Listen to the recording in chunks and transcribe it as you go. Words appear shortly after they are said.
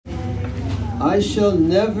I shall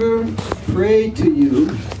never pray to you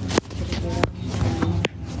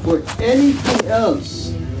for anything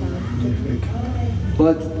else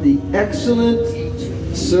but the excellent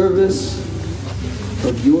service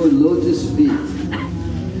of your lotus feet.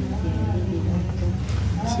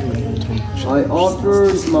 I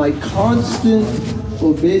offer my constant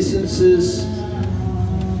obeisances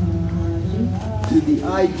to the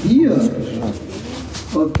idea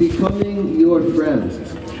of becoming your friend.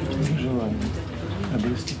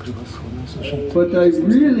 But I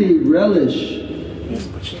really relish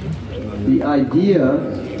the idea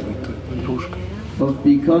of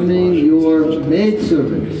becoming your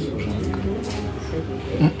maidservant.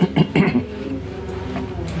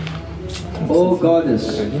 O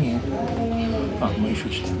Goddess,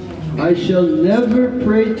 I shall never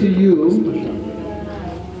pray to you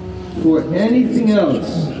for anything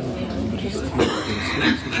else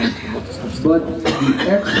but the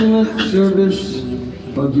excellent service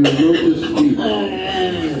of your lotus feet.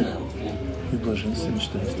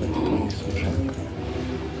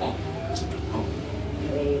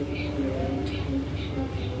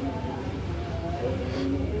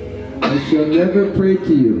 I shall never pray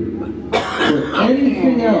to you for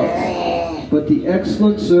anything else but the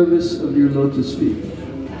excellent service of your lotus feet.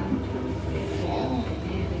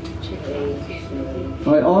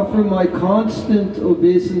 I offer my constant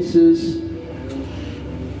obeisances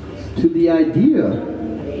to the idea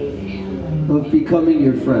of becoming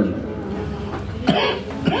your friend.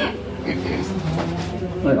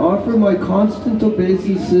 I offer my constant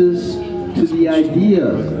obeisances to the idea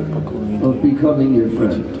of becoming your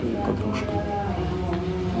friend.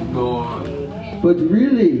 But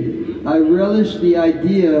really, I relish the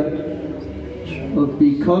idea of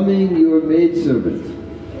becoming your maidservant.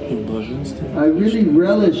 I really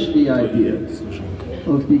relish the idea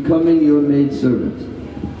of becoming your maidservant.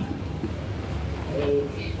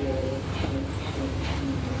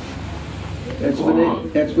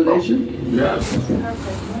 Explanation? Yes. Okay.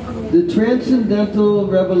 The transcendental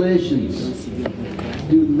revelations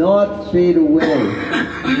do not fade away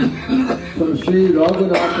from Sri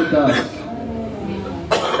Raghunatha Das.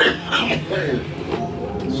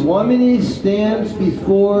 Swamini stands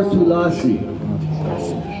before Tulasi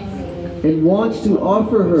and wants to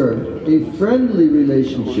offer her a friendly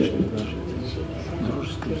relationship,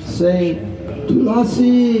 saying,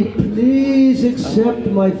 Tulasi, please accept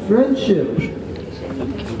my friendship.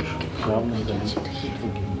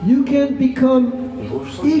 You can become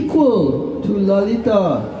equal to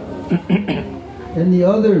Lalita and the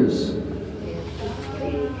others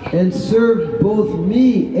and serve both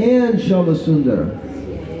me and Shyamasundar.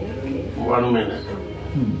 1 minute.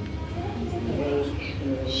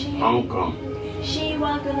 Hong Kong. Sri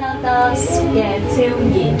Raghunatha Das 嘅超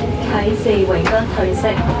然啟示永不褪色，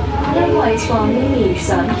因為 Swamini 想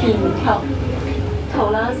獻給圖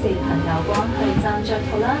拉士朋友關係，站在圖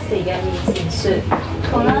拉士嘅面前說：圖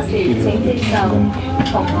拉士請接受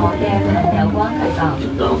同我嘅朋友關係吧。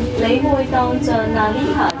你會當像那呢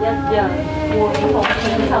下一樣，會奉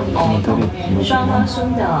獻給我同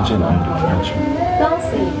Shyamasundar 兩個人。當時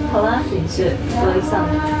圖拉士說：女神，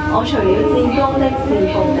我除了至高的侍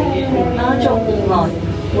奉你蓮花足以外，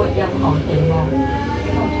沒任何期望。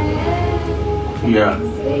Yeah.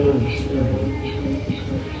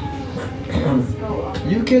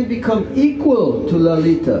 You can become equal to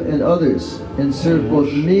Lalita and others and serve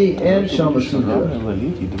both me and Shyamasundara.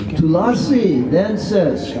 Tulasi then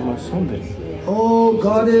says, Oh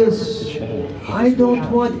Goddess, I don't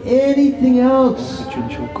want anything else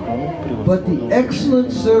but the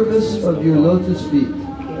excellent service of your lotus feet.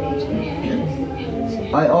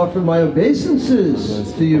 I offer my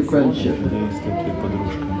obeisances to your friendship.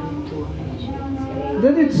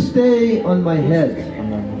 Let it stay on my head.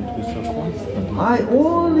 I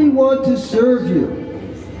only want to serve you.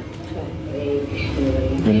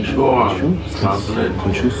 Go on, translate.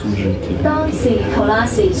 當時圖拉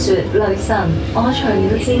士說：女神，我除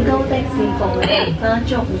了至高的侍奉你蓮花足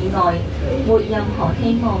以外，沒任何希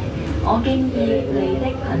望。我經意你的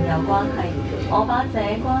朋友關係，我把這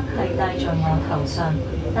關係戴在我頭上，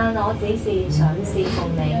但我只是想侍奉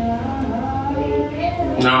你。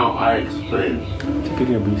Now I explain.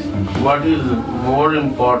 What is more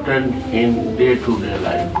important in day-to-day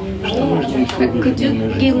life? Could you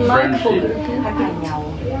give more food?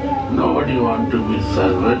 Nobody wants to be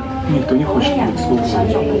servant.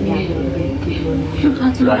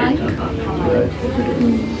 Right or not?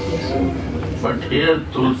 But here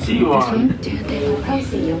Tulsi wants,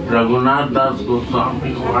 Raghunath Das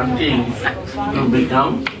Goswami wanting to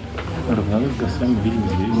become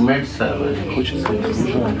Maid servant.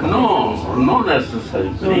 No, no necessary.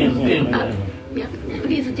 Please leave that.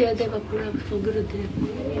 Please dear Deva Pura for Gurudev.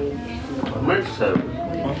 Maid servant.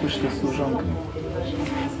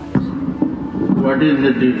 What is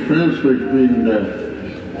the difference between the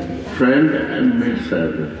friend and maid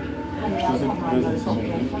servant?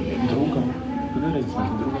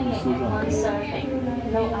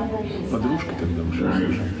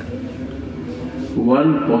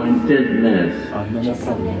 One pointedness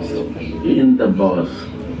in the boss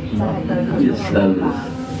is service.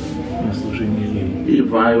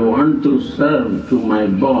 If I want to serve to my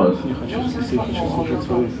boss,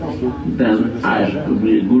 then I have to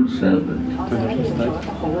be a good servant.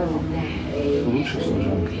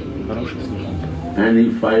 And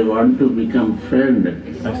if I want to become friend,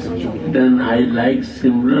 then I like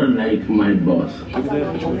similar like my boss.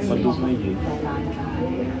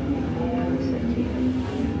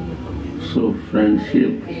 So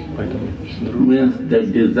friendship means the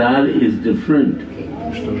desire is different.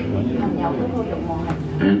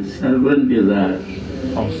 And servant desire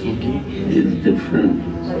is different.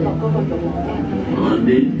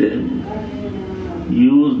 Only they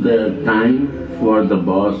use their time for the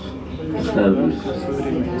boss service.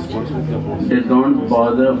 They don't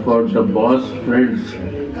bother for the boss friends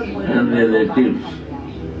and relatives.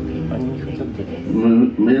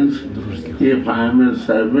 Means if I am a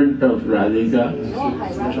servant of Radhika,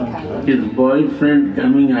 his boyfriend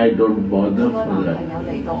coming, I don't bother for that.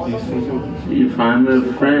 If I am a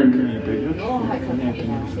friend,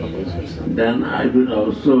 then I will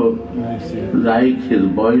also like his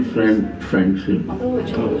boyfriend friendship.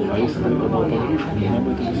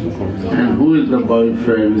 And who is the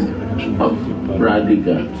boyfriend of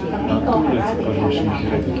Radhika?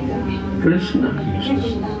 Krishna.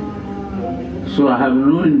 So I have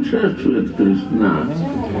no interest with Krishna.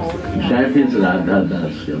 That is Radha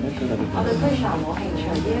Dasya.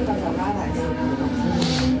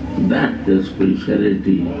 That's the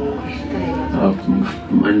speciality of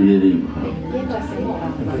Manjari Bhav.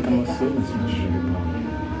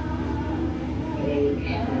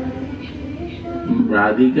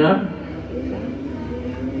 Radhika,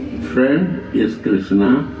 friend is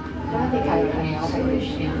Krishna.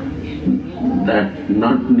 That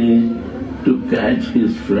not need to catch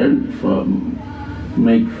his friend for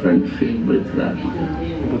make friendship with Radhika.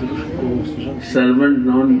 Servant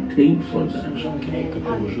don't think for that.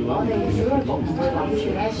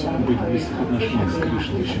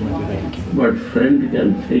 But friend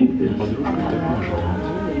can think this.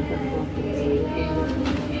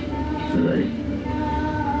 Right?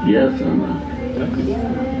 Yes or not?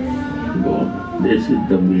 Go. This is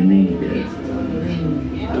the meaning here.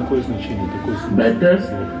 Better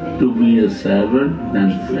to be a servant than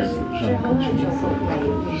friend.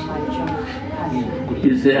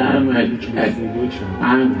 You say, I'm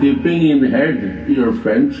keeping in head your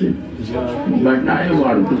friendship, but I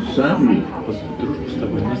want to serve you.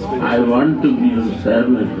 I want to be your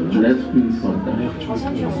servant. Bless me for that.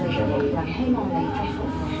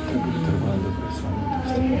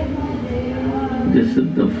 This is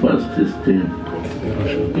the first step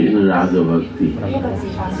in Raga Bhakti.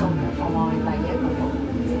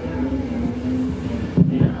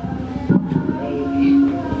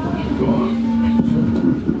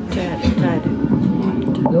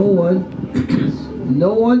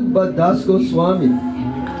 No one but Das Goswami.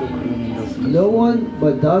 No one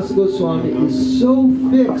but Das Goswami is so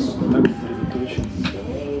fixed.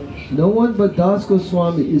 No one but Das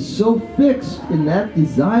Goswami is so fixed in that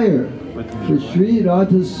desire for Sri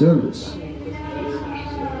Radha's service.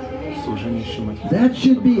 That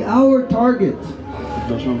should be our target.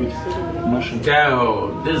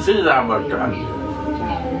 This is our target.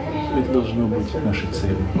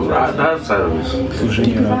 Radha service.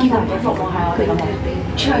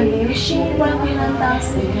 除了 Sri Raghunathas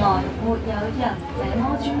以外，沒有人這麼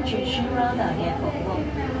專注 Sri Radha 嘅服務。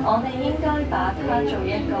我哋應該把它做一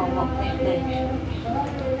個目的地。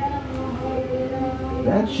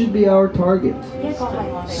That should be our target.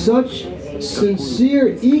 Such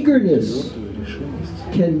sincere eagerness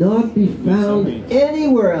cannot be found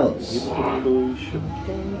anywhere else.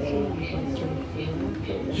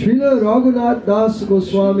 Srila Raghunath Das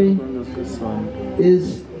Goswami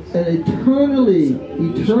is an eternally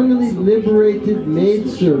liberated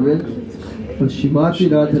maidservant of Srimati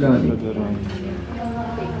Radharani.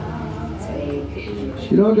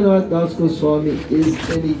 Sri Raghunath Das Goswami is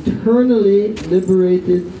an eternally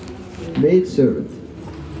liberated maidservant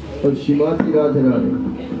of Srimati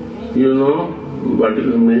Radharani. You know what is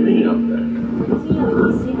the meaning of that?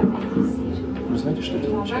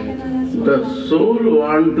 The soul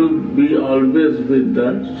wants to be always with the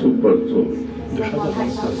super soul.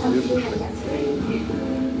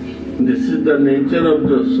 This is the nature of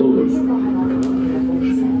the soul.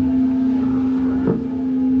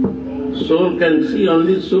 Soul can see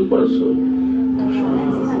only super soul.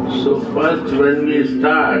 So first when we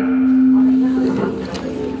start,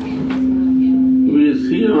 we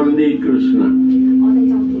see only Krishna.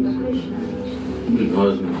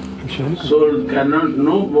 Because soul cannot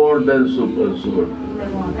know more than super soul.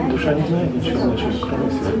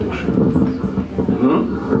 No?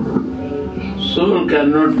 Soul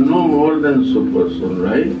cannot know more than super soul,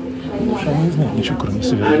 right? And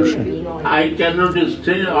I cannot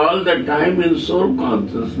stay all the time in soul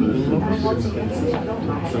consciousness.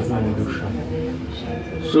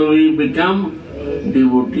 So we become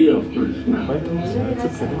devotee of Krishna.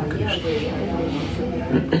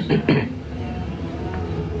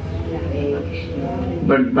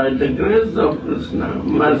 But by the grace of Krishna,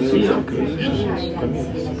 mercy of Krishna,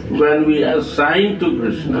 when we assign to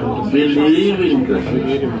Krishna, believe in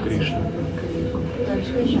Krishna,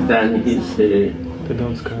 then he says,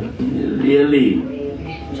 really,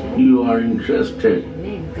 you are interested.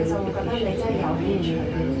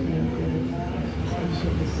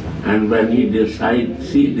 And when he decides,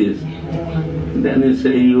 see this, then he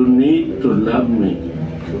says, you need to love me.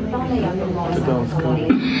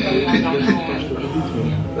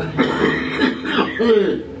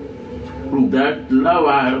 That love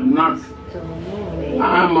I have not.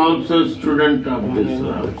 I am also a student of this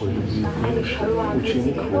love.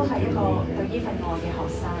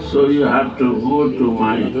 So you have to go to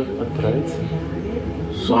my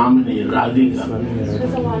Swamini Radhika.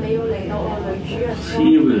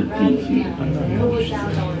 She will teach you.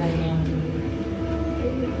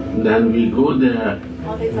 Then we go there.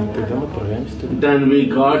 Then we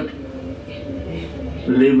got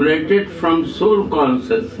liberated from soul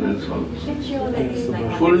consciousness also.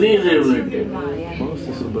 Fully liberated.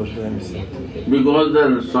 Because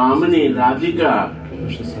the Swamini Radhika,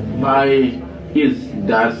 by his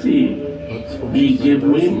dasi, he gave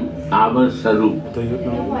me our sarup.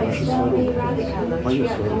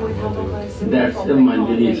 That's the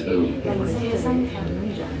Manjari sarup.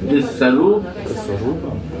 This sarup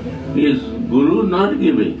is Guru not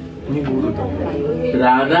giving.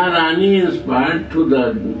 Radha Rani inspired to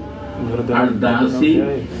the Dasi,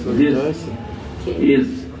 this is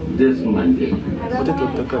this Manjari.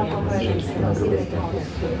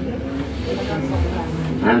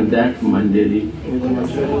 And that Manjari,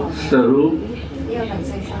 Sarup,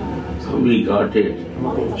 we got it.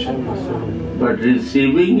 But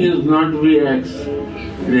receiving is not we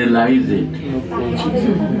realize it.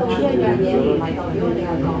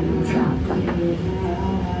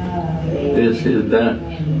 This is the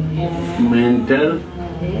mental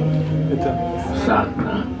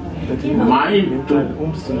sadhana. Mind to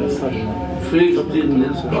fixed in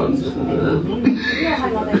this consciousness.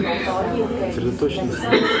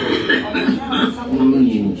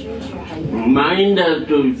 Mind has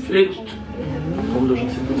to be fixed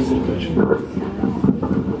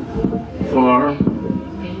for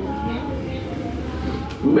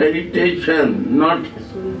meditation, not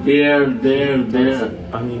here, there,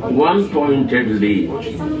 one-pointedly.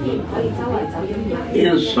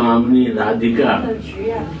 In Swamini Radhika,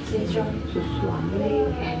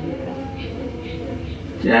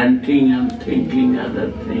 chanting and thinking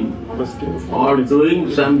other thing, or doing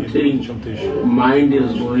something, mind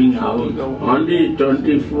is going out. Only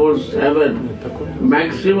 24/7.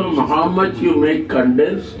 Maximum how much you make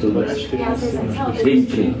condense to that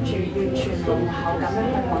thinking.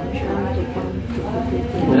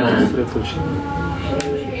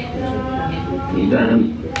 Then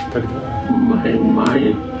my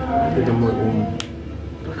mind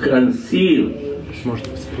conceive.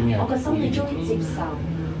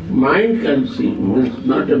 Mind conceive is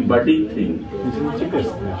not a body thing.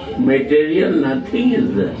 Material nothing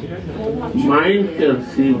is there. Mind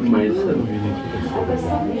conceive myself.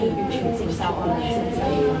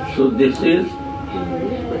 So this is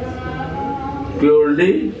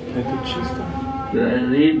purely,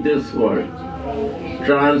 read this word,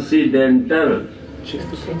 transcendental.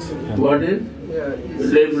 What is?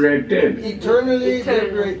 Liberated. Eternally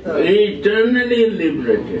liberated. Eternally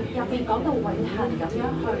liberated.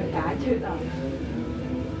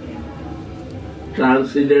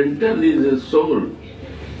 Transcendental is a soul.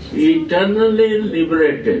 Eternally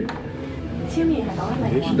liberated.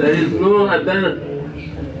 There is no other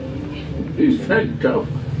effect of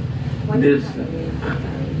this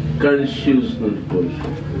constitutional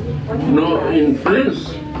position. No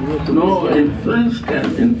influence can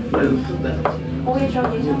influence that.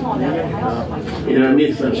 In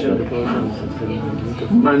any circumstance,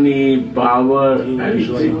 money, power,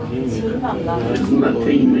 anything, there's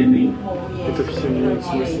nothing meaningful. Это все имеет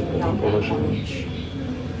смысл в этом положении.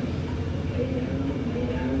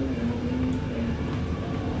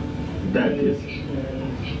 That is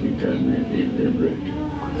eternally liberated.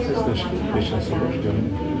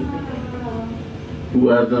 Who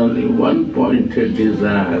has only one pointed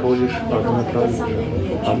desire to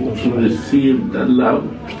receive the love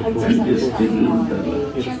and distribute the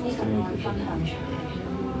love.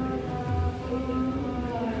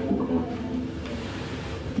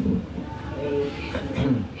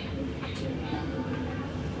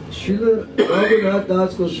 Srila Raghunath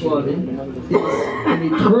Das Goswami is an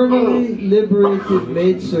eternally liberated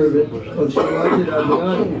maidservant of Srimati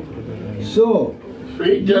Radharani. So,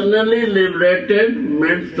 Eternally liberated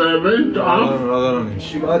maidservant of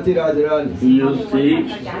Srimati Radharani. You see,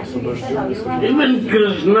 even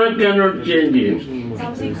Krishna cannot change him.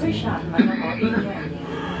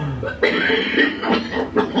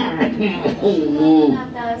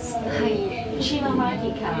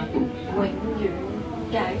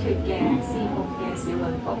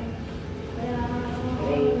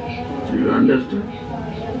 Do you understand?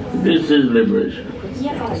 This is liberation.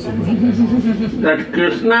 That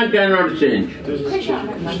Krishna cannot change.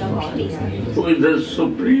 Who is the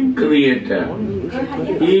supreme creator,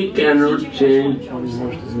 he cannot change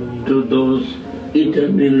to those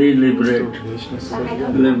eternally liberated.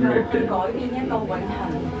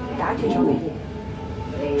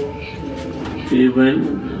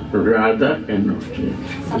 Even Radha cannot change.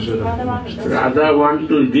 Radha wants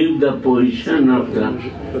to give the position of the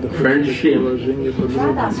friendship.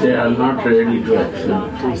 They are not ready to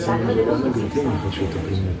accept.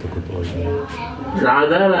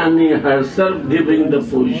 Radha Rani herself giving the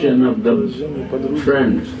position of the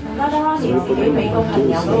friend.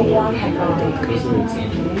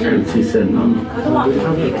 And she said, no,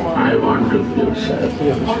 I want to be yourself.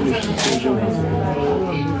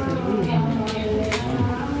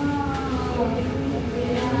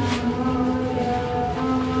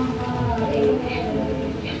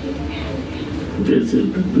 This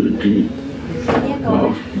is the beauty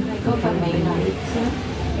of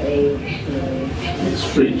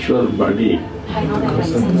spiritual body,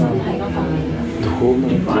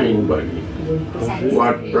 divine body.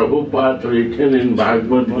 What Prabhupada written in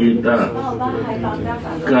Bhagavad Gita,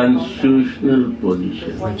 constitutional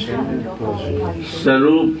position.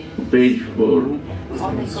 Sarup, page 4,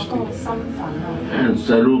 and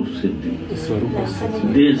Sarup Siddhi.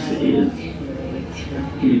 This is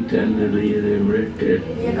eternally liberated,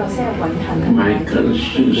 my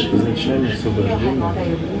constitutional position.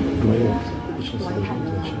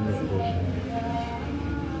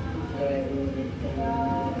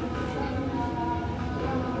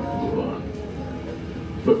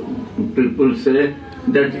 People say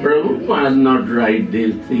that Prabhupada not write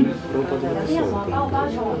these things.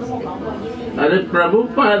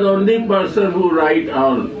 Prabhupada is the only person who write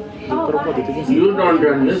all. You don't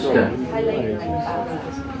understand.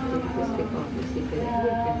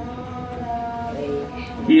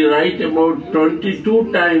 He write about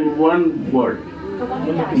 22 times one word.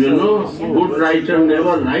 You know, good writer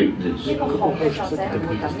never write this.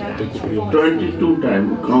 22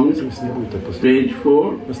 times, count, page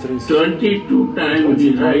 4, 22 times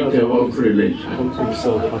he write about relation.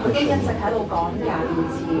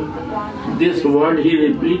 This word he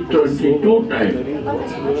repeat 22 times.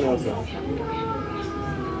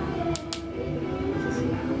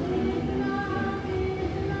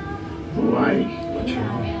 Why?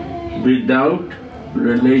 Without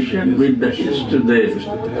relation with the Ishtadev,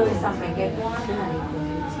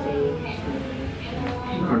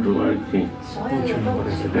 not working.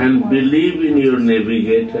 And believe in your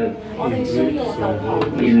navigator,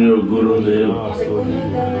 in your Gurudev,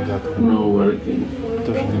 no working.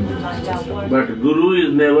 But Guru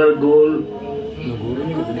is never goal.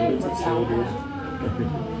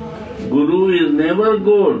 Guru is never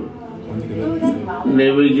goal.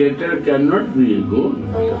 Navigator cannot be a goal.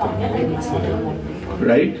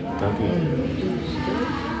 Right?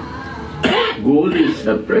 Goal is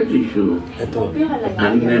separate issue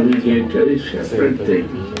and navigator is separate thing.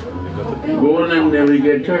 Goal and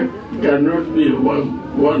navigator cannot be one.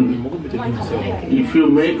 If you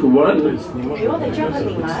make one, in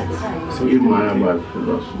Mayavad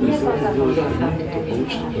philosophy.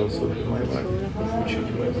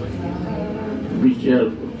 Be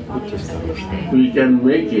careful. We can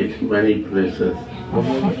make it many places.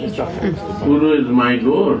 Guru is my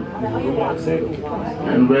goal.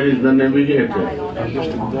 And where is the navigator?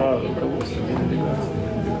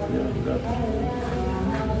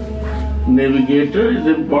 Navigator is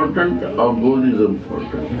important or goal is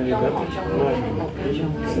important?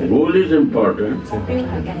 Goal is important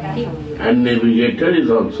and navigator is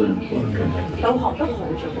also important.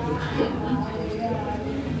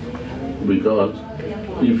 Because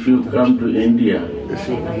if you come to India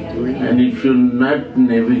and if your not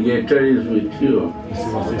navigator is with you,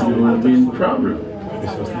 you will be in problem.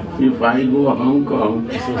 If I go Hong Kong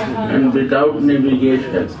and without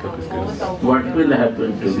navigation, what will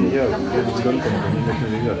happen to me?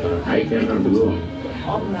 I cannot go.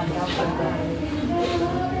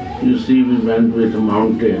 You see, we went with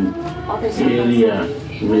mountain area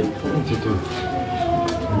with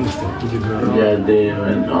Radha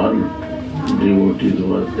and all devotees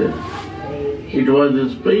was there. It was a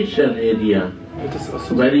special area,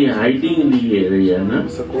 very hiding the area, no?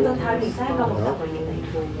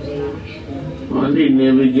 Only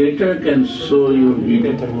navigator can show you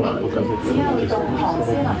hidden part of it.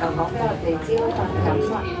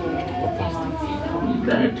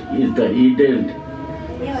 That is the hidden.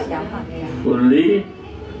 Fully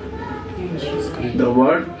the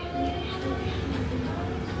word,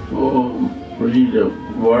 read the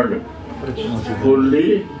word,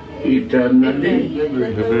 fully, eternally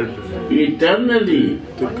liberated.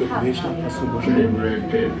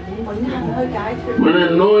 When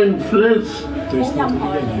no influence,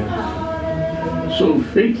 so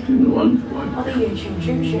fixed in one point.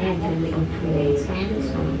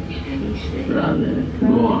 Radha,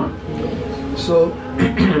 go on. So,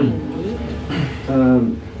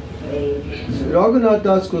 Raghunath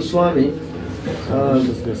Das Goswami,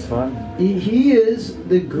 he is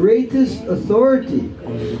the greatest authority,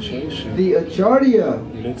 the Acharya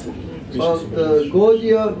of the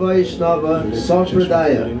Gaudiya Vaishnava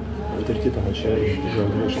Sampradaya.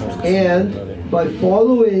 And by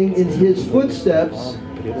following in his footsteps,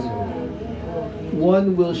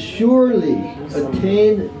 one will surely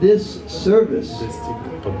attain this service.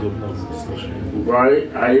 Why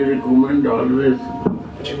I recommend always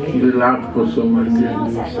Vilapa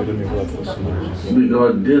Kusumanjali?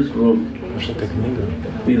 Because this book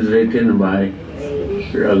is written by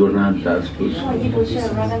Raghunath Das Goswami.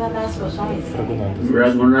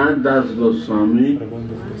 Raghunath Das Goswami,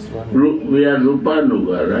 we are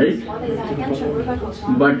Rupanuga, right?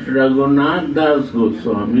 But Raghunath Das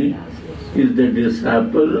Goswami is the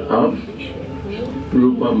disciple of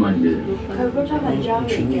Rupa Manjari.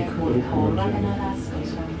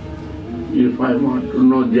 If I want to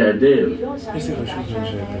know Jayadev,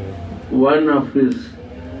 one of his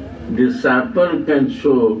disciples can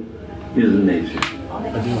show his nature.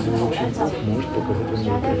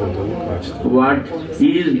 What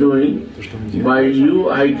he is doing, by you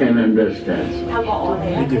I can understand.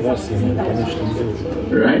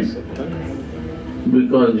 Right?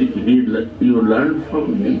 Because you learn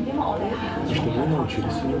from him.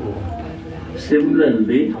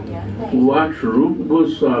 Similarly, what Rupa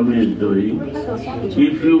Goswami is doing,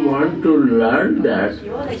 if you want to learn that,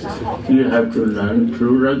 you have to learn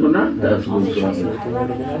through Raghunath Das Goswami,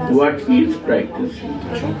 what he is practicing.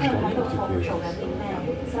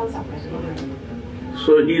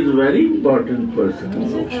 So he is a very important person,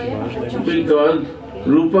 because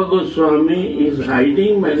Rupa Goswami is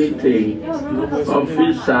hiding many things of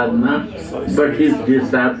his sadhana, but his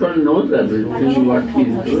disciple knows everything what he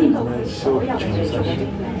is doing.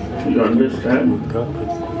 You understand?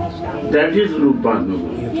 That is Rupanuga.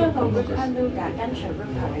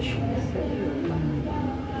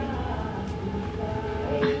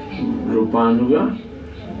 Rupanuga,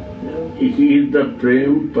 he is the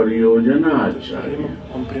Prem Pariyojana Acharya.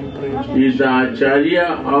 He is the Acharya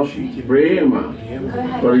of Prema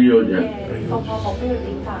Pariyojana.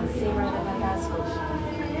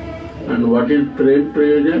 And what is Prem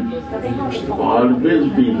Pariyojana?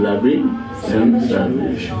 Always be loving and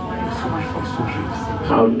service.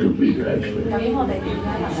 How to be that way.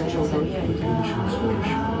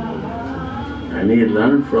 And he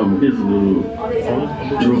learned from his guru,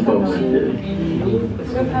 Rupa Manjari.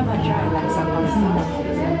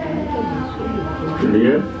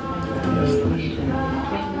 Clear?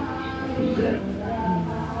 Okay.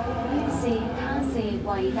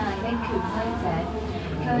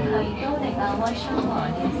 佢係高迪亞威舒華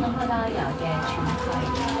嘅森巴達雅嘅傳系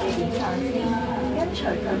嘅典範先，跟隨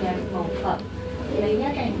佢嘅步伐，你一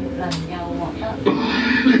定能夠獲得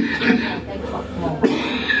真正的服務。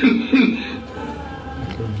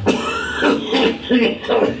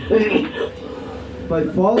by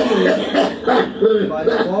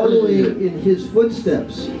following in his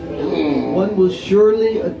footsteps, one will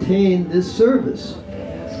surely attain this service.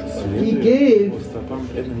 He gave the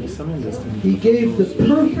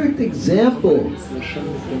perfect example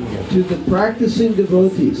to the practicing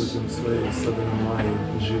devotees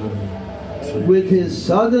with his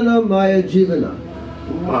sadhana maya jivana,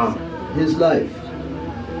 his life,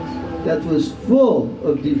 that was full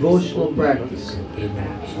of devotional practice.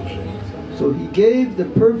 So he gave the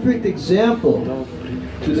perfect example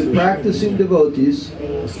to the practicing devotees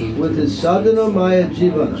with his sadhana maya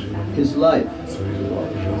jivana, his life,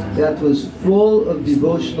 that was full of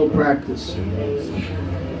devotional practice.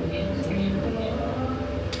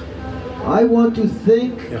 I want to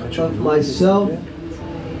think of myself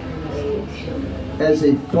as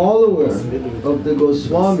a follower of the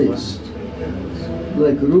Goswamis,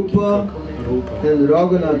 like Rupa and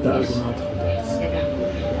Raghunathas.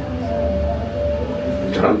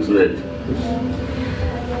 Translate.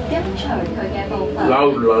 跟隨佢嘅步伐，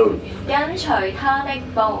 Loud. 跟隨他的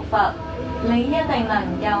步伐，你一定能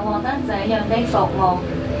夠獲得這樣的服務。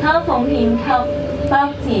他奉獻給不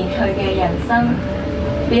持佢嘅人生，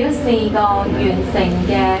表示個完成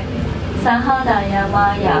嘅薩哈達亞瑪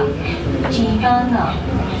雅 Jivana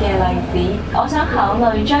嘅例子。我想考慮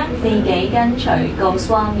將自己跟隨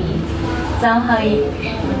Goswami， 就係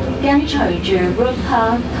跟隨住 Rupa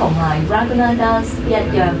同埋 Raghunathas 一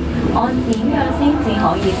樣，我點樣先至可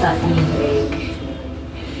以實現？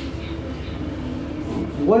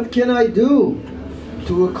 What can I do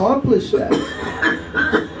to accomplish that?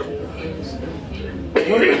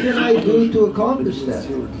 What can I do to accomplish that?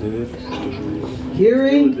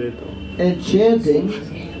 Hearing and chanting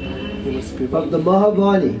of the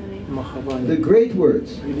Mahavani, the great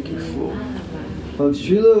words of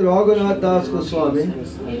Srila Raghunath Das Goswami,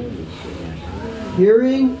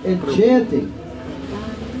 hearing and chanting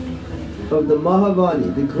of the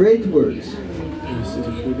Mahavani, the great words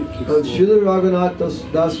of Srila Raghunath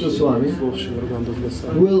Das Goswami,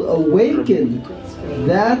 will awaken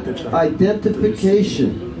that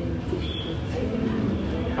identification.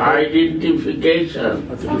 Identification.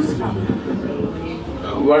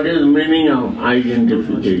 What is meaning of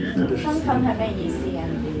identification? 身份係咩意思啊？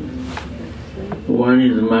 One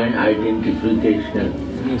is my identification,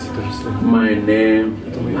 my name,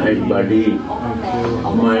 my body,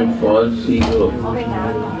 my false ego,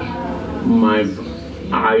 my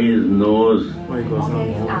eyes, nose,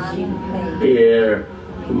 ear,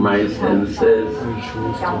 my senses.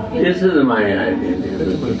 This is my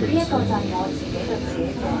identity.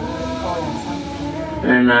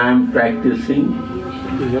 And I am practicing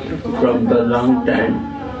from the long time.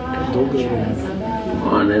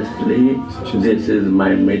 Honestly, this is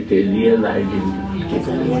my material identity.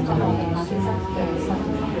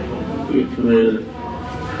 It will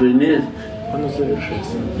finish,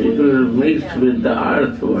 it will mix with the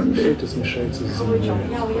earth one day.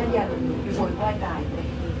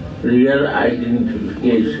 Real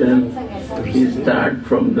identification starts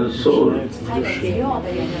from the soul,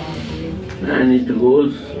 and it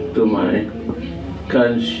goes to my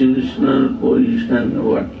constitutional position,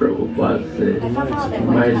 what Prabhupada said,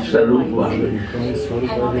 my Sarupa.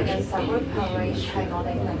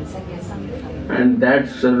 And that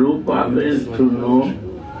Sarupa is to know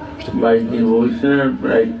by devotional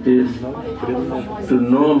practice, to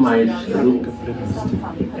know my Sarupa.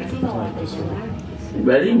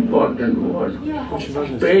 Very important word.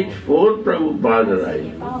 Page 4 Prabhupada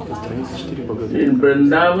writes. In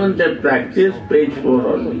Vrindavan they practice page 4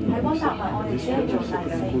 only.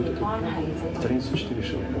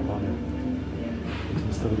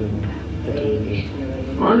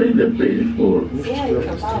 Only the page 4.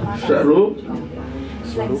 Sarup,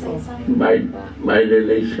 by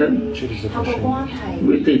relation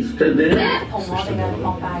with yesterday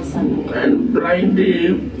and blindly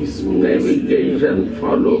navigation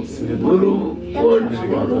follow, Guru words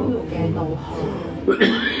follow.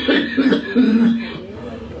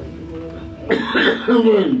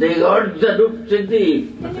 They got Sarup Siddhi.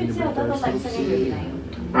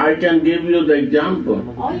 I can give you the example.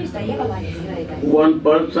 One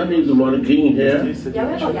person is working here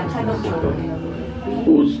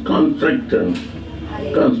who's construction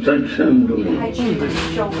doing.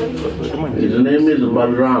 His name is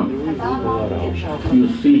Balram. You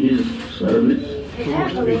see his service.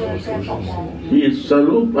 He is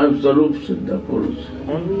Sarup and Sarup Siddha Purush.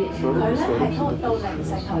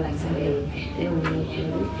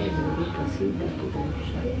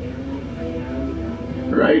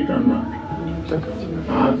 Right or not?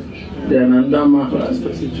 Ask Jananda Maharaj.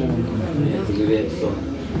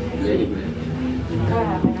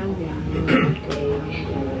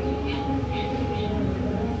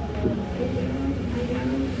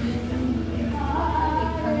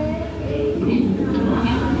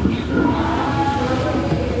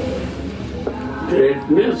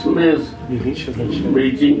 Greatness means Величие означает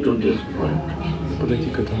reaching to this point. подойти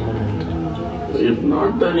к этому моменту. If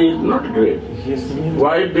not, then he is not great. Если нет,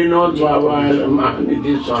 Why Vinod Baba and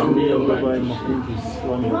Mahanidhi Swami of Баба и that? Махнидhi с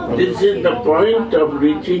вами This is the point of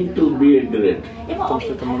reaching to be a great. потому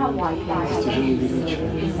что это момент достижения величия.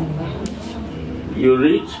 You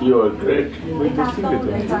reach, you are great. Вы достигли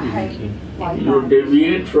этого, вы великий. You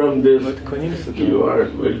deviate from this, Вы отклонились от you этого.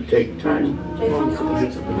 will take time. Вам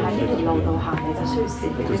придется подождать время.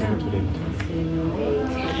 Это займет время.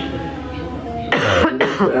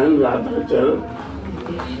 Understand, Radha?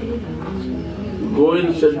 Go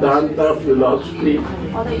in Siddhanta philosophy,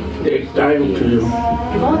 take time to you.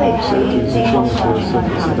 Все это изучение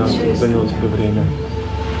философии Сиддханты заняло тебе время.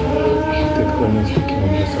 Ты отклонился таким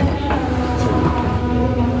образом.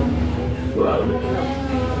 Radha.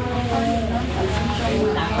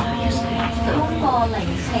 通過聆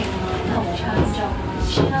聽同唱誦，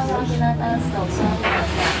敲拉吉拉達受傷嘅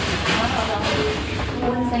人，喚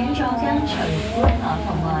醒咗跟隨烏娜同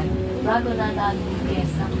埋拉古拉達嘅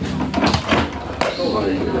心。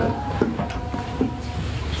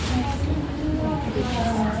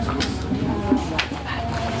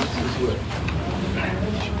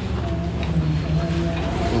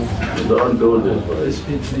 Don't do this.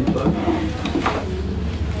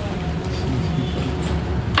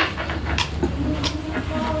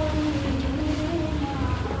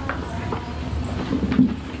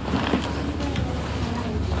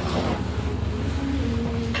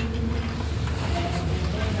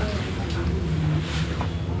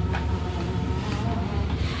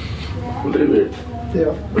 Leave it,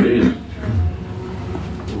 Yeah. please.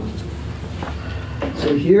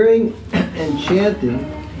 So hearing and chanting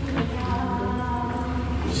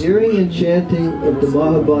of the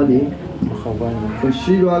Mahabani of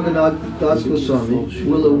Sri Raghunath Das Goswami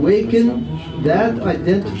will awaken that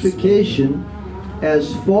identification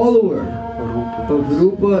as follower of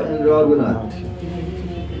Rupa and Raghunath.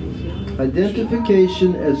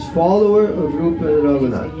 Identification as follower of Rupa and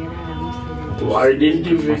Raghunath.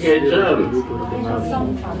 Identification.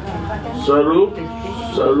 Sarup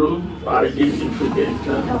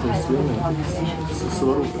identification.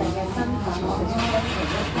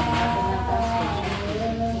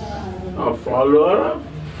 A follower?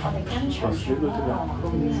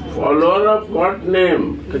 Follower of what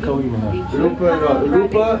name? Каково именно?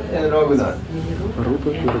 Rupa and Raghunath. Рупа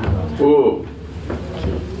и Рагунат. Who?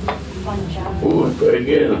 Who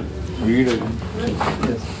again?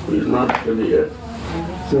 Who is not clear.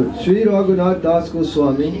 So Sri Raghunath Das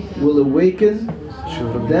Goswami will awaken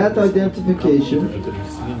that identification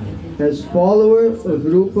as follower of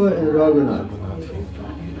Rupa and Raghunath.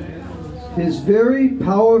 His very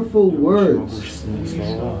powerful words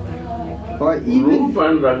are even Rupa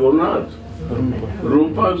and Raghunath.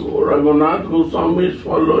 Rupa Raghunath Goswami is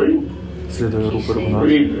following. Следуя Рупа Рагунат,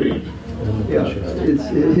 Read.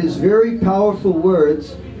 his very powerful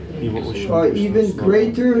words его очень are even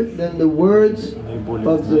greater than the words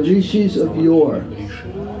of the rishis of yore.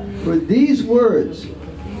 For these words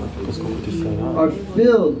поскольку эти слова are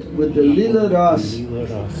filled with the lila ras лила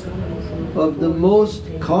раса, of the most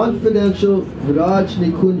confidential Vraj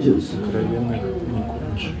Nikunjas. откровенных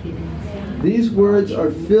никунж. These words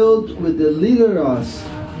are filled with the lila ras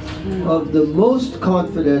of the most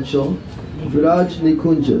confidential Vraj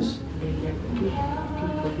Nikunjas,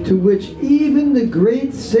 to which even the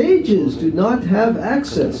great sages do not have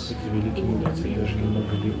access. Великие мудрецы даже не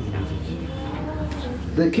могли увидеть.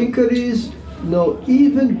 The Kinkaris know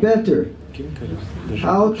even better Кинкари даже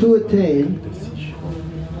how to attain достичь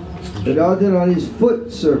Radharani's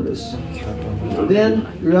foot service than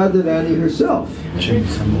Radharani herself. чем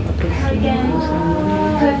сама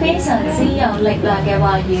佢非常之有力量嘅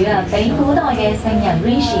話語啊，比古代嘅聖人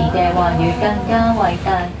Rishi 嘅話語更加偉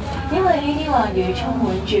大，因為呢啲話語充滿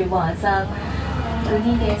住華澤，嗰啲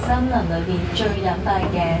嘅森林裏邊最隱蔽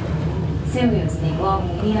嘅逍遙時光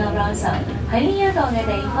Nila Rasa 喺呢一個嘅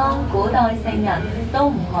地方，古代聖人都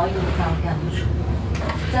唔可以靠近。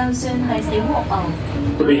就算係小木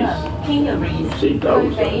牛、Kingaries， 佢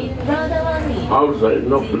比 Radharani Outside,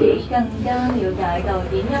 no 自己 place. 更加了解到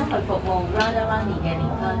點樣去服務 Radharani 嘅蓮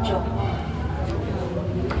花足。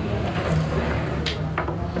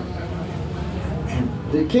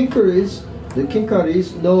The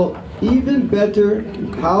Kinkaris know even better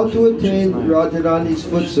how to attain Radharani's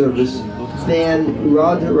foot service than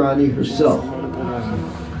Radharani herself.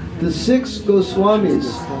 The 6 Goswamis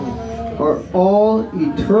are all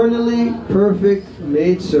eternally perfect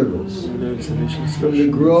maidservants from the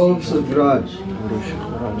groves of Raj.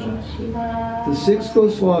 The 6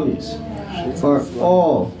 Goswamis are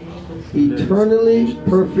all eternally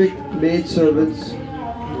perfect maidservants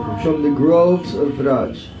from the groves of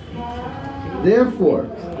Vraj. Therefore,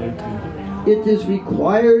 it is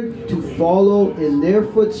required to follow in their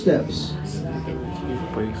footsteps.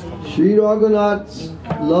 Sri Raghunath's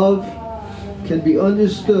love can be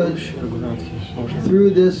understood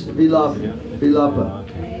through this Vilapa.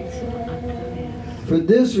 For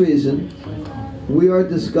this reason, we are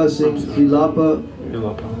discussing Vilapa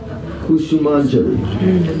Kusumanjali.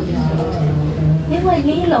 因為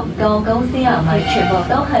呢6個高斯牙米全部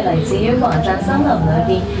都係嚟自於華澤森林裏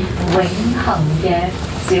邊永恆嘅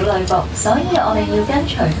小女僕，所以我哋要跟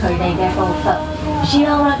隨佢哋嘅步伐。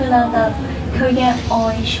Srila Raghunatha 佢嘅愛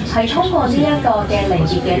係通過呢一個嘅離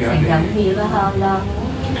別嘅情感Vilapa，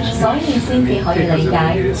所以先至可以理解。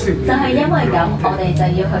就係因為咁，我哋就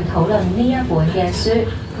要去討論呢一本嘅書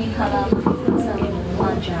Vilapa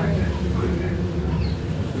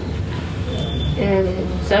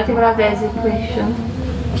Kusumanjali。Satyavrata has a question.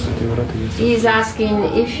 He's asking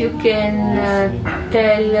if you can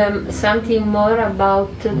tell something more about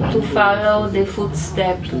to follow the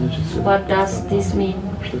footsteps. What does this mean?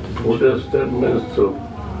 Footstep means to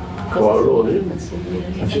follow him.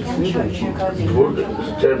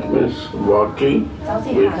 Footstep means walking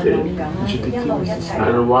with him.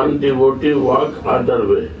 And one devotee walk other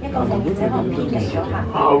way,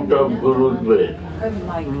 out of Guru's way.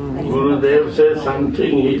 Gurudev says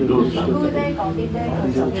something, he do something.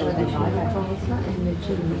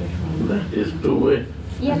 That is two way.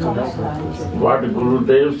 What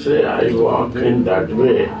Gurudev say, I walk in that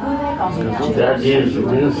way. That is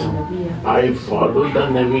means I follow the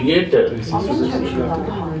navigator.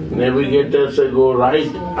 Navigator say go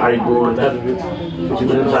right, I go left.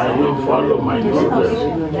 Means I will follow my Gurudev.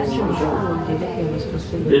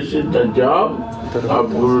 This is the job of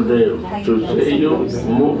Gurudev, to say you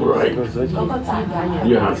move right.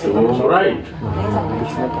 You have to move right.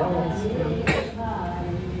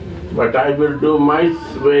 But I will do my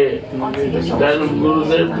way. Then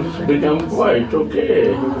Gurudev become quiet.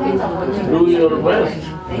 Okay, do your best.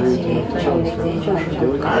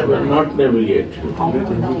 I will not navigate you.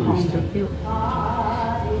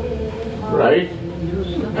 Right?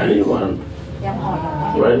 Anyone.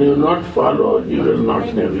 When you not follow, he will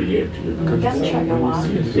not navigate you.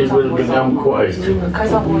 It will become quiet.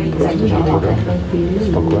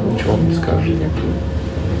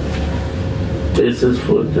 This is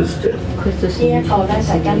for this step.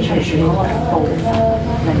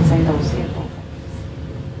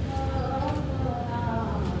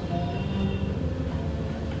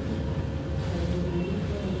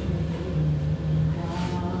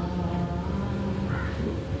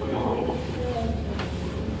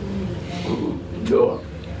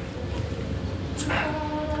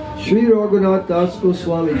 Sri Raghunath Das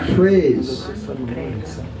Goswami prays,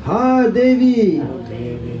 Ha Devi,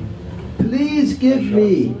 please give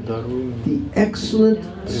me the excellent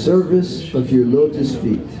service of your lotus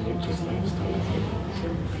feet.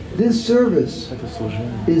 This service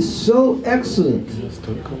is so excellent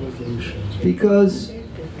because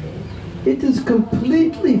it is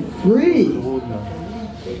completely free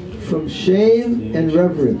from shame and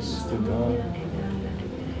reverence.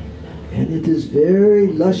 And it is very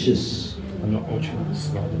luscious.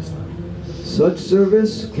 Such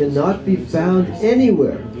service cannot be found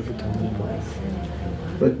anywhere.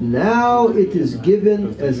 But now it is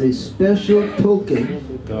given as a special token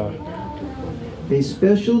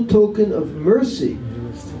of mercy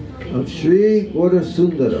of Sri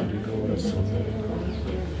Gaurasundara.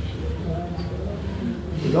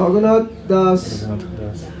 Raghunath Das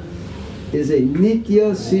is a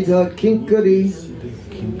Nitya Siddha Kinkari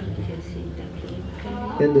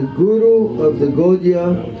and the Guru of the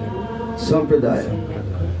Gaudiya Sampradaya.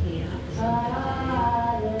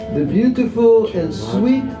 The beautiful and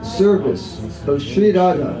sweet service of Sri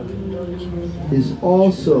Radha is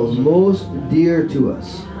also most dear to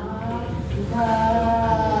us.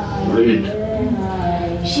 Read.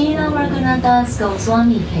 Srila Raghunatha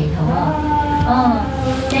Goswami 祈禱啊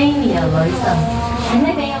，Devi 女神，請你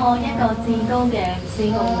俾我一個至高嘅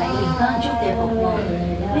4公里蓮花足嘅服務。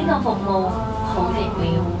呢個服務好極了，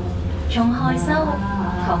從害羞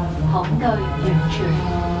同恐懼完全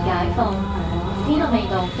解放，呢個味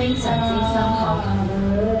道非常之深厚。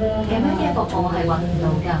咁樣嘅服務係揾唔到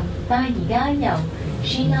㗎，但係而家由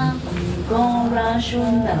Srila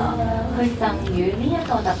Gaurasundara 去贈予呢一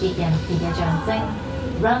個特別人士嘅象徵。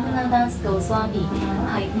Raghunatha Goswami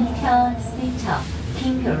係 Nitya Siddha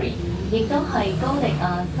Kinkari， 亦都係高迪亞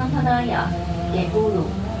Sampradaya 嘅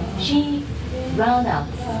Guru。Sri Radha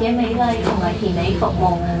嘅美麗同埋甜美服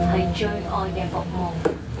務係最愛嘅服務。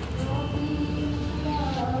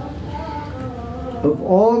Of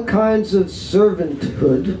all kinds of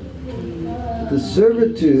servanthood, the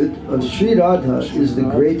servitude of Sri Radha is the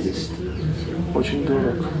greatest.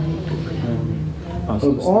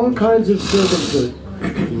 Of all kinds of servanthood,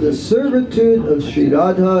 the servitude of Sri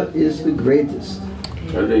Radha is the greatest.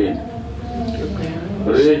 Sri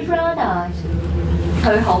Radha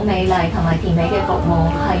佢好美麗同埋甜美嘅服務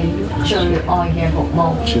係最愛嘅服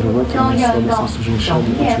務。各樣各種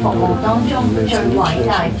嘅服務當中，最偉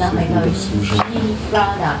大就係對 Sri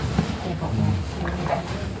Radha 嘅服務。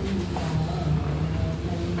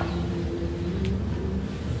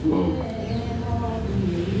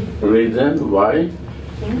Reason why?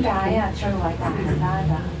 點解啊？最偉大係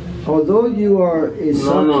Radha。 Although you are a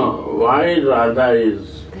Sakhi, No. Why Radha is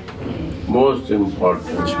most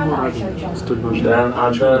important than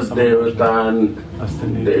other Devata and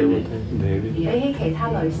Devi? 比起其他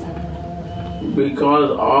女神， Because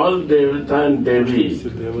all Devata and Devi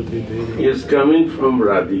is coming from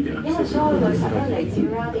Radhika. 因為所有女神都嚟自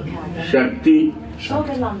Radhika 嘅， Shakti, 所有嘅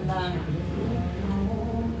能量。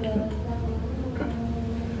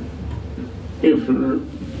 if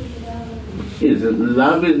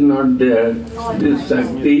love is not there, this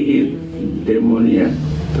Shakti is demoniac.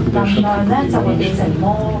 能量咧就會變成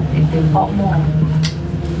惡魔。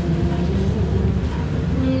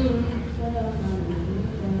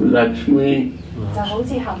 Lakshmi, 就好似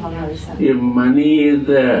幸運女神， if money is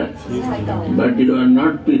there, 錢喺度， but you are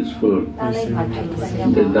not peaceful 但你唔係平靜嘅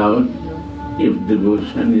話， without, if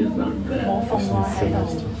devotion is not 冇 there. 奉愛喺度。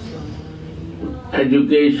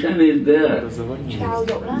 Education is there, 教育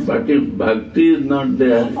啦， but if bhakti is not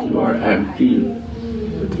there, you are empty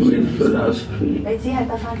with philosophy. 你只係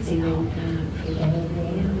得返自我。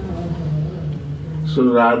 So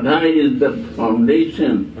Radha is the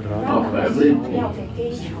foundation of 所有 everything. 嘅基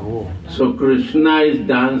礎。 So Krishna is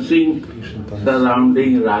dancing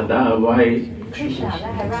surrounding Radha. Why? Krishna 咧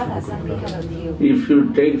喺 Radha 身邊喺度跳。 If you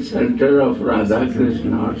take shelter of Radha,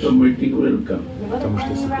 Krishna automatically will come. 如果你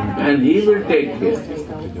喺 Radha And he will take care.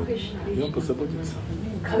 Krishna， И он позаботится.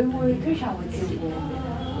 佢會 Krishna 會照顧。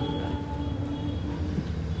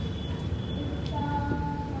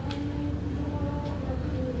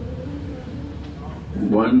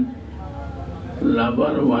 One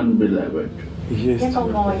lover, one beloved. Есть 一個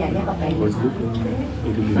愛人，一個俾人。 возлюбленный и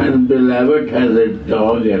любимый. And beloved has a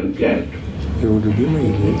dog and cat. И у любимой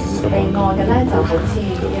есть 被愛 собака. 嘅咧就好似一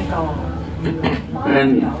個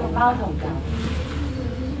貓同狗。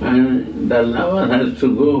 And the lover has to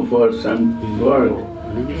go for some work,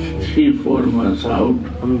 3-4 months out.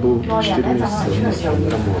 Он был 愛 4 人咧就可 месяца 能出去做 не 嘢，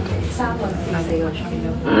 работал. 3個至4個鐘。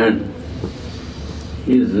 And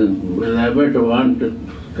his beloved want to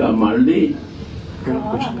come early, 佢可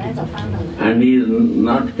能咧就翻到嚟， and he is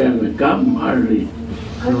not can come early.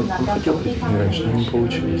 佢唔 Он 能夠 хотел 早啲 прийти 翻到 раньше, но не 嚟。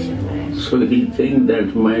 получилось. So he thinks that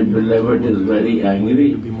my beloved is very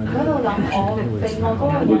angry Любимая 佢喺度諗我俾我嗰個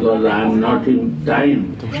人 because I am not in time.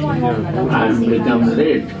 因為我唔能夠 I 準 am 時 become 翻嚟，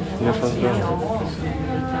 late. 我遲咗。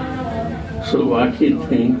 So what he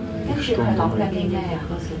thinks 跟住佢諗緊啲咩啊？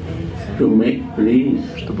 to make please.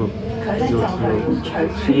 Чтобы 佢咧就 сделать 去 его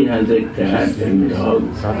She has a cat and dog.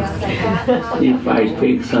 佢有隻貓。 If I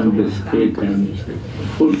take some biscuit and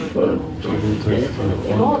food for,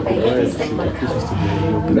 如果我俾一啲食物佢，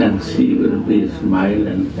 then she will be smile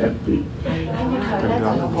and happy. 跟住佢咧就會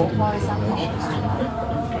好開心好快樂。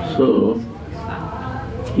 So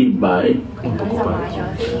he buy 佢就買咗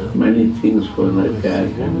啲 many things for the cat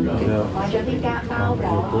and dog. 買咗啲貓糧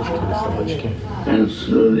кошки или 好多嘢。 собачки. And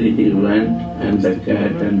slowly he went, and the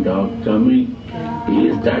cat and dog coming, he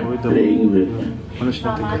started playing with them. Он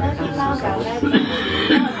начинает 慢慢咧 играть 啲 с 貓狗 собачкой. 咧，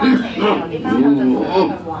因為翻嚟嘅時候啲貓狗就同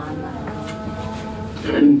佢玩啦。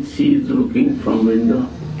 And she is looking from window,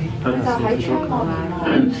 佢就喺窗外面望，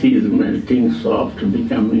 and she is melting soft,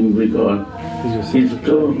 becoming because he's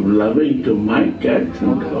so loving to my cat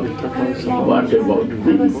and dog. What about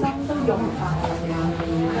佢個 me? 心都融化咗。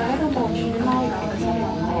佢喺度望住貓狗嘅心諗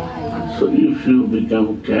我係。 So if you become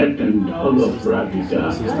cat and dog of Radhika,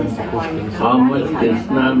 how much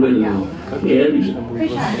Krishna will hear you?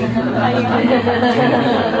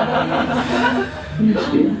 You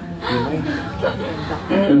see?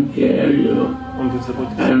 And care you. Он будет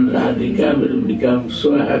заботиться. And Radhika will become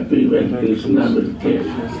so happy when Krishna will care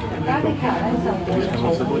you. 加迪卡咧就會好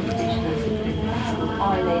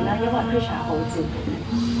愛你啦，因為 Krishna 好照顧。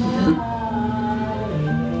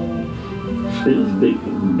 So it's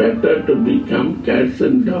better to become cats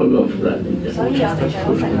and dog of 所 Radhika. 以我哋最好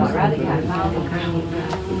成為 Radhika 貓同狗。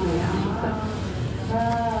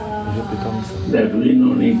 Ее питомца. That we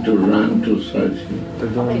no need to run to search him.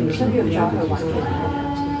 Тогда 我哋 нам 唔 не 需 нужно 要再去 бежать 揾 искать 佢。 его.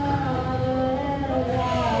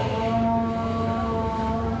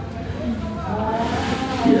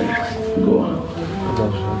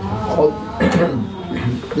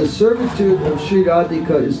 the servitude of Sri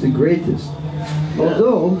Radhika is the greatest.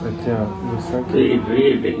 Although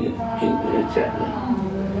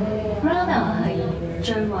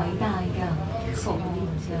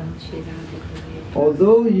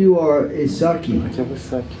although you are a Saki,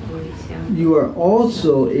 you are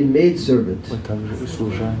also a maidservant,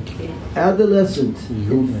 adolescent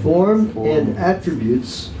in form and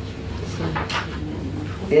attributes,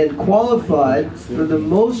 and qualified for the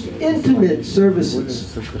most intimate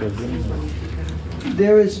services.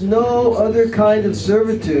 There is no other kind of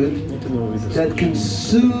servitude that can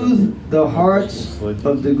soothe the hearts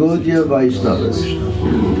of the Gaudiya Vaishnavas.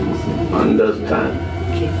 Understand.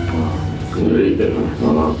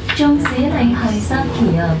 縱使你係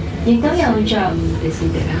Saki 啊，亦都有着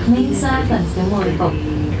maid servant 小妹僕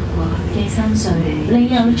嘅心水，你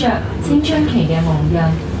有着青春期嘅模樣，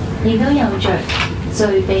亦都有着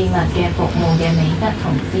最秘密嘅服務嘅美德同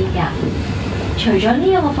資格。除咗呢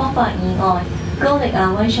一個方法以外，高力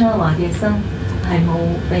亞威沙華嘅心係冇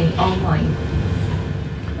被安慰。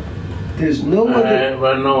There's no other.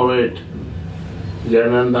 No, wait.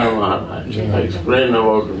 Jananda Maharaj explain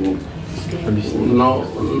about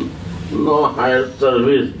no higher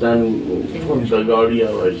service than the Gaudiya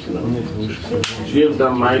Vaishnava. Give the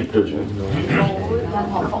mic to him.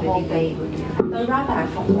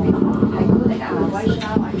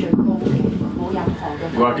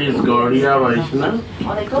 What is Gaudiya Vaishnava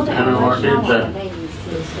and what is the?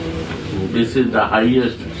 This is the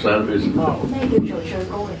highest service.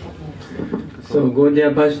 So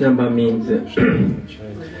Gaudiya Vaishnava means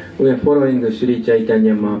we are following Sri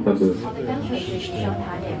Chaitanya Mahaprabhu.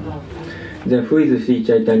 Then who is Sri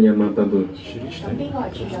Chaitanya Mahaprabhu?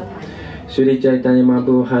 Sri Chaitanya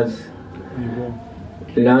Mahaprabhu has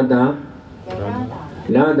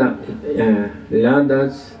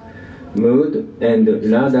Radha's mood and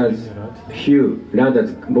Radha's hue,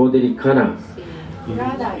 Radha's bodily color.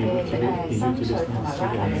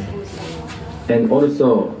 And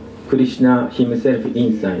also Krishna himself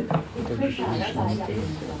inside.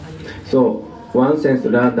 So, one sense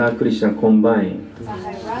Radha Krishna combine.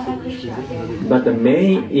 But the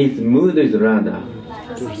main mood is Radha.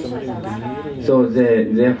 So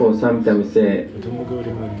therefore sometimes say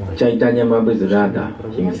Chaitanya Mahaprabhu is Radha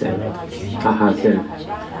himself, herself.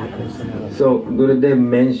 So Gurudev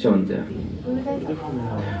mentioned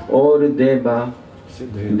all Deva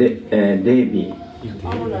Devi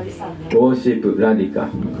worship Radhika.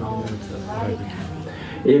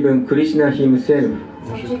 Even Krishna himself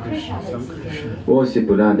worship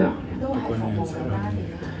Radha.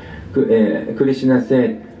 Krishna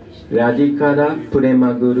said, Radhikara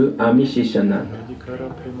Premaguru Amishishana.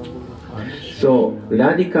 So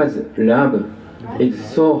Radhika's love is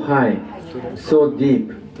so high, so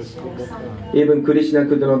deep. Even Krishna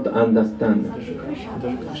could not understand.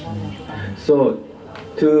 So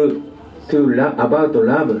about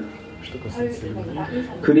love,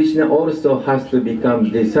 Krishna also has to become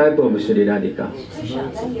disciple of Sri Radhika.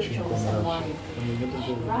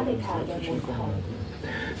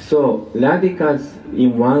 So Radhika's,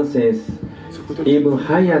 in one sense, even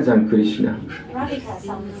higher than Krishna.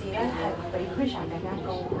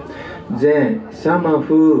 Then someone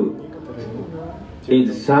who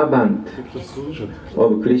is servant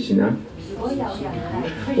of Krishna,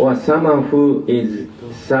 or someone who is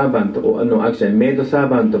servant, or no, actually maid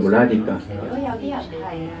servant of Radhika.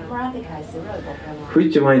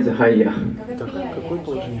 Which one is higher?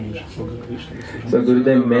 So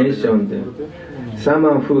Gurudev mentioned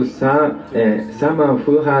someone who is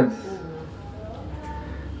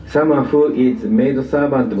maid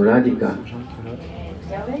servant of Radhika.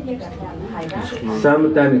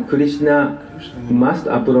 Sometimes Krishna must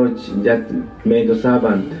approach that maid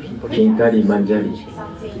servant, Kinkari Manjari.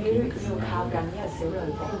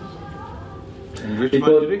 Which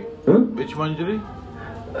because, Manjari? Which Manjari?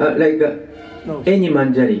 Any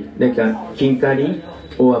Manjari, like a Kinkari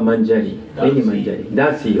or a Manjari, any Manjari,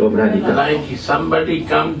 Dasi of Radhika. Like somebody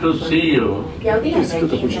come to see you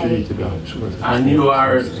and you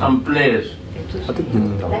are someplace,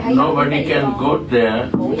 nobody can go there,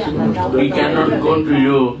 he cannot go to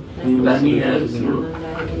you, then he has to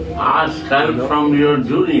ask help from your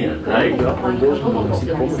junior, right?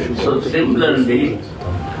 So similarly,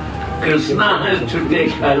 Krishna has to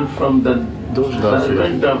take help from the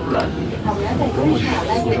servant of Radhika.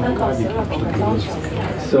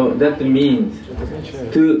 So that means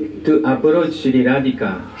to approach Sri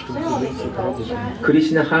Radhika,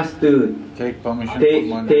 Krishna has to Take permission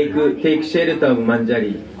take shelter of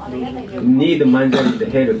Manjari, need Manjari's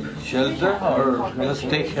help. Shelter or just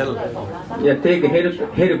take help? Yeah, take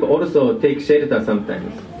help also take shelter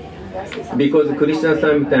sometimes. because Krishna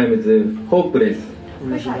sometimes hopeless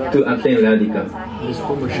to attain Radhika.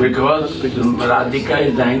 Because Radhika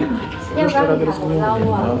is angry.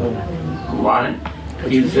 Why?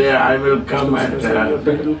 He said, I will come at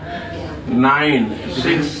 9,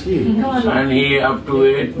 6, and he up to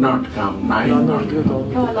 8 not come, 9 not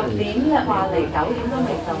come.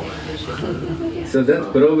 So that's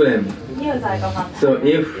problem. So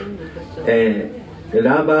if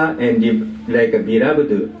Radha and like a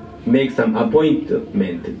beloved make some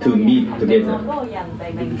appointment to meet together.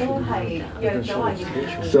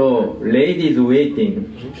 So ladies waiting,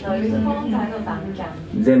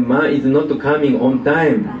 then man is not coming on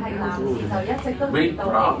time. Big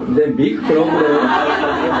problem. Then big problem.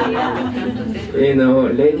 You know,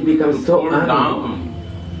 lady becomes so angry.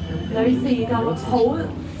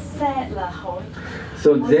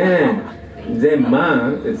 So then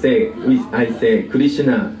man say, I say,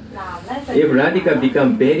 Krishna, if Radhika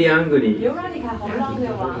become very angry,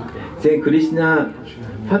 then Krishna,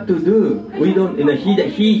 what to do? We don't, you know, he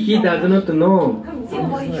does not know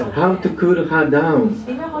how to cool her down.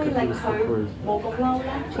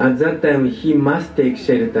 At that time, he must take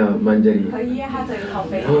shelter of Manjari.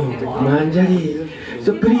 Oh, Manjari,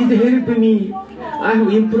 so please help me. I'm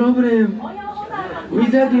in problem.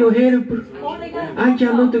 Without your help, I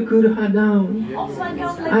cannot cool her down.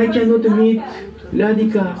 I cannot meet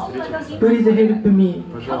Radhika. Please help me.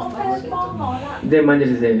 Then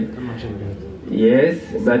Manjari said, yes,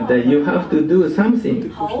 but you have to do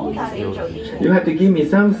something. You have to give me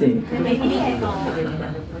something.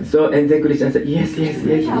 So, and then Krishna said, yes.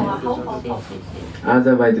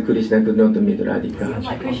 Otherwise, Krishna could not meet Radhika.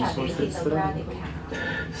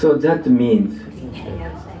 So that means,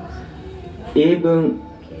 even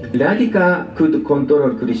Radhika could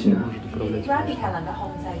control Krishna.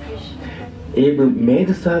 Even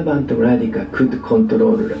maid servant Radhika could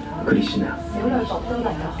control Krishna.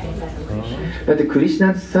 But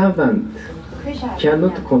Krishna's servant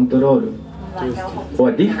cannot control,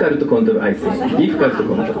 or difficult to control, I say, difficult to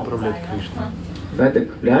control. But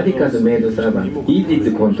Radhika's maid servant, easy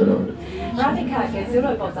to control.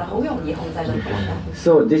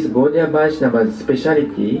 So this Gaudiya Vaishnava's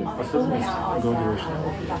speciality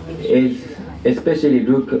is especially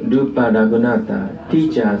Rupa Raghunatha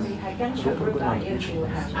teaches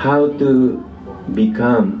how to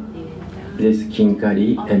become this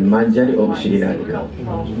Kinkari and Manjari of Sri Radhika.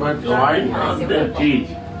 But why not they teach?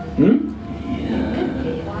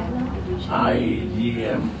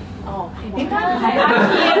 IGM.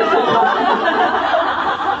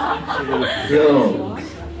 So,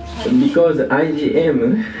 because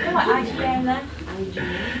IGM,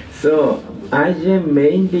 so IGM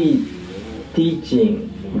mainly teaching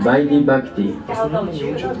Vaidhi Bhakti.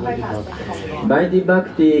 Vaidhi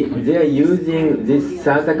Bhakti, they are using this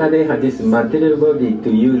Sadhakadeha, this material body, to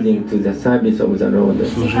using to the service of the Lord.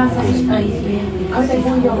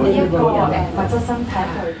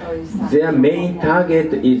 Their main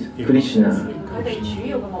target is Krishna.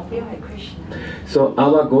 So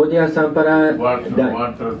our Gaudiya Sampara...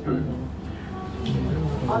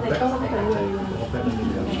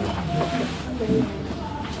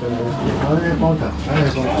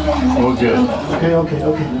 Okay.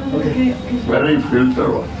 Very filter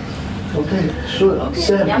one. Okay, sure.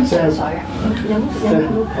 Sam.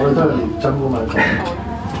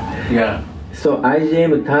 Yeah. So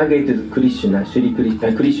IGM targeted Krishna,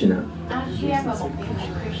 Krishna.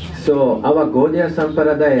 So our Gaudiya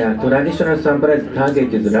Sampradaya, traditional Sampradaya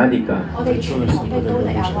targeted Radhika.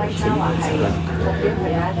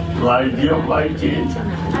 Why change?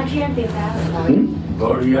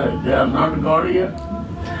 Gaudiya, they are not Gaudiya.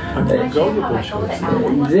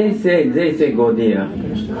 They say Gaudiya.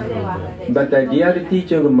 But the real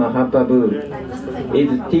teaching of Mahaprabhu is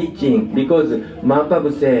teaching, because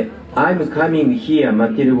Mahaprabhu said, I'm coming here,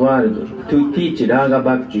 material world, to teach Raga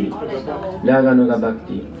Bhakti, Raga Nuga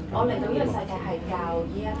Bhakti.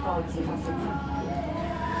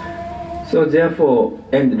 So therefore,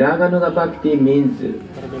 and Raga Nuga Bhakti means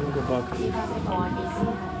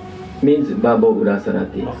Babo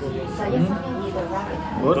Urasarati.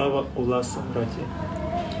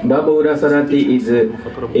 Babo Urasarati is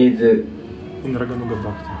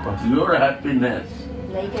Your happiness.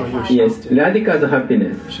 Yes, Radhika's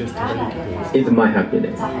happiness is my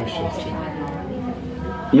happiness.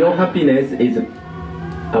 Your happiness is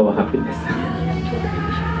our happiness.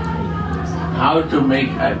 How to make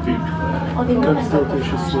happy to her.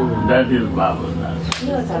 That is Baba Rasa.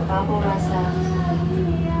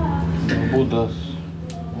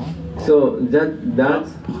 So that's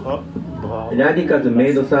Radhika's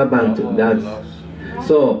maid servant does.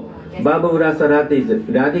 So Baba Rasa Radha is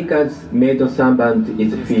Radhika's maid servant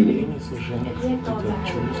is feeling.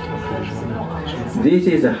 This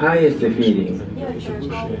is the highest feeling.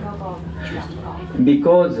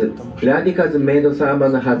 Because Radhika's maid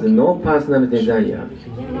servant has no personal desire.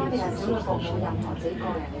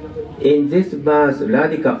 In this verse,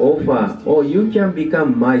 Radhika offers, oh, you can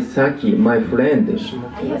become my Saki, my friend.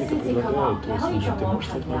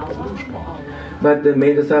 But the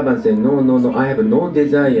maid servant said, no, no, no, I have no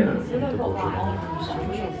desire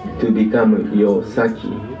to become your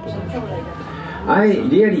Saki. I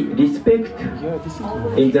really respect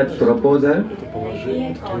in that proposal.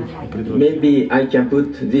 Maybe I can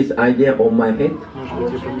put this idea on my head.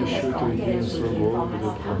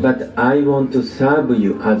 But I want to serve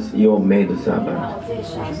you as your maid servant.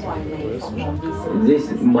 This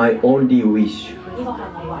is my only wish.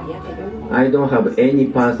 I don't have any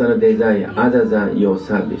personal desire other than your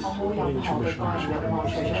service.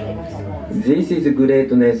 This is the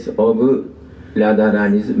greatness of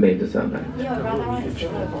Radharani's maid servant.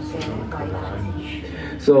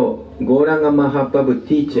 So, Gauranga Mahaprabhu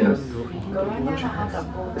teaches us.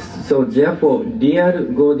 So therefore, real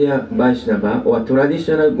Gaudiya Vaishnava or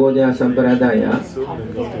traditional Gaudiya Sampradaya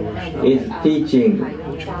is teaching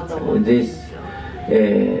this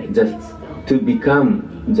just to become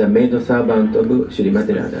the maid servant of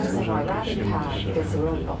Srimati Radharani.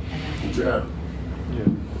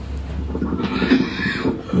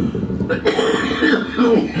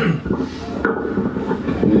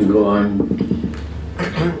 Go on.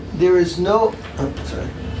 There is no.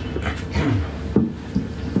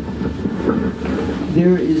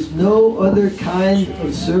 There is no other kind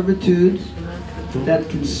of servitude that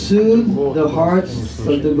can soothe the hearts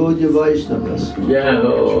of the Gaudiya Vaishnavas. Yeah.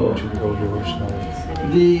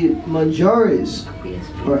 The Manjaris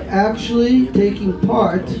are actually taking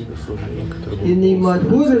part in the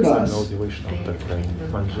Madhura Ras,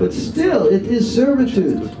 but still it is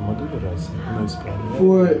servitude.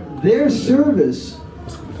 For their service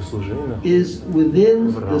is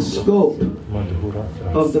within the scope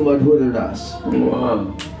of the Madhura Ras.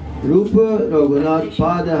 Wow. Rupa Raghunath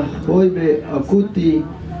Pada Hoibe Akuti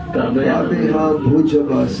Abeham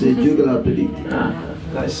Bhujava Se Jugala Praditi.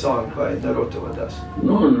 Nice song by Narottama Das.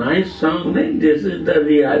 No, nice song, this is the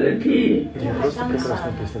reality.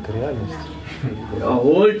 A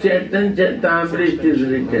whole Chaitan Chaitamrit is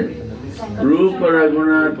written. Rupa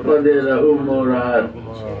Raghunath Pade Rahu Morar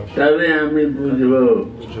Tave Ami Bhujvo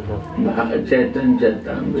Chaitan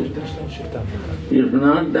Chaitamrita. If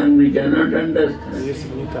not, then we cannot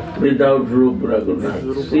understand. Without Rupa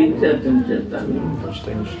Raghunath, see Chaitan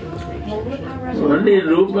Chaitamrita. Only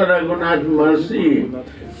Rupa Raghunath mercy,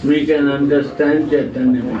 we can understand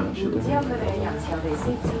Chaitanya Mahaprabhu.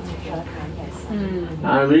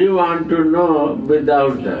 And we want to know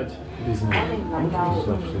without that.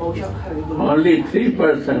 Only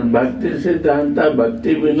 3%, Bhakti Siddhanta,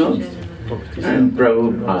 Bhakti Vinod and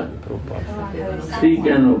Prabhupada. 3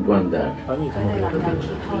 can open that.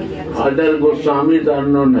 Other Goswamis are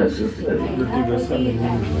not necessary.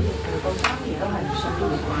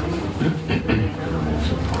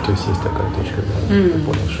 То есть есть такая точка, да, я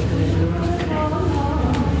понял, что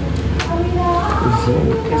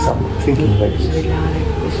thinking like this.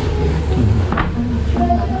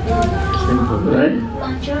 Right?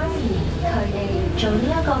 Manjari 佢哋做呢一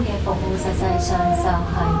個嘅服務，實際上就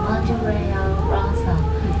係 Madhurya Rasa，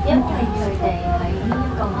 因為佢哋喺呢一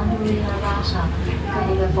個 Madhurya Rasa， 佢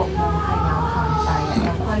哋嘅服務係有限制、有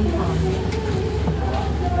規範嘅。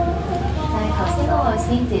但係頭先嗰個師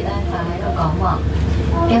節咧，就喺度講話，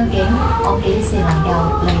究竟我幾時能夠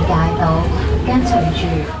理解到跟隨住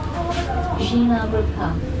Srila Rupa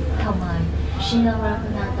同埋 Srila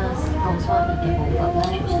Raghunath Goswami 嘅步伐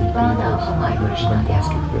咧 ，Radha 同埋 Krishna 嘅。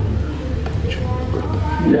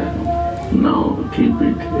Yeah. Now keep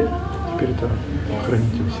it here. Теперь это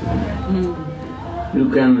храните у себя. You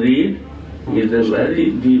can read. It's a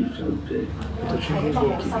very deep subject.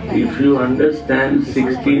 If you understand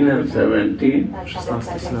 16 and 17,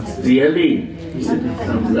 really, it is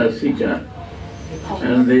some Rasika,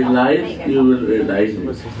 and realize, you will realize it.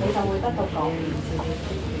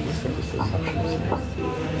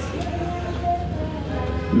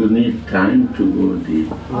 You need time to go deep.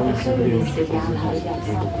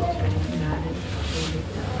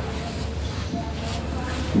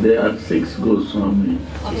 There are 6 Goswami,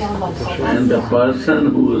 and the person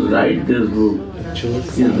who writes this book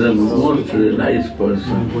is the most realized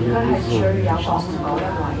person.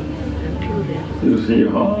 You see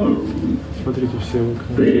how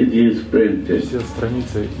pages printed. Все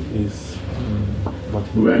страницы из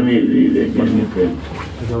When he reads again, he prints.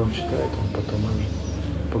 Когда он читает, он потом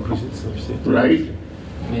Right?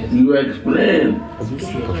 You explain.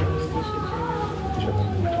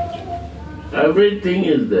 Everything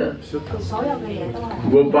is there.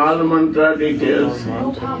 Gopal Mantra details,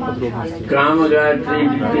 Kama Gayatri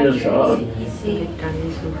details, all.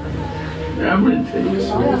 Everything.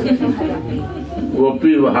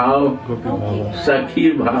 Gopi Bhav,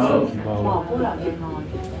 Sakhi Bhav,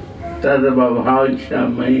 Tad Bhav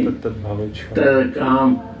Shamai, Tad Kam,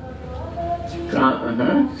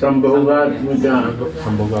 Sambhogatmika,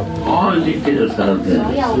 all details are there.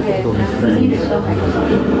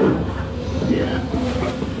 Yeah.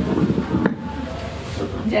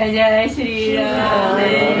 Jai Jai Shri Radha.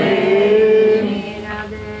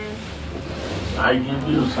 I give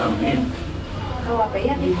you some hint.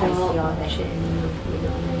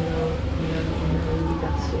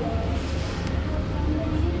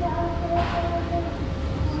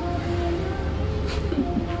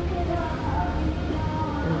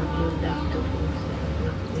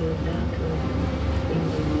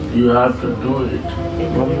 You have to do it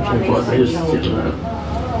for these children.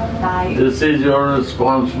 This is your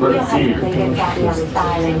responsibility.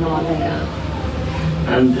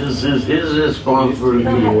 And this is his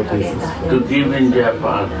responsibility to give in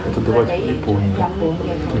Japan.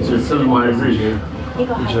 This is my vision.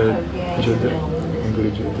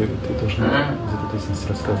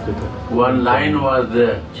 One line was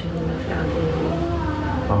there.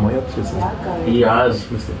 He asked,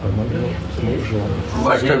 what's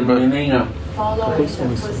the meaning of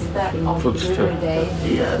footstep?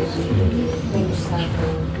 Yes.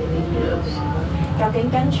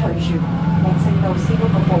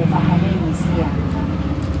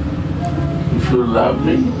 If you love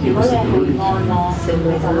me, you will do it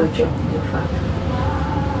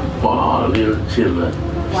for all your children.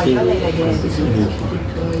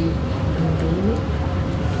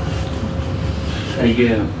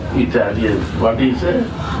 Again, Italian, what is it?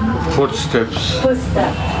 Footsteps.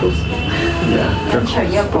 Yeah.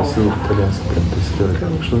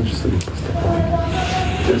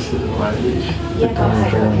 This is my wish.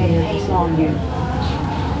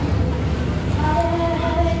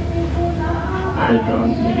 I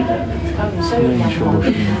don't need anything.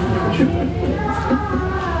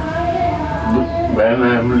 When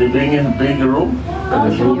I'm living in big room, I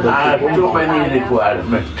have too many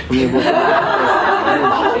requirements.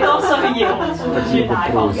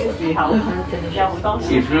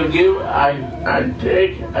 If you give, I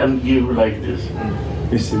take and give like this.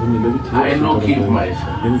 I know keep myself. I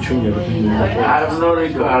have no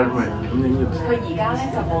requirement.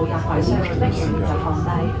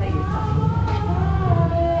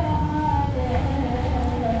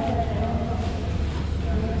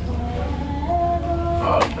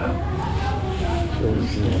 All done.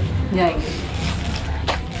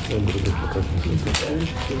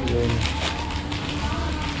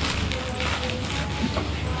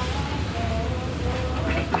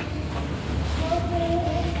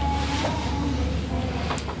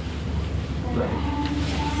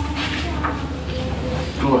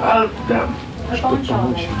 To help them,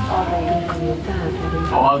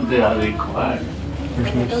 all they are required.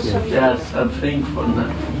 They are suffering for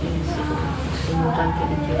nothing.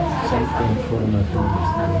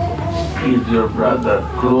 He is your brother,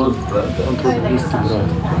 close brother.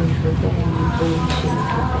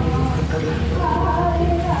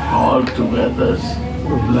 All together.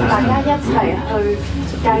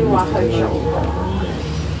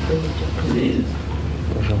 Please.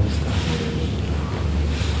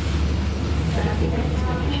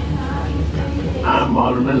 I'm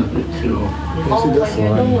always with you.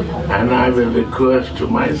 And I will request to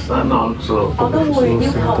my son also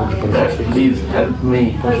that please help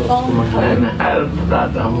me and help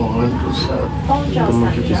Radha Mohan to serve.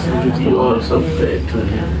 You also pray to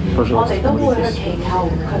him.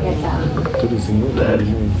 That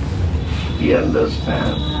he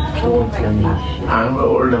understands. I'm an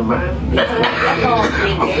older man.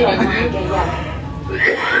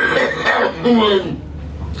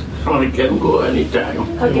 I can go anytime.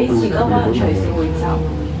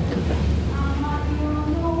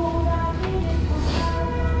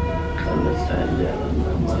 Understand,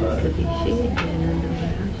 Jananda Maharaj?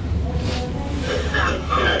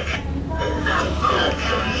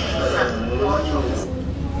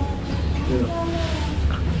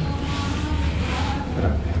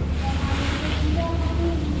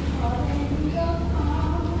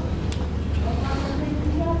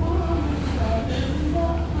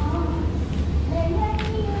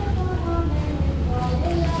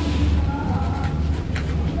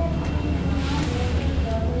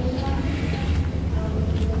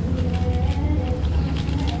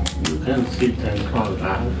 can sit and talk.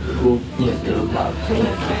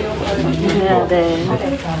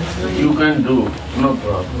 You can do, no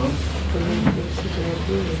problem.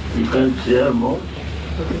 You can share more.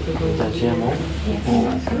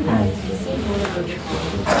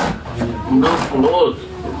 No clothes.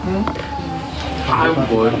 I'm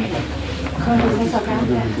going.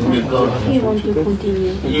 Because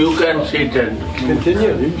you can sit and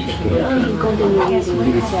Continue.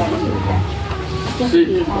 sit. Just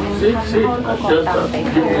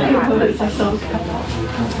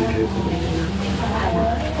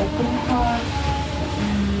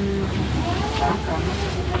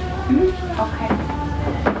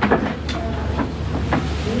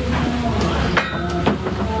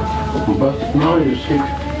but now you sit.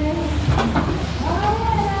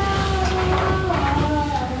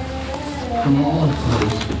 Come on.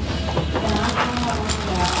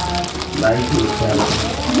 Like yourself.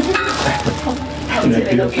 好似你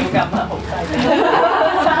個表咁啊，好犀利！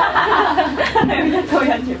一個人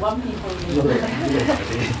住1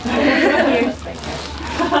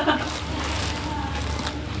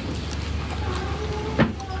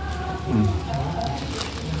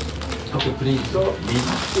 please.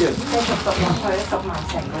 Yes.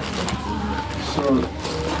 So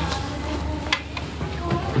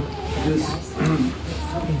this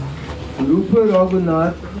Rupa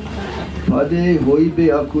Raghunath Pade Hoibe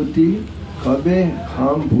Akuti Kabe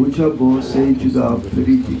Ham Bhujabo Se Juga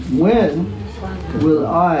Priti. When will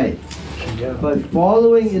I, by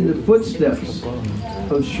following in the footsteps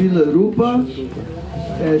of Srila Rupa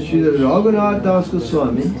and Srila Raghunath Das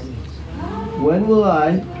Goswami, when will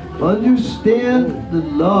I understand the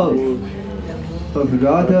love of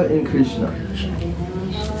Radha and Krishna?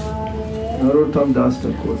 Narottam Das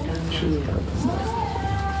Thakur.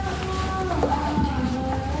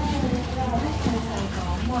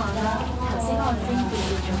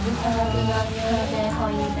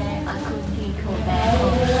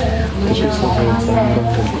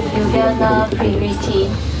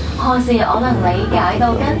看是我能理解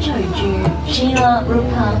到跟隨住 Srila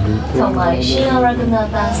Rupa 同埋 Srila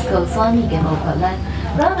Raghunath Das Goswami 嘅步伐咧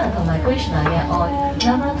 ，Radha 同埋 Krishna 嘅愛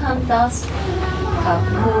 ，Narottam Das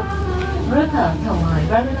Thakur Rupa 同埋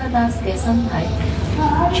Raghunath Das 嘅身體，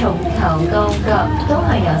從頭到腳都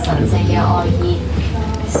係由神聖嘅愛意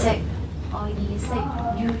識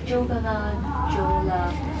Yujogala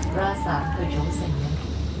Jola Rasa 去組成嘅。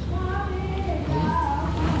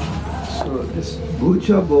 So this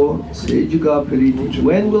Bhujabo Sejuga Pariti.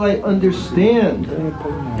 When will I understand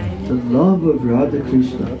the love of Radha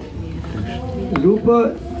Krishna?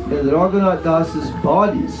 Rupa and Raghunath Das's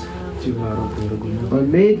bodies are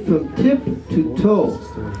made from tip to toe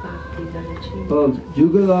of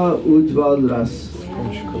Jugala Ujjval Ras,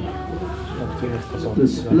 the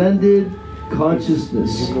splendid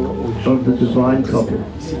consciousness of the divine couple.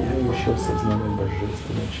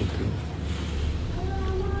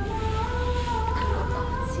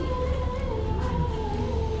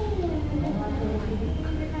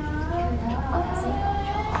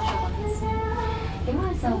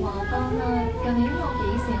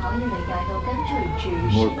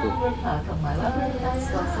 Rupa 同埋 Raghunath Das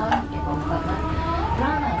Goswami 嘅步伐咧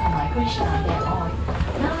 ，Radha 同埋 Krishna 嘅愛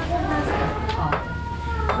 ，Raghunath Das 嘅愛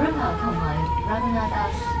 ，Rupa 同埋 Raghunath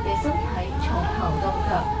Das 嘅身體從頭到腳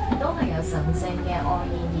都係由神聖嘅愛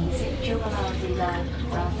意識 Jugala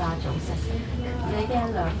Rasa 組成。你嘅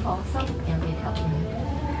兩顆心有幾吸引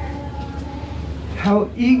How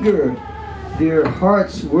eager their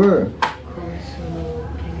hearts were.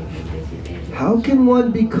 How can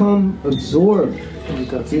one become absorbed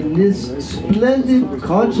in this splendid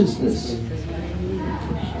consciousness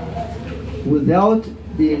without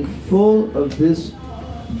being full of this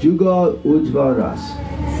Juga Ujjval Ras?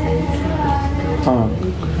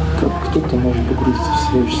 Кто-то может погрузиться в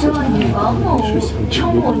следующее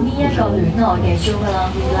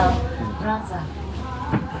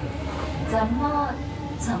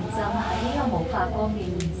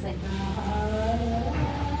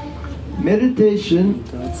Meditation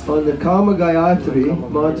on the Kama Gayatri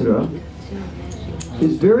mantra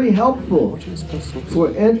is very helpful for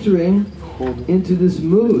entering into this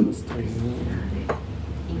mood.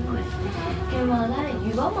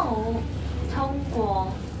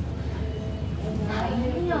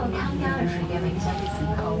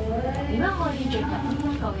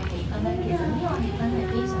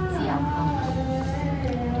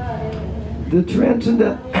 The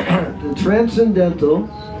transcendental,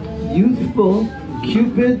 youthful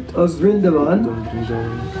Cupid of Vrindavan,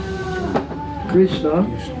 Krishna,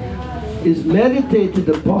 is meditated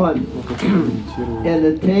upon and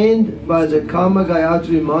attained by the Kama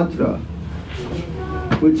Gayatri mantra.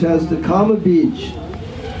 which has the Kama Beach,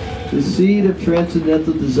 the seed of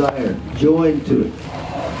transcendental desire, joined to it.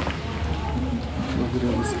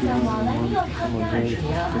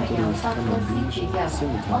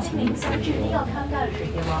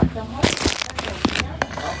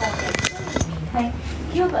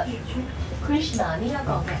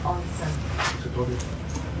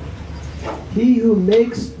 He who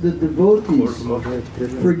makes the devotees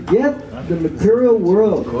forget the material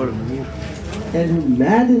world and who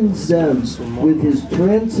maddens them with his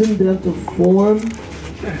transcendental form,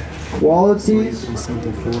 qualities,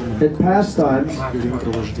 and pastimes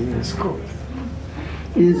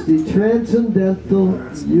is the transcendental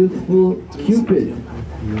youthful Cupid,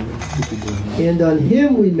 and on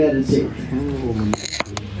him we meditate.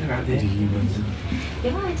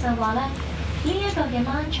 呢一個嘅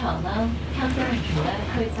漫長啦 ，Countdown 咧，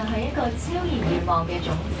佢就係一個超然願望嘅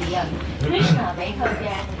種子啊 ！Krishna 俾佢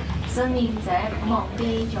嘅信念者忘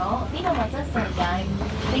記咗呢個物質世界，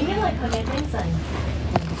並因為佢嘅精神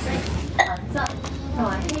形式、品質同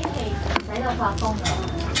埋希冀，使到發瘋啊！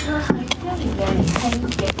佢係超然嘅年輕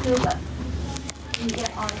嘅 Cupid， 而嘅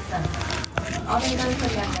愛神，我哋對佢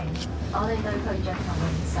嘅名，我哋對佢進行冥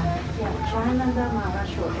想。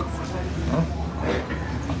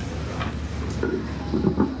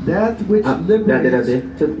That which liberates.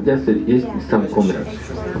 Just some comments.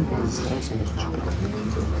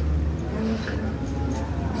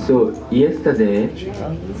 So yesterday,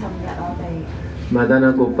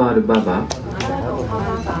 Madana Gopal Baba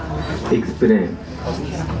explained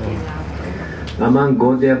among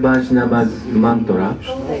Gaudiya Vaishnava's mantra,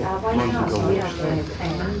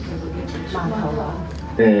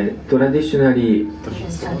 traditionally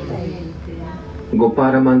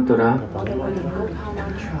Gopala mantra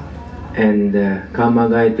and Karma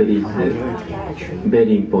Gayatri is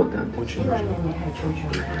very important.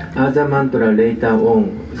 Other mantra later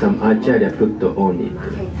on, some Acharya put on it.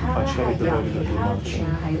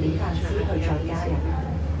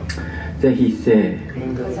 Then he said,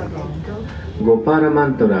 Gopala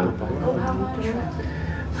mantra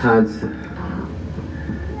has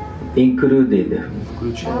included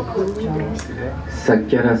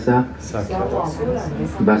Sakyarasa,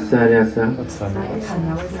 Vasarasa,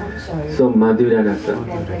 so Madhurarasa.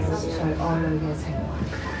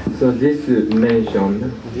 So this mentioned,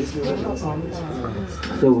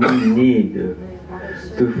 so we need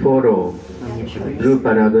to follow Rupa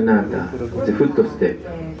Raghunatha, the footstep.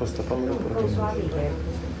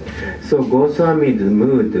 So Goswami's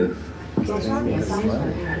mood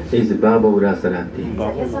is Baba Urasarati.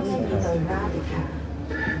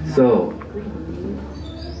 So,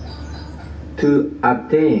 to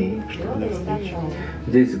attain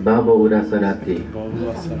this Baba Urasarati,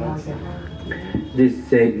 this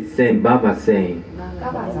same Baba saying,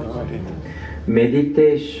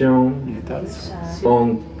 meditation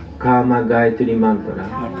on Karma Gayatri mantra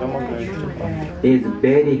is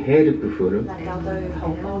very helpful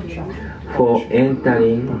for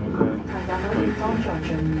entering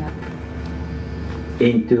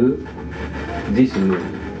into this mood.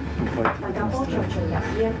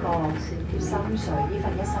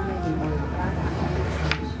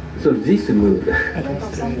 So this mood,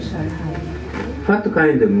 what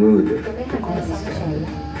kind of mood?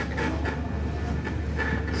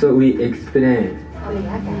 So we explain,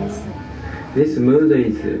 this mood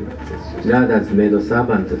is Radha's maid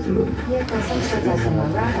servant's mood.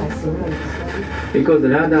 Because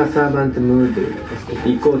Radha's servant mood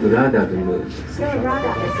equals Radha's mood.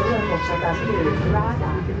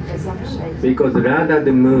 Because Radha's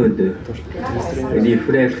mood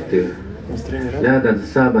reflects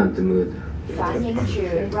Radha's servant mood.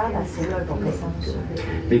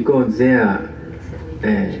 Because their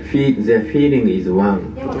feeling is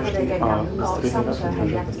one.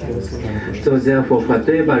 So therefore,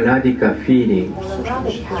 whatever radical feeling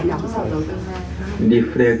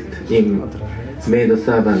reflects in maid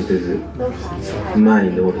servant's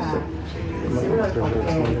mind also.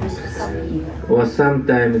 Or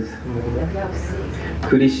sometimes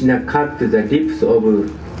Krishna cut the lips of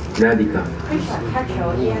Radhika.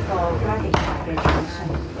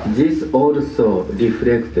 This also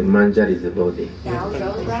reflects Manjari's body.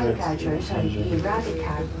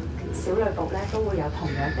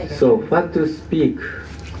 So what to speak,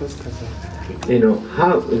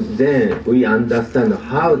 how then we understand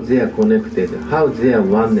how they are connected, how they are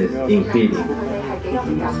oneness in feeling.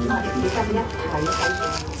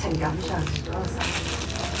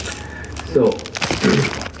 So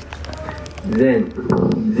then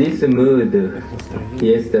this mood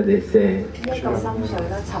yesterday said,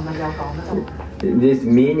 this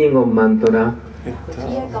meaning of mantra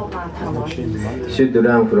should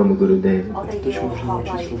learn from Gurudev.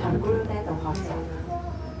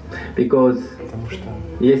 Because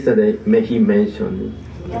yesterday he mentioned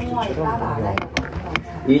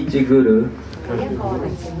each Guru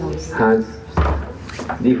has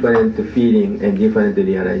different feeling and different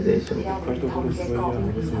realization.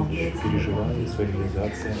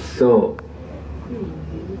 So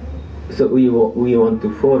we want to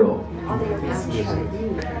follow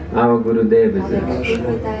our Gurudev's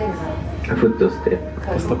footstep.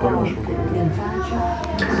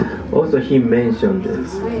 Also he mentioned, and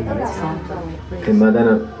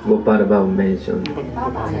Madana Gopal Baba mentioned,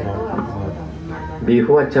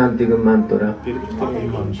 before chanting mantra,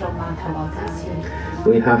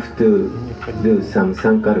 we have to do some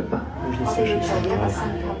sankalpa.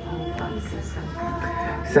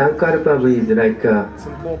 Sankalpa is like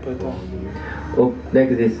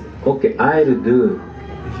this. Okay, I'll do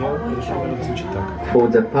for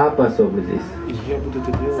the purpose of this.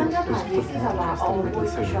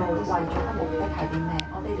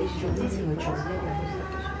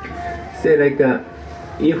 Say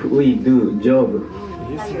if we do job,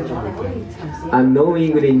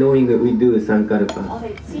 unknowingly knowing we do sankalpa.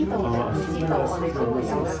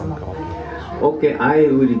 Okay, I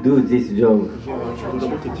will do this job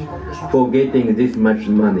for getting this much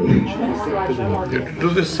money. You have to do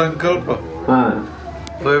this sankalpa.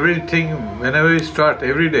 For everything, whenever we start,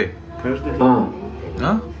 every day.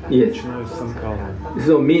 Huh? Yes.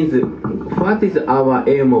 So means, what is our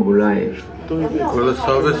aim of life? For the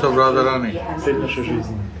service of Radharani.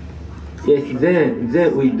 Yes,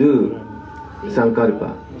 then we do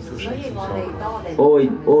sankalpa.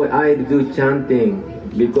 Or I do chanting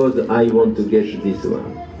because I want to get this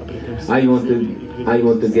one. I want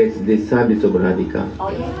to get this service of Radhika.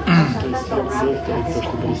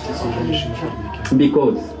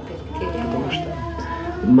 Because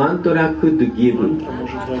mantra could give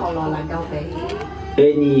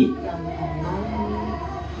any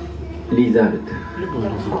result.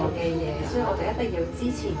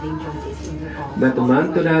 But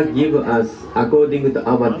mantra give us according to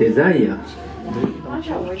our desire.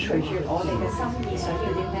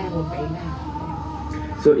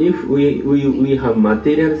 So if we have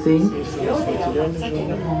material things,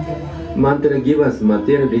 mantra give us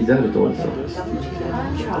material result also.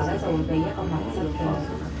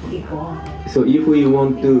 So if we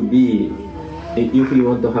want to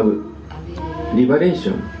have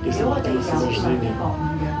liberation,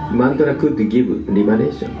 mantra could give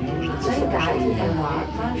liberation.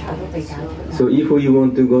 So if we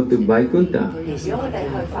want to go to Vaikuntha,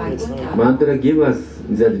 mantra give us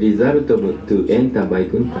the result of to enter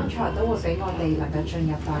Vaikuntha.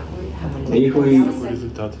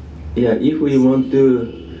 If we want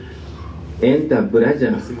to enter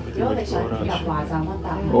Braja,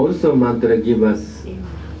 also mantra give us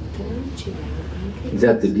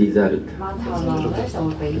that result.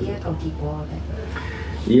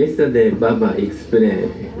 Yesterday, Baba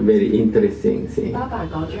explained very interesting thing.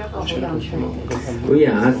 We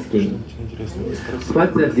are asking,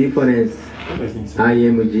 what's the difference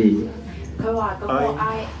IMG?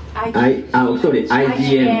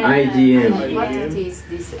 IGM. What is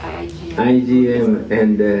this IGM? IGM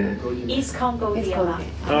and East Congo Vilapa.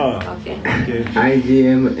 Okay.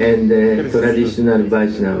 IGM and traditional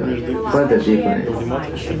Vaishnava. What's the difference?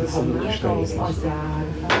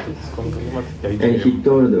 And he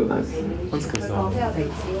told us,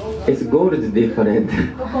 its goal is different,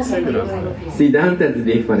 Siddhanta is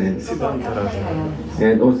different,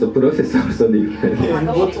 and also process also different.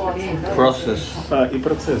 Process. И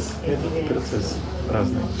процесс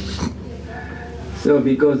разный. So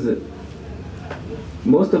because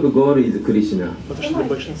most of the goal is Krishna, Потому что для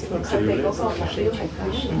большинства цель является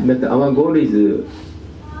Кришна. but our goal is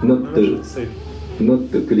Наша цель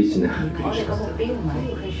not Krishna.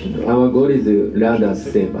 Our goal is Radha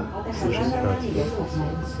Seva. служить Радхе.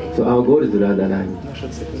 So our goal is Radharani. Наша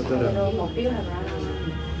цель Радхарани.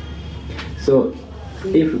 So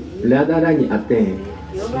if Radharani attain,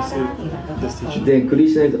 Если достичь, then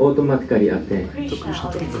Krishna is automatically attain. то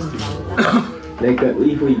Кришна тоже достигнет. Like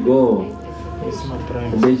if we go Если мы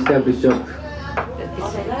отправимся vegetable shop,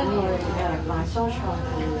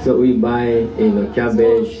 so we buy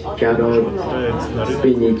cabbage, carrot,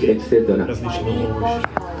 spinach, etc. различные овощи,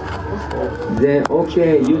 Then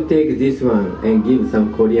okay, you take this one and give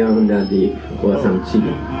some coriander leaf or some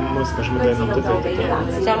chili. мы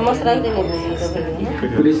Stiamo mostrando in video.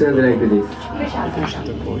 Krishna like this.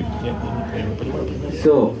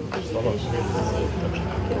 So,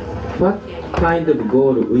 what kind of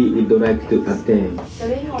goal we would like to attain?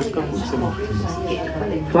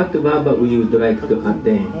 What Baba we would like to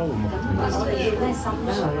attain?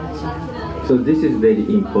 So this is very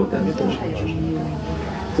important.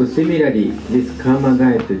 So similarly, this Karma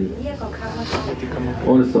Gayatri,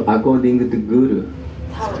 also according to Guru,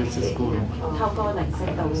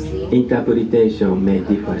 interpretation may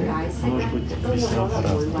differ.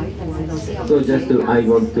 So just I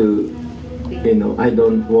want to, I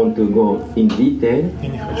don't want to go in detail,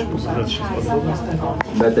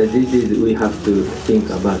 but this is, we have to think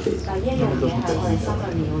about it.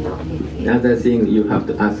 Another thing you have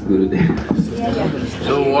to ask Gurudev.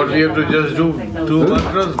 So what we have to just do, 2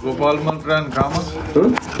 mantras, Gopal mantra and Kama?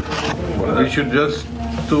 We should just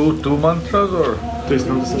do 2 mantras or?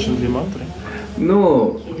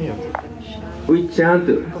 No. We chant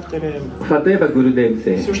whatever Gurudev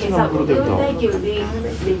says. But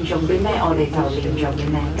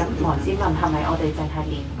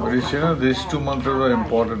you know, these 2 mantras are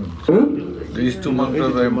important. These 2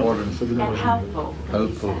 mantras are important. And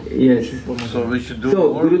helpful. Yes. So we should do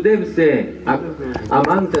So more. Gurudev said,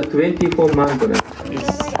 among the 24 mantras,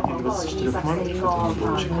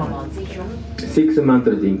 6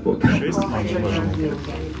 mantras are important.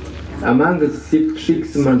 Among the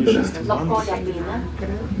six mantras,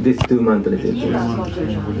 these 2 mantras are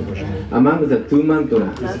important. Among the 2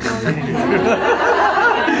 mantras, this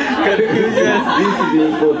is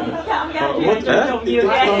important.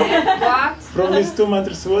 From these 2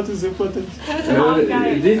 mantras, what is important?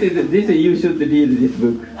 This you should read this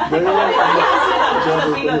book.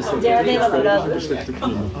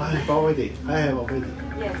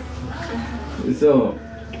 So,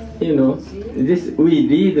 this we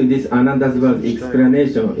read this Anandasva's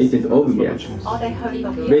explanation, it is obvious,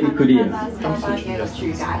 very clear.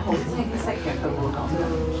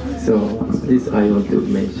 So, this I want to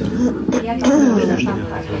mention.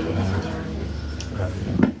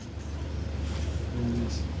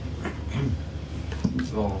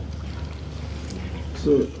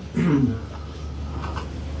 So,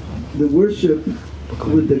 the worship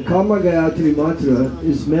with the Kama Gayatri mantra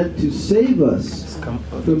is meant to save us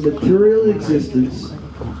from material existence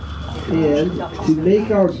and to make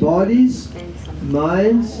our bodies,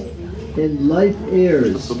 minds, and life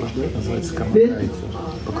airs fit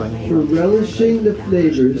for relishing the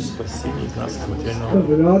flavors of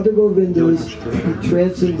Radha Govinda's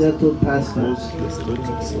transcendental pastimes.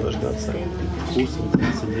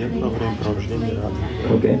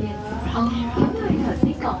 Okay. 咁佢頭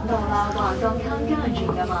先講到啦，話個參加人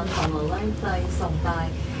嘅曼陀羅咧就係崇拜，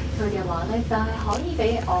佢嘅話咧就係可以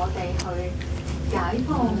俾我哋去解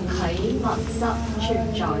放喺物質存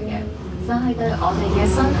在嘅，就係對我哋嘅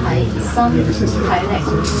身體、心、體力，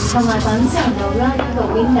同埋品嚐到啦呢個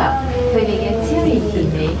window 佢哋嘅超然甜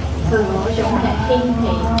美，佢嗰種嘅嬉戲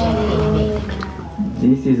嘅甜美。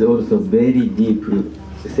This is also very deep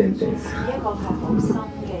sentence.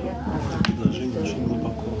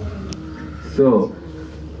 So,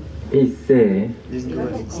 it says,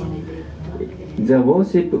 the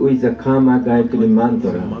worship with the Kama Gayatri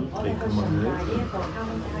mantra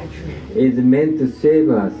is meant to save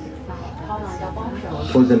us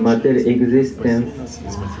for the material existence,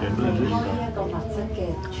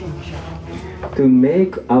 to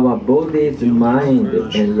make our bodies, mind,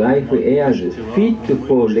 and life airs fit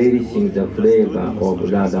for relishing the flavor of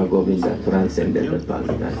Radha Govinda transcendental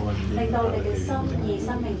pastime.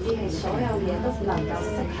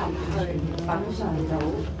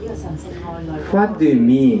 What do you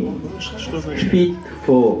mean? Fit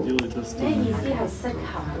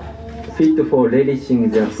for relishing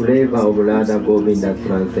the flavor of Radha Govinda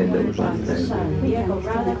transcendental pastime.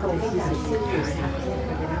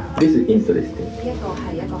 This is interesting.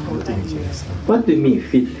 What do you mean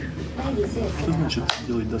fit?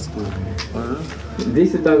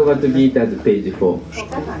 This is Bhagavad Gita, page 4.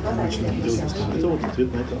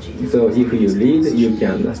 So if you read, you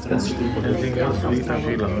can understand.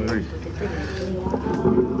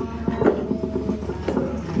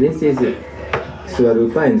 This is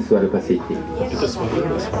Swarupa and Swarupa City.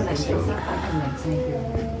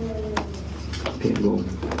 Okay, go.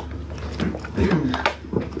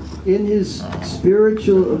 In his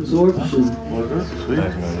spiritual absorption,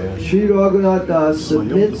 Sri Raghunath Das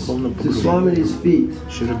submits to Swamini's feet.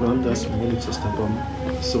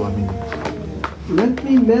 Let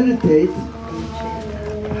me meditate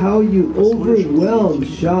how you overwhelm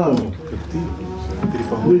Shyam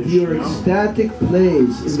with your ecstatic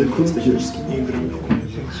plays in the kunjas.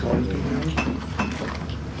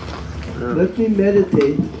 Let me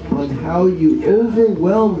meditate on how you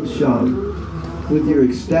overwhelm Sham with your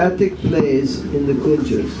ecstatic plays in the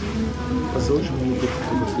kunjas.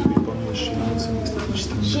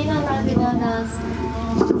 Srila Radhana's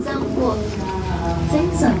生活精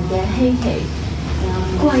神嘅希奇，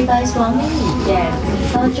跪拜爽呢年嘅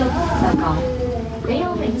多足就講，你有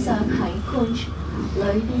冥想喺 Kunj 裏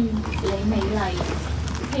邊你美麗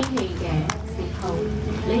希奇嘅時候，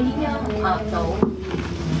你點樣壓到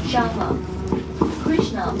Shama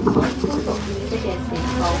Krishna 可以恢復意識嘅時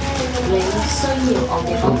候，你需要我嘅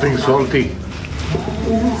幫助。Something salty.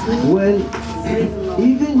 When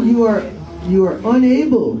even you are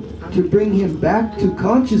unable to bring him back to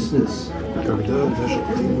consciousness,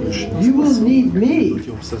 you will need me.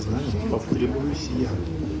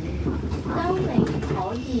 當你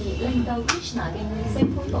可以令到 Krishna 嘅意識恢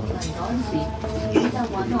復嚟嗰陣時，你就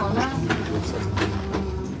揾我啦。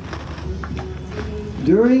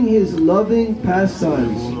During his loving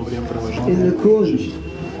pastimes in the Kunj,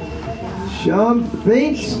 Sham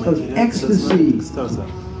faints of ecstasy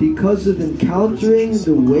because of encountering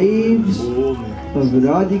the waves of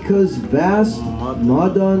Radhika's vast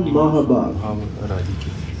Madan Mahabhav.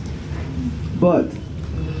 But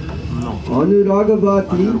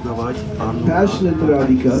Anuragavati, passionate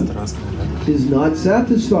Radhika, is not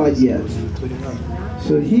satisfied yet.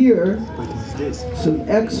 So here, some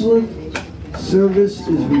excellent service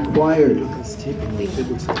is required.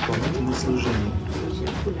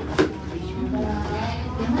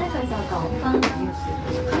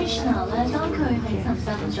 Krishna 咧，當佢係沉浸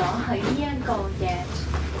咗喺呢一個嘅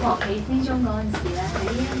狂喜之中嗰陣時咧，喺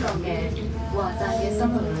呢一個嘅華讚嘅心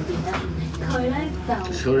裏邊咧，佢咧就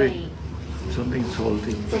被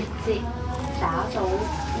直接打到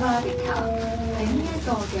Radhika 喺呢一個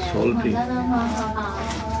嘅Mandana Mahabhav，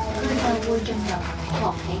佢就會進入狂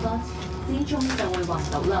喜嗰之中就會暈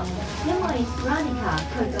倒啦，因為 Radhika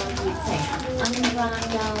佢個熱情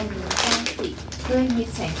Anuraga 當時佢嘅熱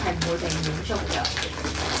情係唔會被滿足嘅。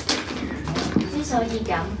之所以咁，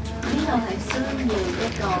呢度係需要一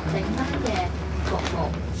個頂翻嘅服務。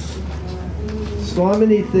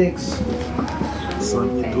Swamini thinks,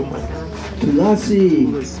 Tulasi,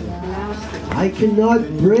 I cannot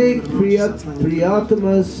break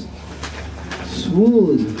Priyatama's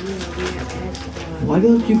swoon. Why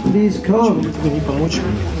don't you please come?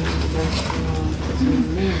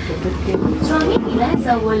 Swamini 咧就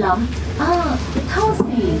會諗啊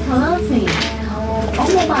Tulasi 我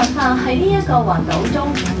冇辦法喺呢一個暈倒中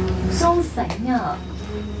甦醒啊！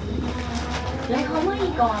你可唔可以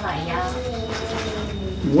過嚟啊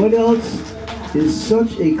What else is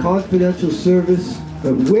such a confidential service?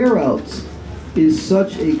 Where else is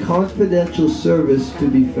such a confidential service to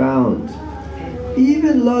be found?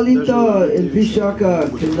 Even Lalita and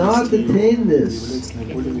Vishaka cannot attain this.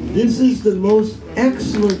 This is the most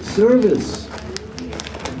excellent service.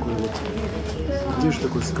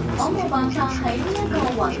 我冇辦法喺呢一個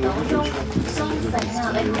暈倒中甦醒啊！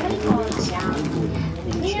你可唔可以過嚟啊？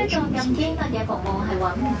呢一個咁機密嘅服務係揾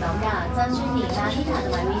唔到㗎，就算連Lalita同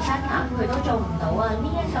埋 Vishaka 佢都做唔到啊！呢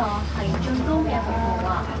一個係最高嘅服務啊！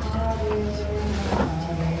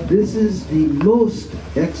 This is the most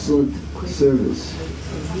excellent service.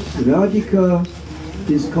 Radhika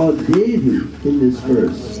is called Devi in this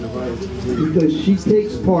verse because she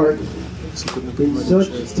takes part in such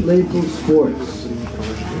playful sports.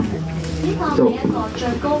 So,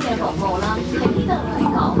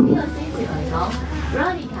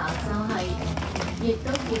 Radhika 就係亦都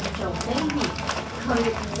叫做 Devi， 佢就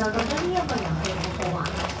覺得呢一個遊戲好好玩。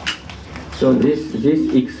So this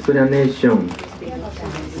explanation,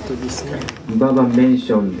 Baba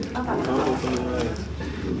mentioned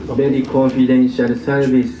very confidential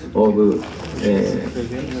service of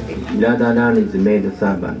Radharani's maid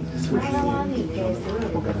servant.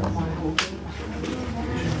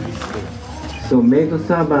 So maid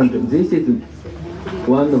servant, this is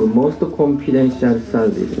one of the most confidential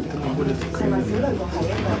service.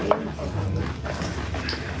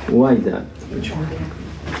 Why that?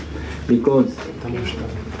 Because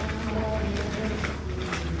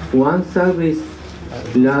one service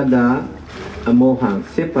Radha and Mohan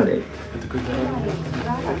separate,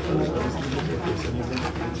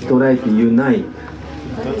 try to unite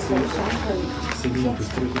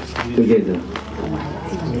together.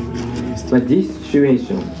 But this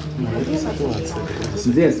situation,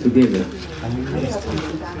 they are together.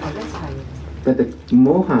 But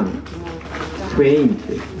Mohan faint.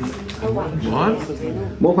 What?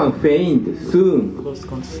 Mohan faint soon.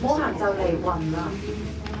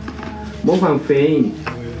 Mohan faint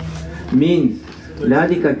means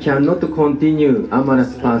Radhika cannot continue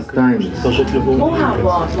amorous pastimes.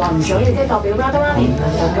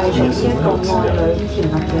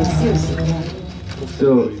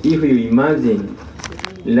 So if you imagine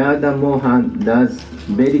Radha Mohan does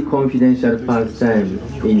very confidential pastime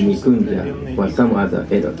in Nikunja or some other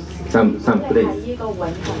eros, some place.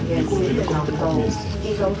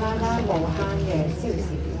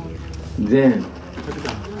 Then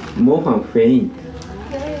Mohan faint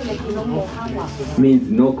means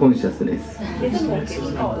no consciousness.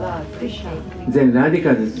 Then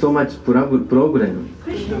Radhika has so much problem.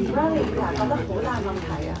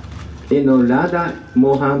 Radha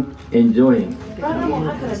Mohan enjoying.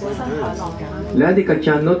 Radhika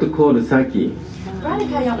cannot call Saki.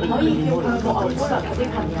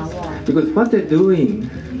 Because what they're doing,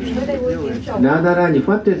 Radharani,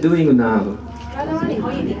 what they're doing now,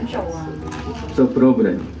 so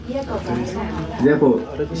problem. Therefore,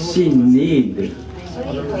 she needs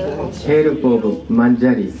help of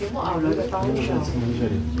Manjari.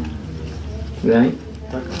 Right?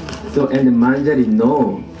 So, and Manjari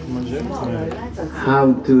know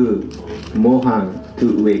how to Mohan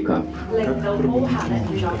to wake up.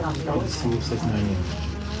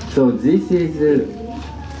 So this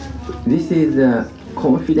is a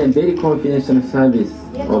confident, very confidential service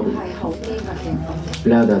of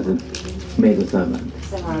Radha's maid servant.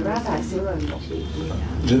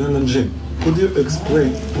 Janananji, could you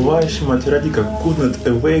explain why Srimati Radhika could not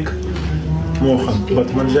awake Mohan, but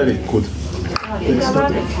Manjari could?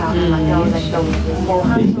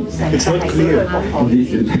 It's not clear.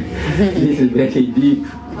 This is very deep.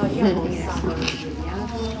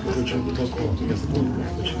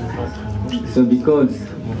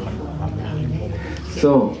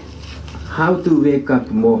 So how to wake up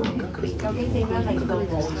Mohan?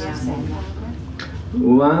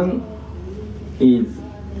 One is,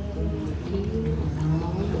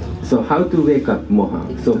 so how to wake up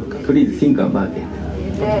Mohan? So please think about it.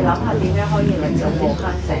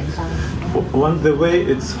 One the way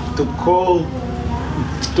is to call,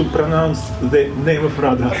 to pronounce the name of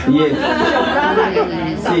Radha. Yes.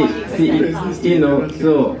 See,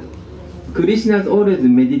 so Krishna is always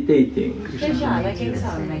meditating.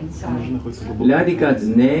 Radhika's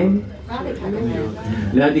name,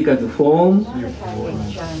 Radhika's form,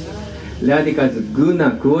 Radhika's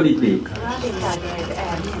guna quality,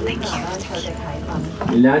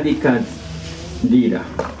 Radhika's lila,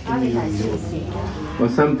 or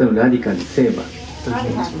sometimes Radhika's seva.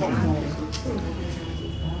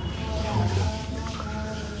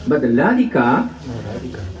 But Radhika,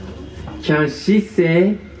 can she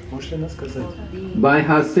say by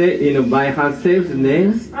herself, by herself's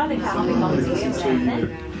name?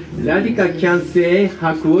 Radhika can say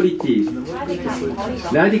her qualities.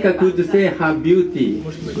 Radhika could say her beauty.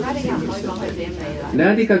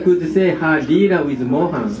 Radhika could say her lila with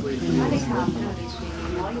Mohan.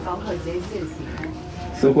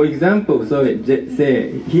 So for example, so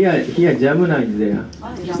say here Jamuna is there.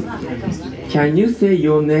 Can you say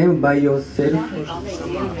your name by yourself?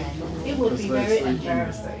 It would be very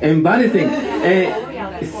embarrassing. Embarrassing.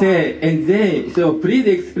 And then, so please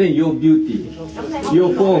explain your beauty,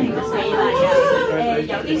 your form.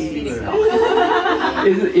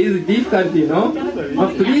 It's difficult,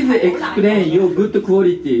 But please explain your good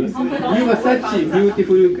quality. You are such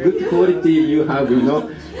beautiful, good quality you have,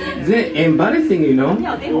 Then embarrassing,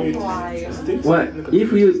 Well,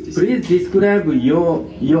 if you please describe your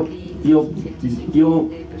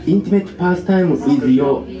intimate pastime with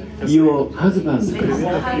your husband.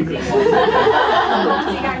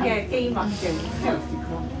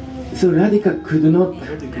 So Radhika could not,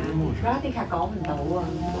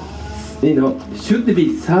 should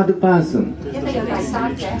be third person.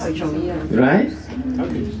 Right?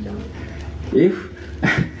 If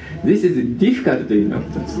this is difficult,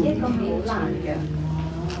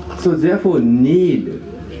 So therefore need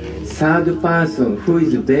third person who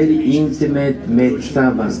is very intimate maid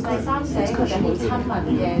servant.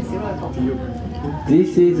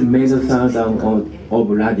 This is maid servant of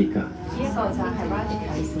Radhika.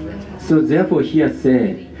 So therefore here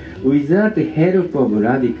say, without the help of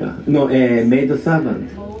Radhika, maid servant.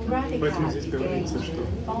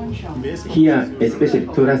 Here especially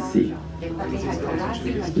Tulasi.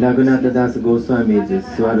 Raghunatha Das Goswami is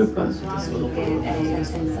Swarupa.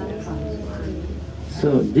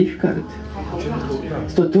 So difficult.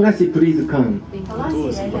 So Tulasi, please come.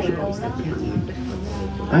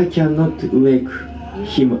 I cannot wake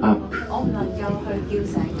him up.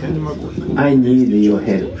 I need your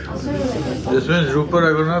help. This means Rupa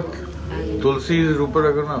Raghunath. Tulsi is Rupa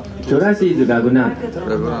Raghunath. Tulasi is Raghunath.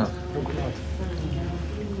 Raghunath.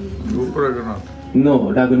 Rupa Raghunath.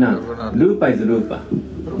 No, Raghunath. Rupa is Rupa.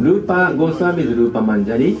 Rupa Goswami is Rupa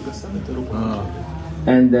Manjari.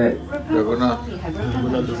 And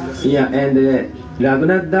Raghunath. yeah, and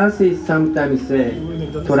Raghunath Das is sometimes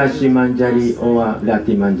Tulasi Manjari or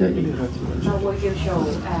Rati Manjari.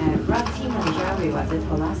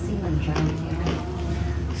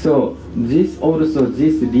 So this also,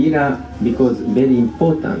 this lila because very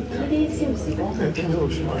important,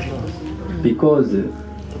 because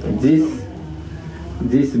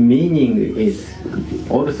this meaning is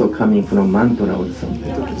also coming from mantra also.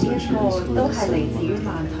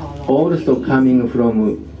 Also coming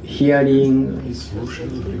from hearing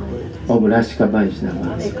of Rashika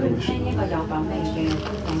Vaishnava.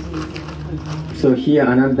 So here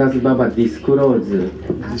Anandas Baba discloses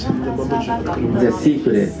the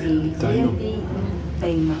secret.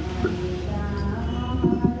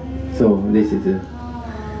 So this is a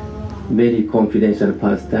very confidential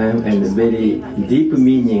pastime and very deep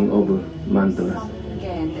meaning of mantra.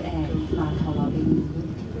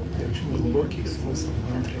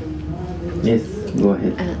 Yes, go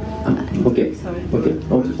ahead. Okay,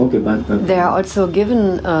 but they are also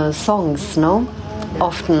given songs, no?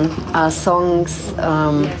 Often are songs.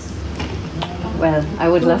 Well, I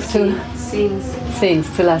would love to sings.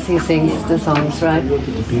 Tulasi sings the songs, right?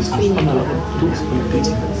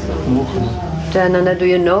 Jananda, do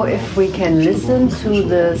you know if we can listen to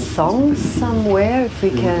the songs somewhere? If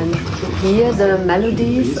we can hear the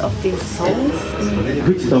melodies of these songs?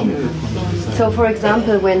 Which song? So, for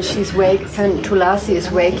example, when Tulasi is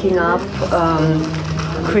waking up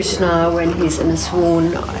Krishna when he's in a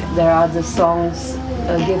swoon, there are the songs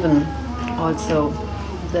given also,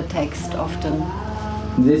 the text often.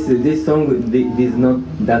 This song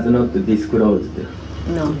does not disclose.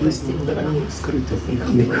 No. Because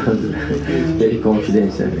very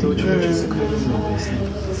confidential.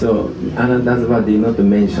 So Anandasva did not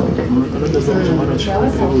mention.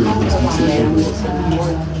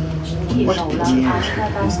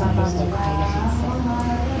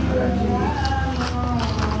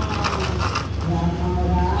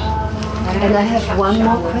 And I have one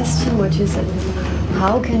more question, which is,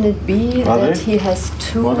 how can it be that he has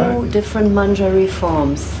two different manjari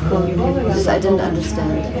forms? This I didn't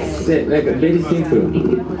understand. Like very simple.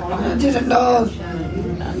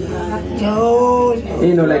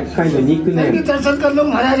 You know, like kind of nickname.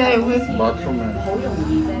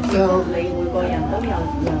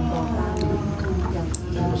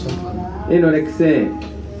 You know, like say,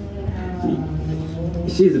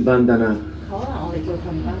 she's bandana.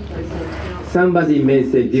 Somebody may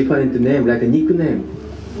say different name, like a nickname.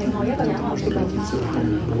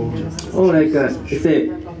 Or like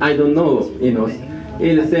say, I don't know, you know.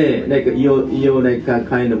 It'll say like your like a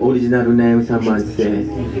kind of original name. Someone say,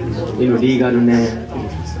 you know, legal name.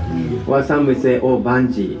 Or some will say, oh,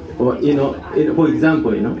 Banji. Or you know, for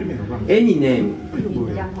example, you know, any name.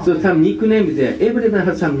 So some nickname is there. Everyone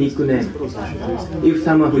has some nickname. If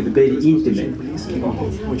someone who is very intimate.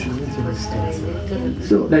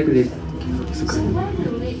 So like this.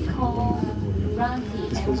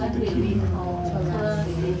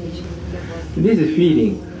 This is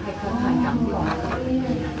feeling.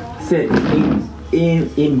 Say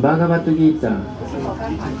in Bhagavad Gita,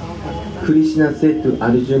 Krishna said to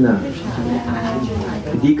Arjuna,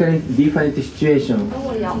 different situation.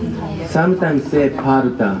 Sometimes say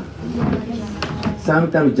Parta,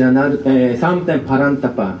 sometimes sometimes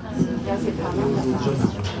Parantapa.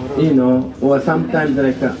 You know, or sometimes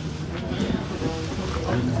like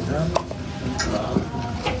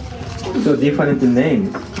so different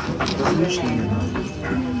names.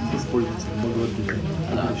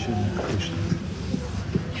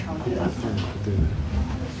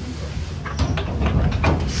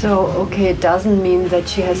 So, okay, it doesn't mean that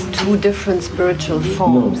she has two different spiritual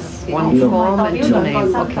forms. No. One form and two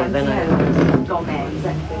names. Okay, then I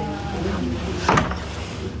understand.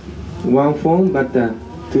 One form, but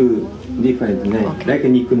two different names, okay. Like a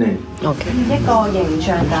nickname. Okay.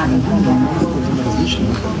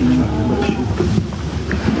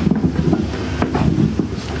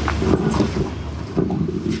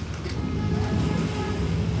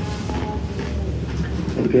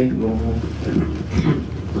 Okay.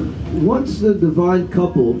 Once the divine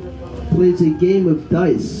couple plays a game of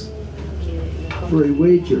dice for a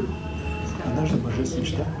wager.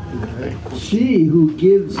 She who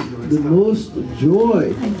gives the most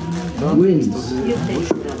joy wins.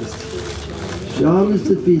 Sham is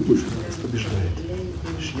defeated.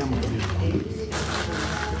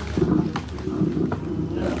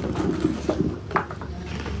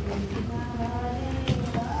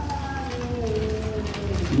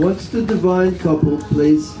 Once the divine couple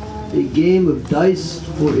plays a game of dice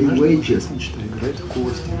for a wager.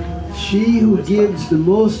 She who gives the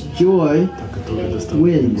most joy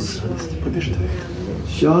wins.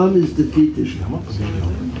 Sham is defeated.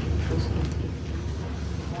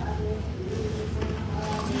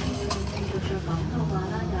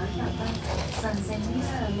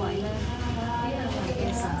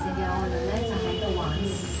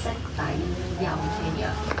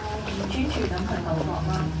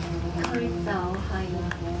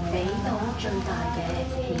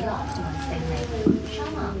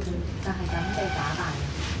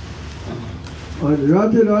 On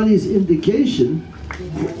Radharani's indication,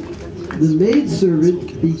 the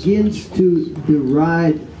maidservant begins to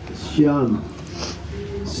deride Shyam,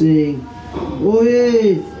 saying, "Oh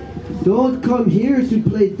hey, don't come here to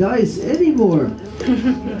play dice anymore.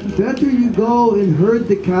 Better you go and herd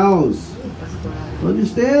the cows."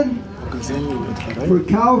 Understand? For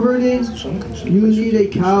cow herding, you need a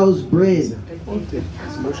cow's brain.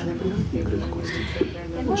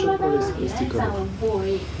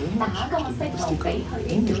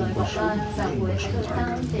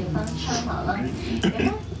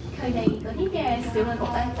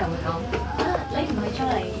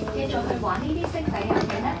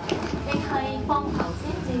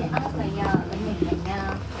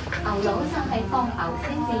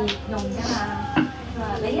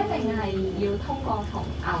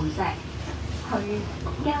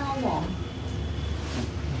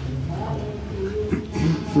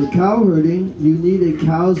 For cow herding, you need a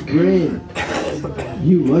cow's brain.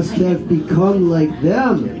 You must have become like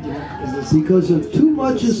them because of too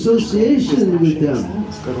much association with them.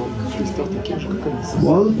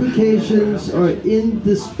 Qualifications are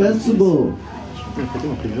indispensable.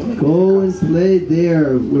 Go and play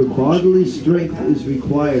there where bodily strength is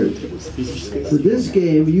required. For this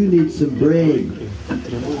game, you need some brain.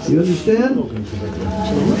 You understand?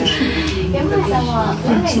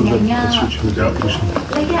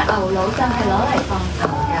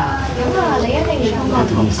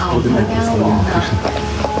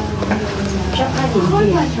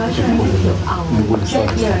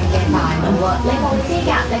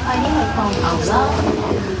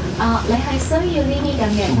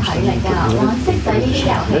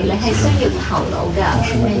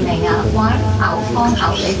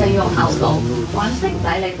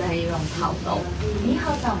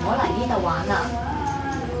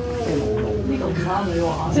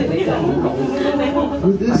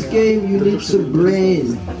 For this game, you need some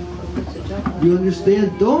brain. You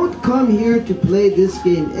understand? Don't come here to play this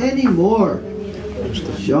game anymore.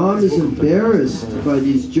 Shyam is embarrassed by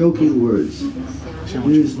these joking words. There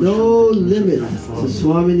is no limit to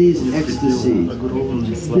Swamini's ecstasy.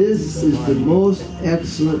 This is the most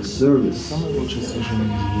excellent service.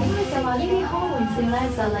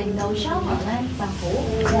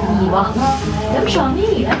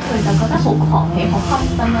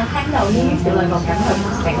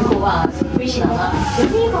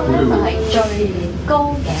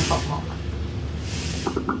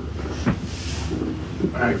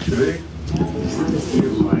 Actually,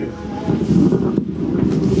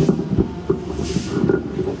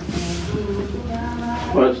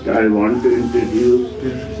 first I want to introduce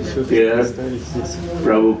here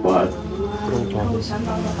Prabhupada.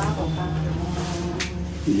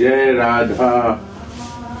 Jai Radha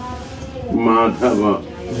Madhava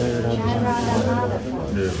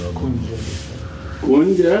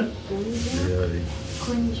Kunja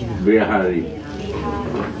Bihari.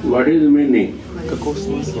 What is meaning?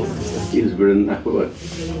 Is Vrindavan.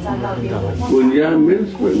 Kunja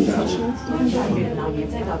means Vrindavan.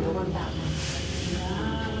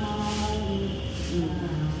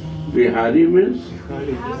 Bihari means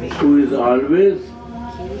who is always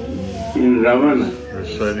in Ravana,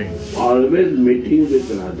 always meeting with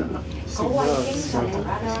Radha,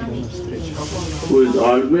 who is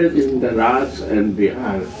always in the Ras and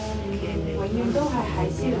Bihar.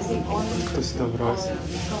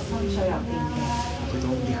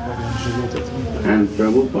 And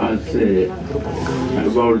Prabhupada said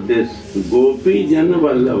about this Gopi Jana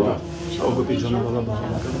Vallabha.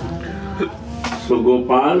 So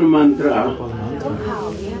Gopal mantra,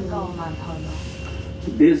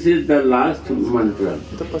 this is the last mantra.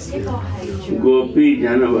 Gopi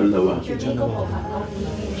Jana Vallabha.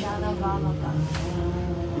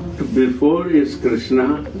 Before is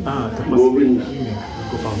Krishna, Govinda.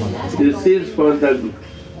 This is for the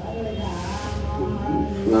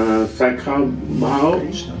Sakha Bhav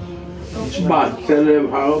Vatsalya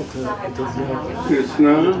Bhav,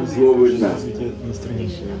 Krishna, Govinda.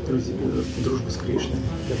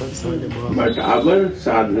 But our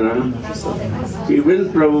sadhana, even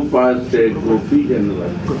Prabhupada said Gopi Janava.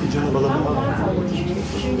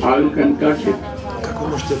 How you can cut it?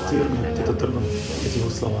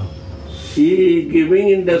 He is giving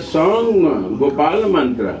in the song Gopala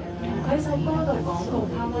mantra.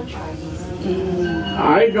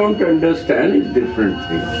 I don't understand it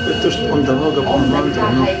differently.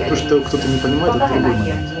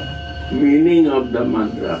 Meaning of the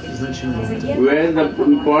mantra, where the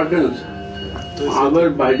importance, our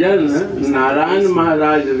bhajan, Narayan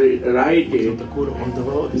Maharaj writed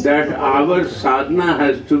that our sadhana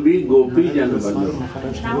has to be Gopi Janavana.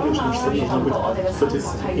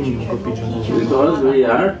 Because we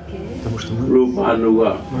are Rupa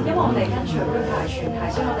Nuga.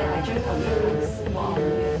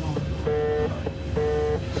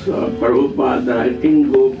 So Prabhupada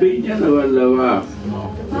writing Gopi Janavallava.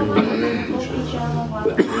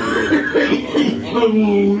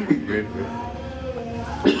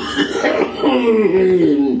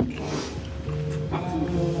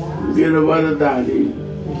 Girivardhari.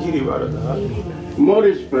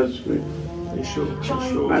 More specific.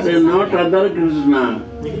 But not other Krishna.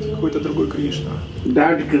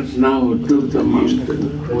 That Krishna who took the mountain.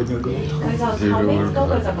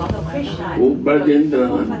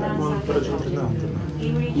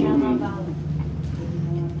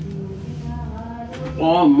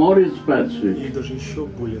 Or more specific.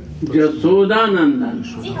 Jasodanandan,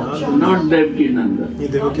 not Devkinandan.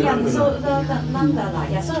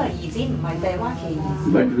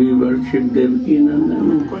 But we worship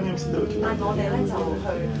Devkinandan.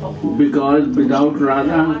 Because without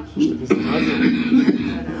Radha,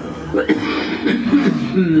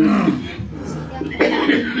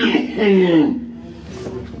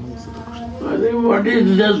 what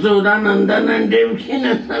is Jasodanandan and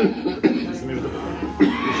Devkinandan?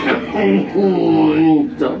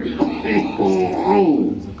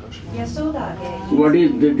 What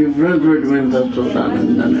is the difference between the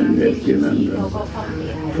Jasodanandan and Devkinandan?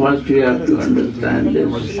 First you have to understand this.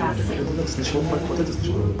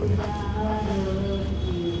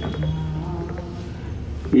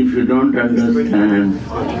 If you don't understand,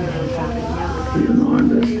 you don't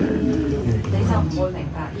understand.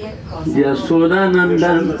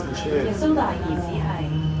 Jasodanandan,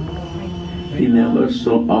 he never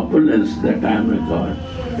saw opulence that I am a god.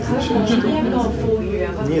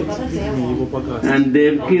 And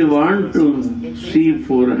Devki want to see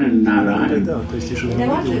forehead Narayan.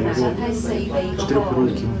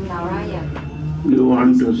 You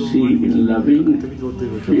want to see in loving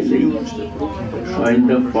feeling or in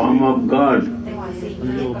the form of God.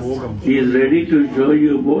 He is ready to show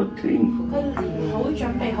you both things.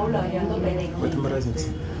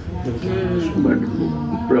 But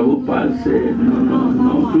Prabhupada said,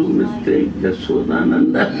 no, do mistake,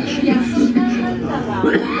 Jasodananda.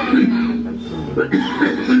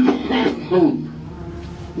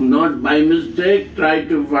 Not by mistake, try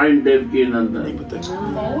to find Devkinandan.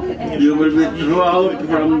 You will be thrown out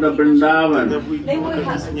from the Vrindavan.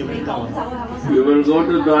 You will go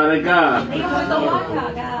to Dwaraka.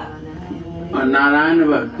 Narayana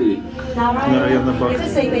Bhakti.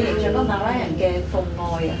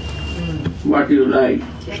 What you like?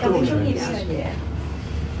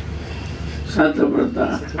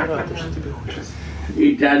 Satavrata.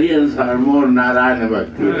 Italians are more Narayana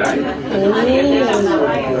Bhakti, right?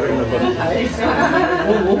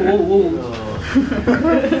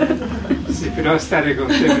 Sì, però stare con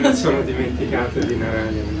te non sono dimenticato di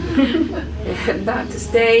Narayana. But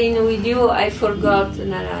staying with you, I forgot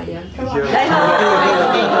Narayan.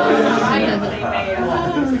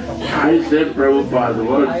 I said Prabhupada's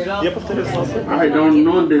words. I don't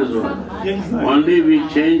know this one. Only we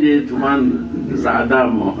change it one Radha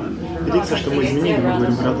Mohan.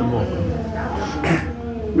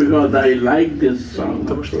 Because I like this song.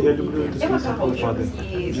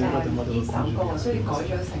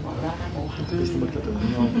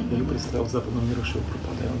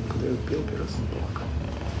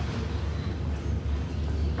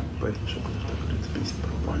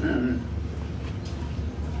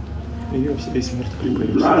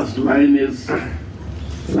 Last line is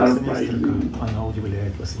surprising. Она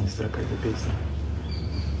удивляет вас, не какая-то песня.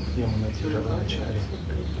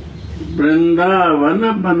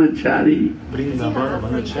 Vrindavana Banachari. Vrindavana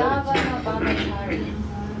Banachari.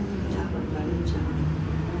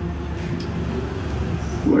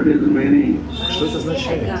 What is the meaning? Что это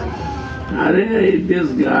означает? This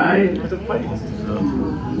guy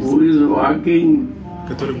who is walking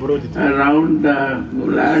around the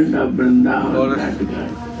land of Vrindavan, that guy.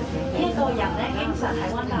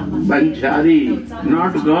 Banchari,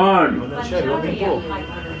 not God.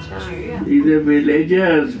 He's a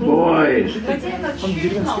villager's boy.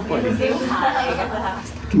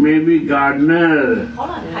 Maybe gardener.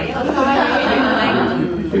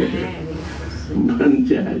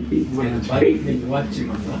 Banchari.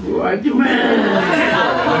 Watchman.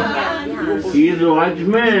 He is a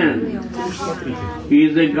watchman. He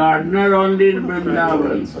is a gardener only in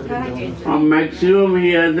Vrindavan. Or maximum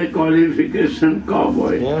he has a qualification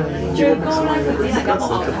cowboy.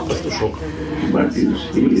 But you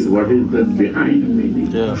see, what is the behind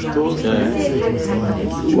meaning?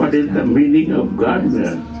 What is the meaning of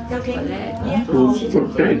gardener? To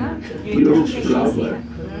protect your flower,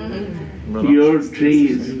 your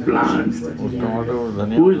trees, plants.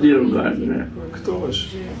 Who is your gardener?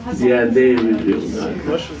 Yeah, they will your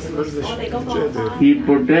gardener. He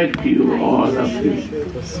protects you, all of you,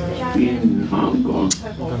 in Hong Kong.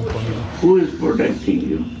 Who is protecting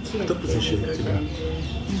you?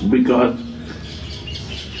 Because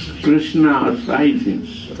Krishna assigned him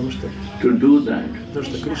to do that.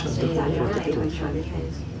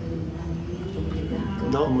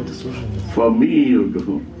 For me you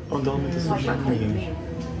do.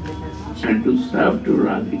 And to serve to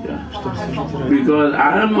Radhika. Because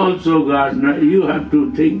I am also gardener, you have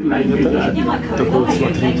to think like a gardener.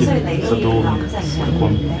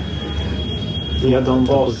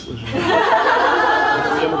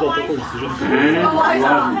 And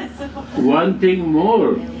one thing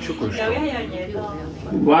more.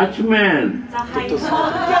 Watchman.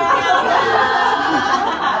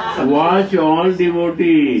 Watch all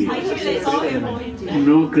devotees.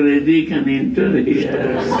 No crazy can enter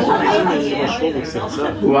here.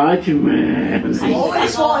 Watchman.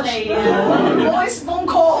 Always phone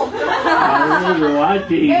call. Always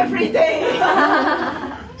watching. Every day.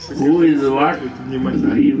 Who is what?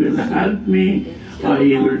 He will help me or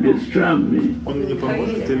he will disturb me.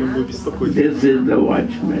 This is the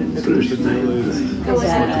watchman, Krishna.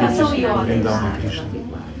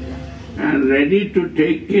 And ready to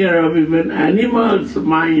take care of even animals'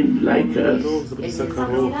 mind like us.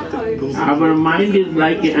 Our mind is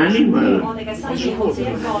like an animal.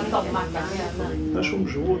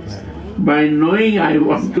 By knowing I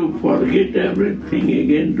want to forget everything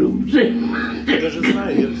again to say.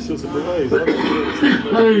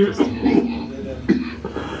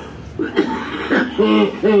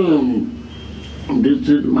 This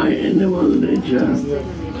is my animal nature.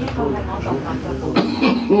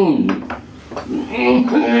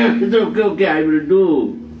 It's okay, I will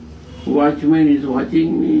do. Watchman is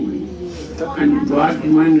watching me. And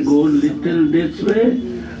watchman go little this way,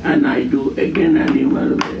 and I do again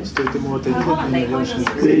animal way.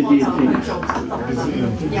 Crazy things.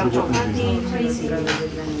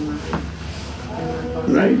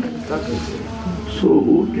 Right? So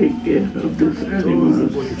who take care of this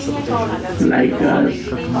animals like us?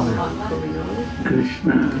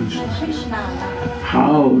 Krishna.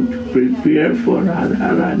 How to prepare for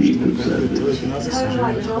Radha Rani to serve.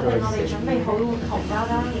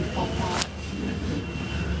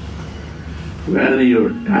 When your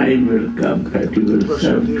time will come that you will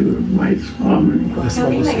serve to my Swami.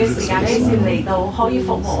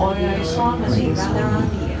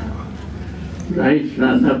 Right,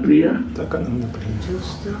 Radha Priya?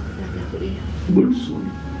 Good soul.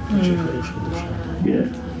 Yeah,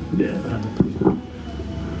 yeah.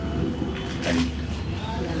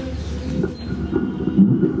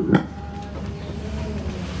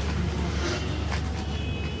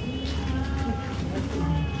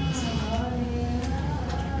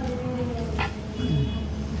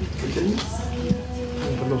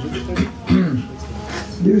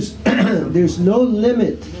 There's no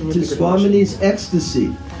limit to Swamini's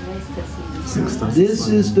ecstasy. This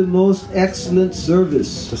is the most excellent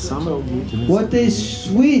service. What a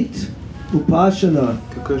sweet upasana,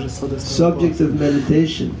 subject of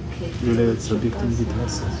meditation.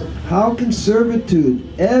 How can servitude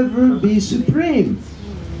ever be supreme?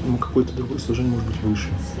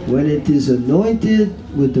 When it is anointed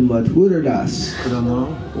with the Madhura Ras.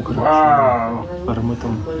 Wow.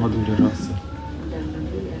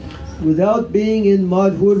 Without being in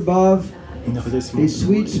Madhur Bhav, a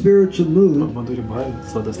sweet spiritual mood,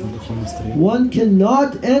 one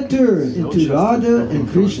cannot enter into Radha and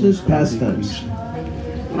Krishna's pastimes.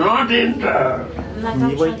 Not enter.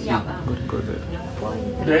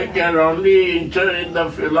 They can only enter in the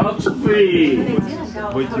philosophy.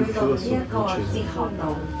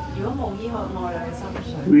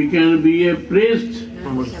 We can be a priest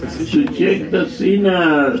to check the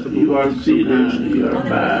sinner. You are sinner, you are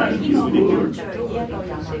bad, you are good.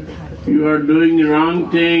 You are doing wrong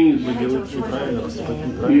things.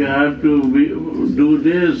 You have to do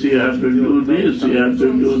this, you have to do this, you have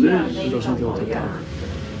to do this.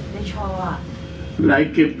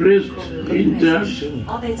 Like a priest in church.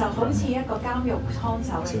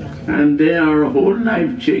 And they are whole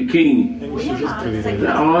life checking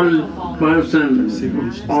all persons,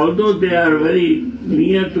 although they are very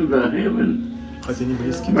near to the heaven, but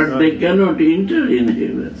they cannot enter in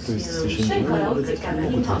heaven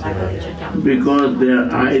because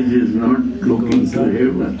their eyes is not looking to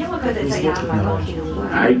heaven.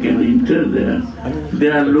 I can enter there. They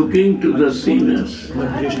are looking to the sinners,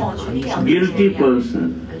 guilty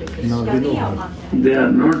person. They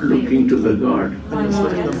are not looking to the God.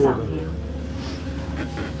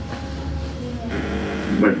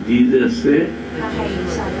 But Jesus said,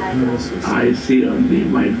 I see only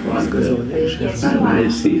my Father, and I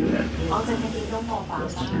see that.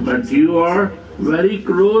 But you are very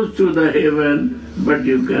close to the heaven, but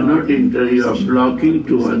you cannot enter. You are blocking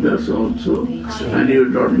to others also, and you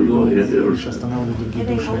don't go here yourself.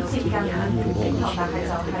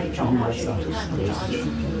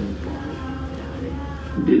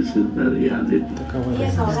 This is the reality.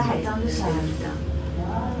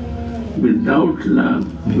 Without love,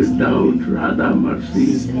 without Radha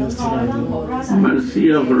mercy, mercy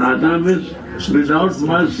of Radha means without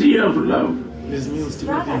mercy of love.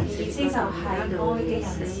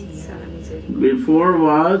 Before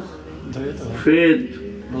was faith,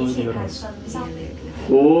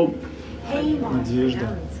 hope,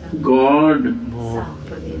 God,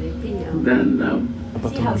 then love.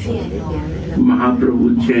 Mahaprabhu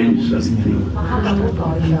changed something.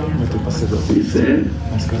 He said,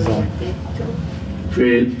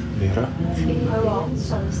 faith,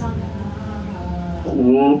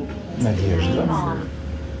 hope,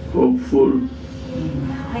 hopeful.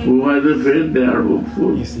 Who has a faith, they are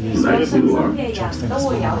hopeful, like you are.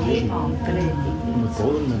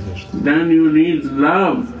 Then you need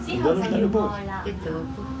love.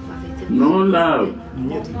 No love.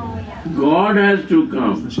 God has to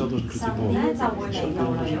come.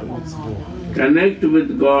 Connect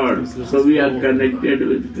with God, so we are connected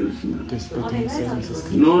with Krishna.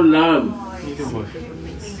 No love.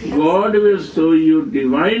 God will show you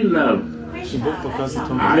divine love.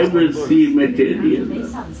 I will see material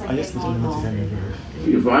love.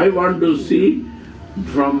 If I want to see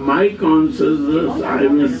from my consciousness, I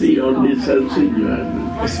will see only sense enjoyment.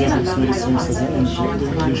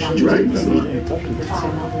 Right now,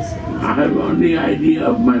 I have only idea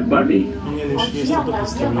of my body.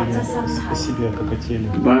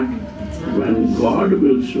 But when God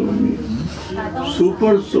will show me,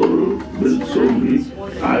 super soul will show me,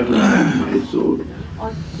 I will have my soul.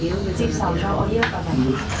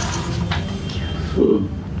 So,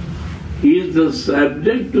 he is the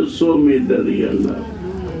subject to show me the real love.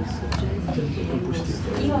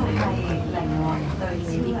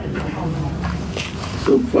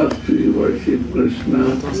 So first we worship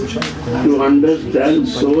Krishna to understand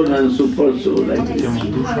soul and super soul like this.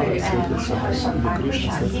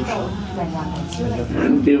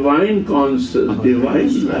 And divine consciousness,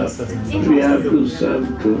 divine love, we have to serve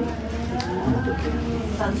to.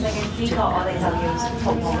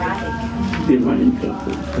 Divine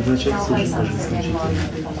purpose.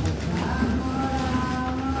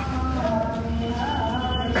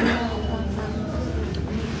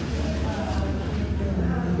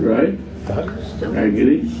 Right?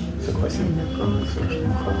 Agree?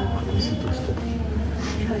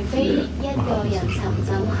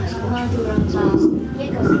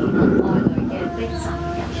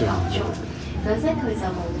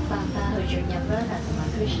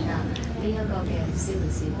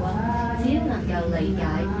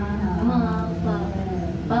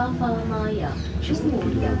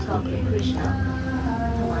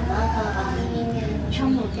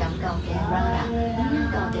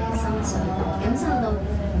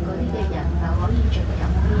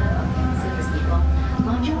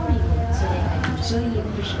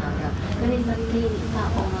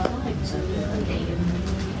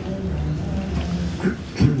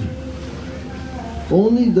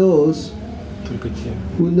 Only those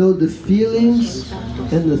who know the feelings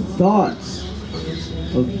and the thoughts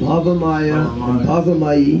of Bhavamaya and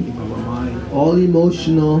Bhavamayi, all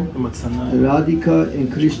emotional, Radhika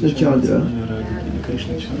and Krishna Chandra,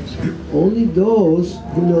 only those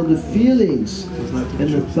who know the feelings and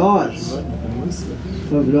the thoughts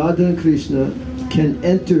of Radha and Krishna can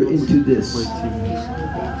enter into this.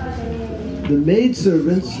 The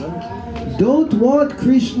maidservants don't want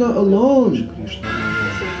Krishna alone,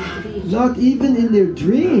 not even in their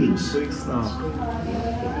dreams.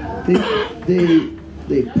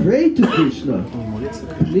 They pray to Krishna,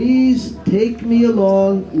 please take me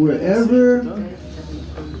along wherever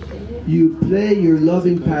you play your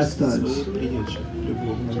loving pastimes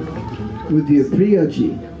with your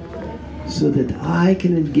Priyaji, so that I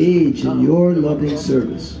can engage in your loving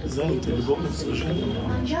service.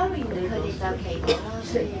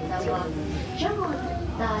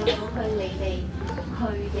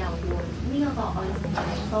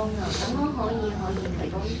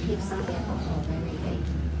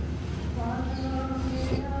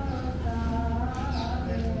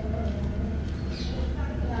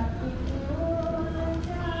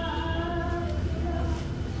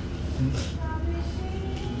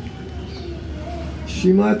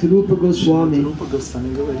 Srimad Rupa Goswami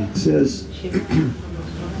says,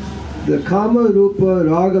 the Kama Rupa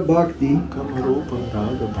Raga Bhakti,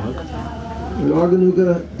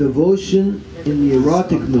 Raganuga devotion in the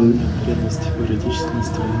erotic mood,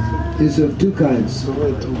 is of two kinds.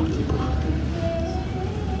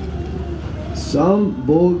 Some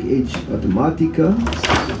Bhog ich Atmatika,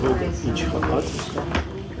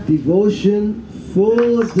 devotion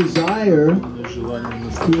full of desire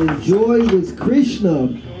to enjoy with Krishna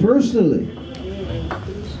personally.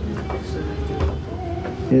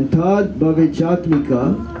 And Tad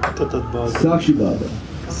Bhavichatmika Sakshi Bhava.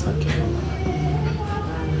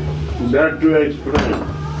 That to explain.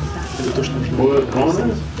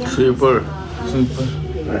 Super.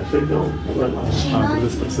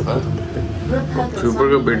 Super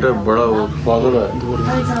का बेटा बड़ा वो father है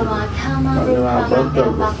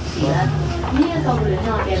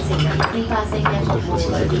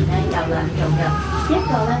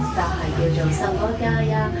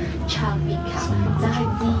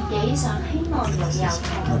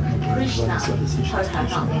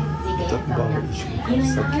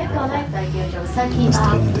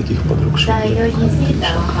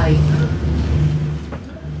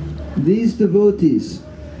These devotees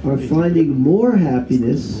are finding more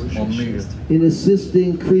happiness in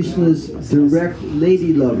assisting Krishna's direct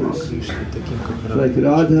lady lovers, like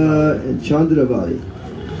Radha and Chandravali,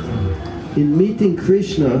 in meeting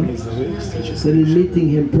Krishna than in meeting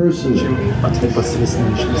him personally.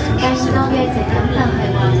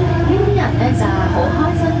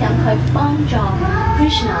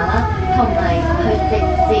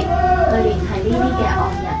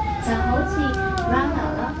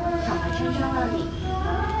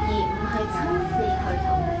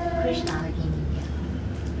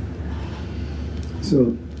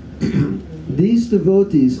 So, these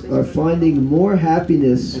devotees are finding more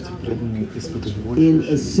happiness in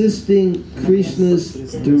assisting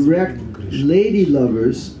Krishna's direct lady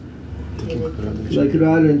lovers, like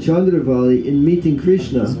Radha and Chandravali, in meeting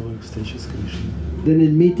Krishna than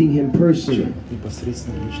in meeting him personally.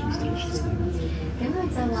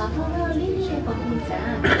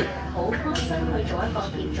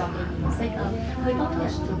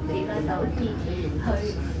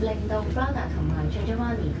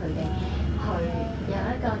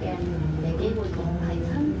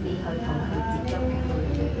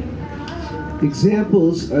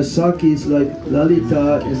 Examples are Sakis like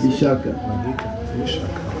Lalita and Vishaka.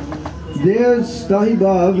 Their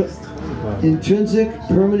Stahibhav, intrinsic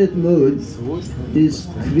permanent mood, is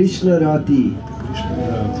Krishna Rati,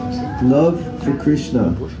 love for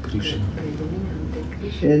Krishna.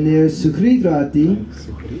 And their Sukhrit Rati,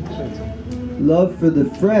 love for the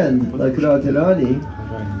friend, like Radharani,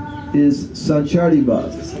 is Sanchari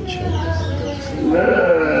Bhav.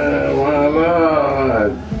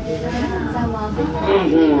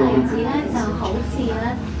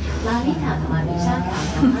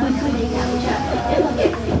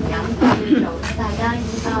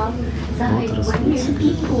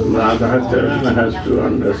 Radha has to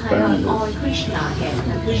understand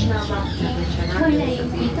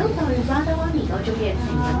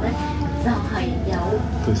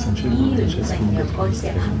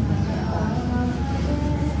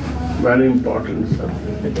very important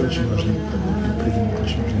subject.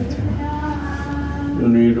 You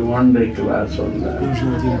need one day class on that.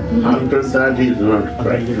 After that he is not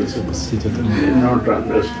practice. He will not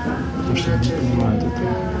understand.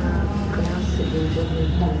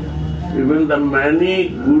 Even the many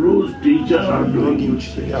gurus, teachers are doing it.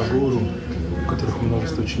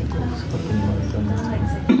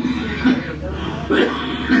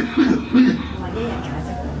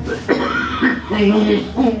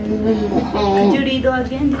 Could you read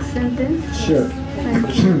again this sentence? Sure.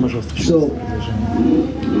 So,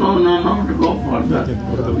 no, go for that. It's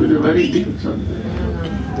a very deep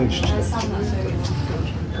sentence.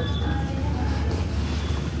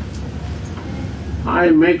 I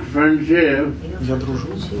make friendship with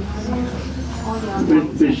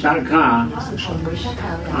Vishakha.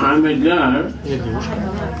 I'm a girl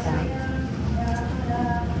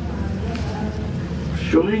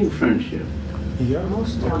showing friendship.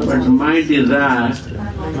 But my desire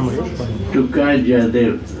to catch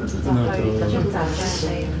Jayadev.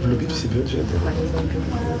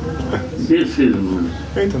 This is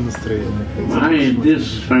this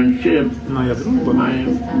friendship,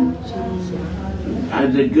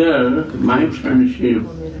 as a girl, my friendship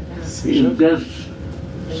is just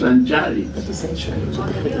sanchari,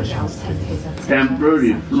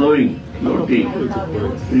 temporary, flowing, floating.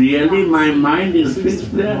 Really, my mind is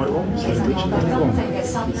fixed there.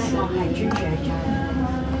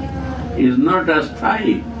 Is not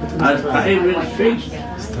asthai. Asthai means fixed.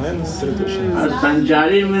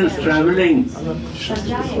 Sanchari means traveling.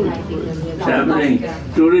 Traveling,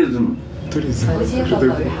 tourism.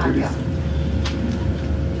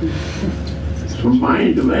 So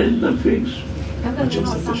mind, where is the fix?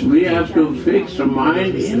 We have to fix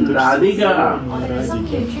mind in Radhika.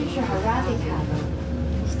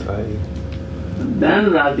 Then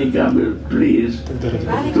Radhika will please to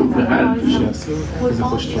help you.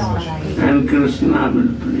 And Krishna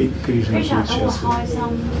will please.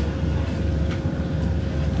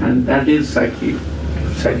 And that is Sakhi.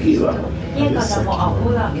 Sakhi Bhava.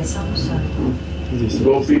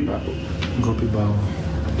 Gopi Bhava.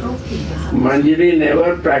 Manjari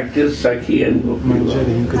never practiced Sakhi and Gopi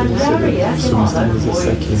Bhava.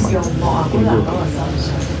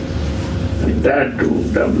 That to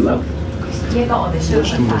develop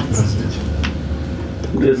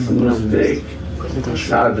this mistake,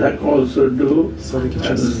 sadhak also do.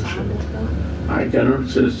 I cannot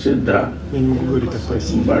say Siddha,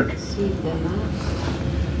 but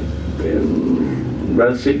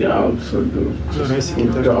Rasika also do.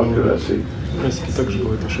 Talk Rasika. I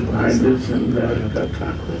listen to Katha.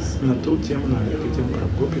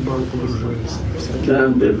 Then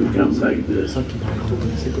they become like this.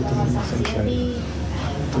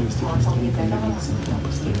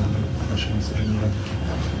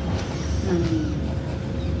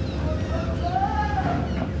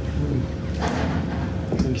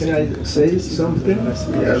 can I say something?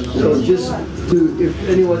 Yes. So just to, if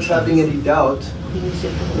anyone's having any doubt,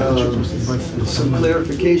 some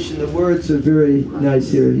clarification. The words are very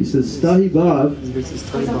nice here. He says, Stahi Bhav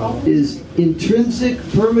is intrinsic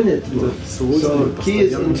permanent. So ki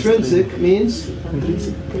is intrinsic means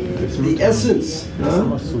the essence,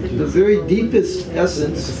 the very deepest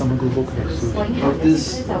essence of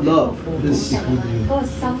this love, this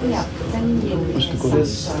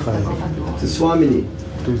Swamini.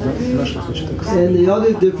 And the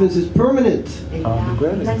other difference is permanent,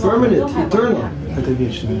 eternal.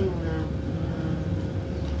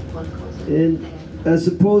 And as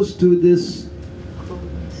opposed to this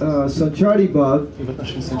Sanchari Bhav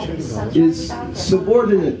is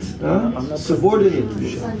subordinate, subordinate,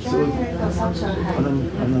 so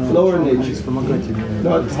lower nature,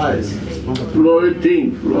 not highest.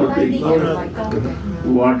 Floating.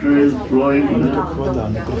 Water is flowing,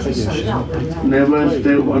 never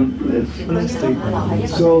stay one place.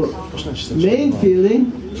 So, main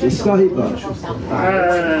feeling is Sahiba.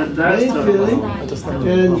 Main feeling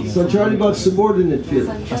and Sanchari Bhav subordinate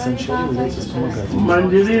feeling.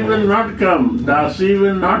 Manjari will not come, Dasi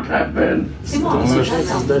will not happen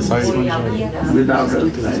without a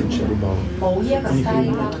time.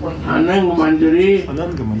 Anang Manjari,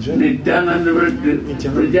 Nityananda will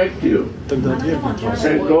reject you.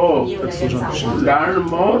 Say go, learn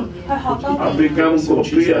more or become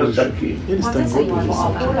Gopi or Sakhi.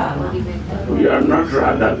 You are not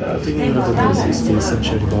Radha.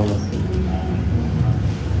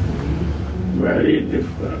 Very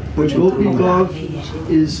different. But Gopi Bhav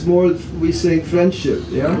is more, we say, friendship,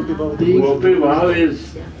 yeah? Gopi Bhav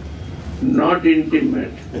is not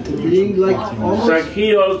intimate. Being like almost...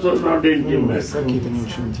 Sakhi also not intimate.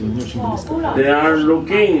 They are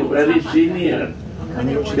looking very senior.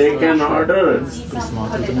 They can order,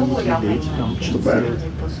 but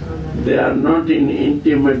they are not in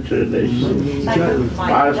intimate relation.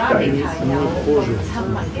 Pastime.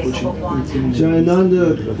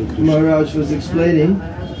 Jayananda Maharaj was explaining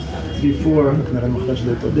before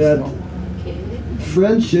that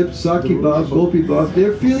friendship, Saki Bhav, Gopi Bhav,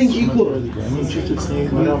 they're feeling equal.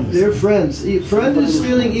 They're friends. Friend is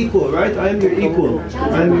feeling equal, right? I am your equal.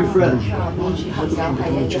 I am your friend.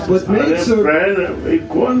 What makes her friend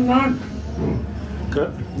equal not?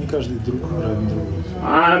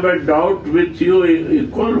 I have a doubt with you,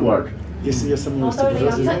 equal what? If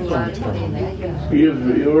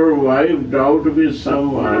your wife doubt with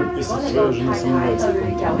someone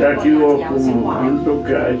that you want to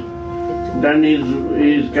catch, then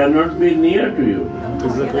he cannot be near to you.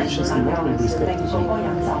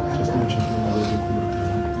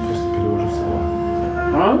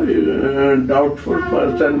 How a doubtful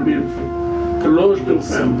person be close to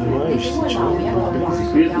family?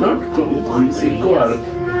 He is not equal.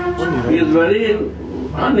 He is very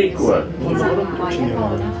unequal.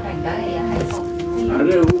 And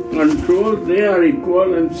who control, they are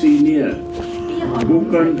equal and senior. Who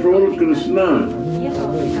control Krishna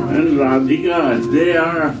and Radhika,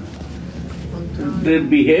 they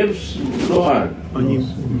behave slower.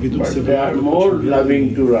 But they are more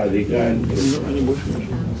loving to Radhika and Krishna.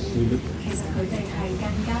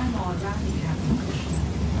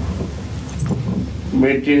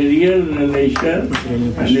 Material relation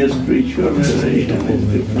and a spiritual relation is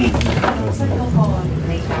different.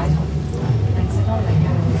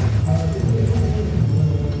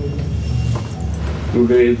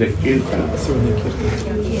 Today is the Kirtan.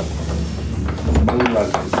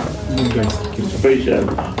 Special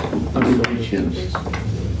conditions.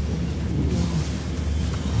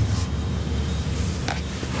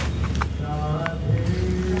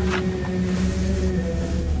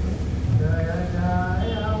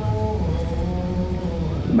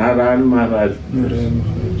 Narayan Maharaj.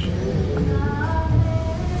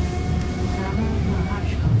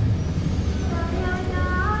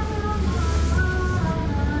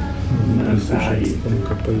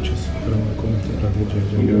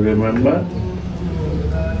 You remember?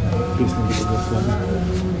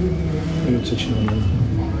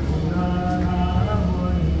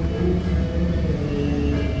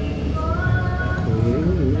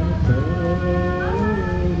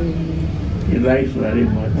 He likes very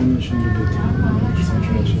much.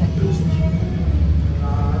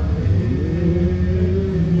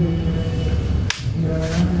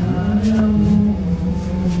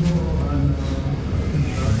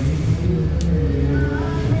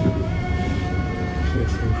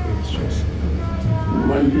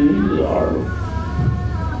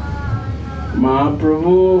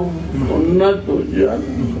 Mahaprabhu Unnat Ujjwal,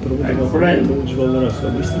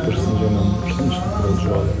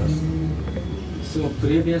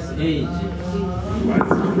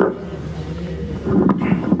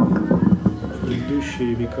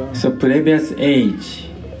 So previous age.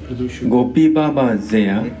 Gopi Baba was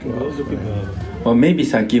there, or maybe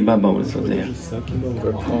Saki Baba also there.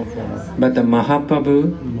 But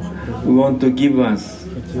Mahaprabhu want to give us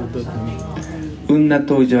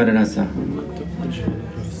Unnato Ujjwala Rasa.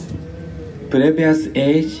 Previous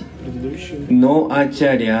age, no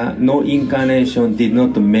Acharya, no incarnation did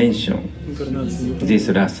not mention this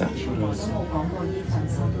rasa.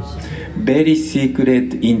 Very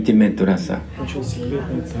secret, intimate rasa.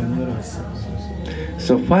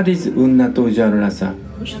 So what is Unnato Ujjwala Rasa?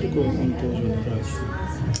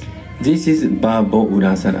 This is Bhavo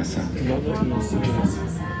Urasa Rasa.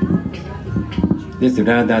 This is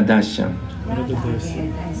Radha Darshan,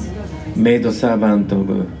 maid servant of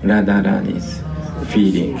Radha Rani's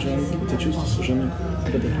feeling.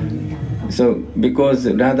 So, because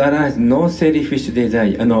Radha has no selfish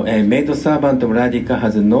desire, maid servant of Radhika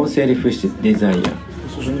has no selfish desire.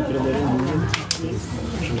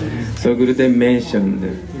 So Gurudev mentioned,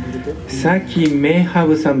 Saki may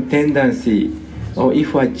have some tendency, or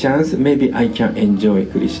if a chance, maybe I can enjoy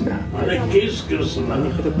Krishna. I kiss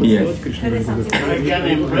Krishna. Yes. I can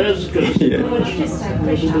impress Krishna. Yes.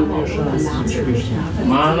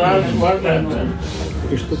 Maharaj, what happened?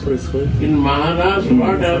 In Maharaj,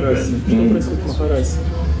 what happened?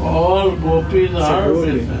 All gopis are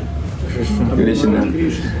with Krishna.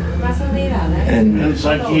 And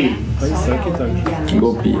Saki.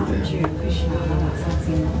 Gopis.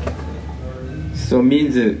 So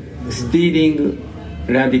means stealing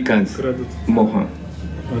Radhika's moha.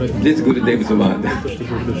 This is Gurudev's word.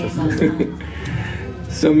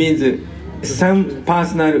 So means some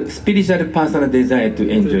personal, spiritual personal desire to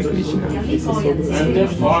enjoy Krishna. And they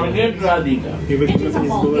forget Radhika.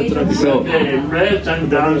 So they embrace and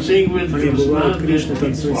dancing with Krishna, they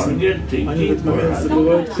forget thinking for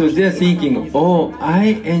Radhika. So they are thinking, oh,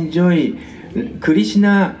 I enjoy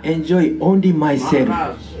Krishna, enjoy only myself.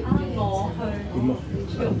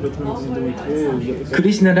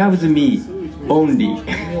 Krishna loves me, only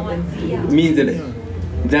means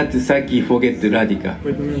that Saki forget Radhika.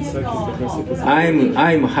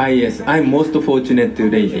 I'm highest, I'm most fortunate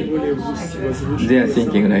lady. They are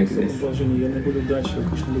thinking like this.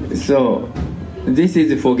 So this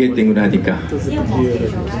is forgetting Radhika.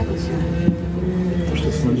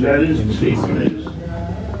 That is three places.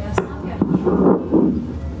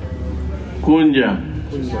 Kunja,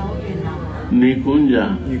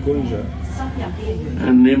 Nikunja,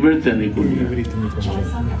 and Nivritta Nikunja.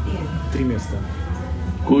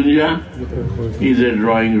 Kunja is a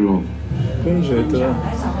drawing room.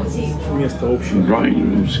 Drawing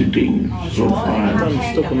room, sitting, sofa,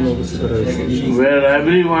 where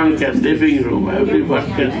everyone can, living room, everyone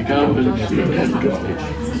can come and sit and talk.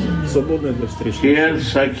 Here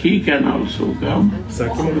Sakhi can also come,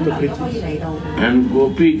 and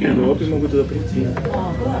Gopi can also,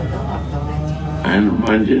 and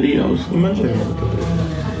Manjari also.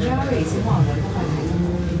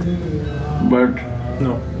 But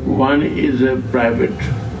one is a private,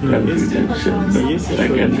 confidential, the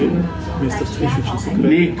second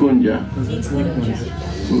Nikunja,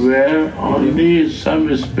 where only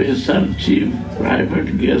some special chief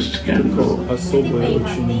private guest can go.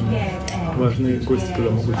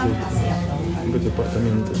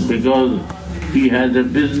 Because he has a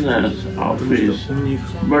business office,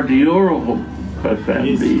 but your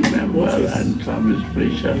family member and some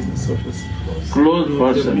special close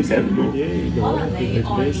person can go.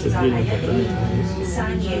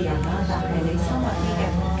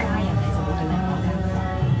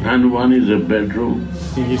 And one is a bedroom.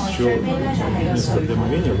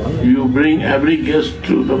 You bring every guest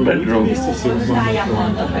to the bedroom.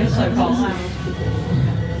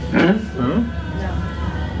 Huh?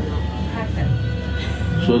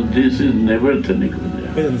 So this is never Nikunja.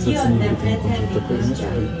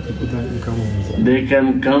 They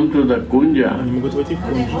can come to the Kunja,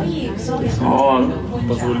 or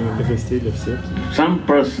some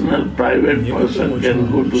personal, private person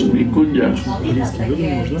can go to Nikunja.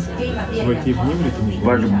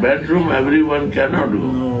 But bedroom everyone cannot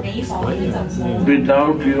go.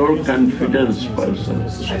 Without your confidence person,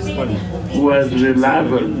 who is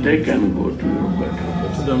reliable, they can go to your bedroom.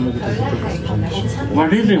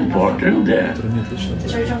 What is important there?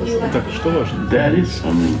 There is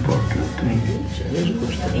some important thing.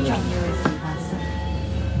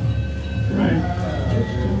 Right?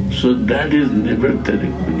 So that is Nivritta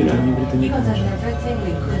Nikunja.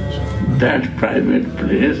 That private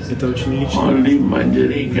place, only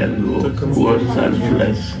Manjari can go, who are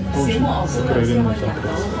selfless.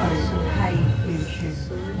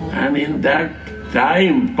 And in that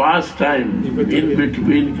time, past time, in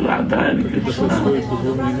between Radha and Krishna,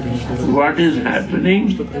 what is happening?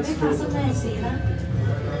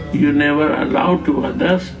 You never allow to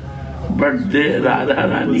others, but they, Radha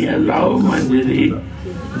Rani, allow Manjari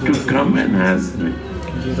to come and help me.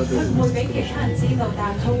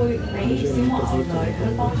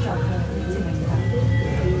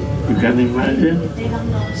 You can imagine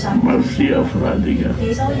mercy of Radhika.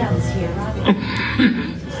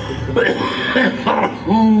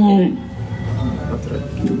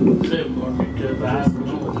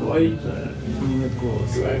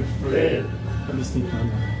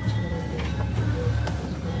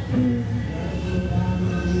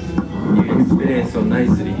 You explain so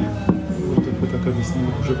nicely.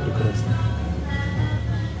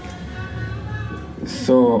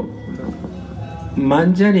 So,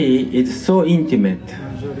 Manjari is so intimate.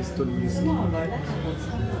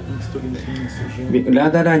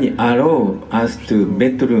 Radharani allow us to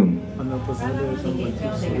bedroom.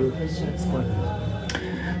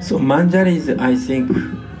 So Manjari is, I think,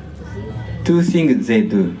 two things they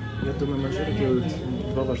do.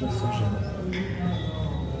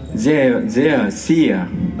 They are seer.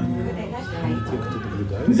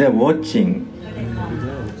 They are watching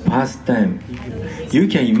pastime. You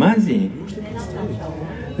can imagine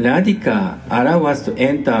Radhika allow us to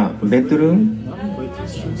enter bedroom,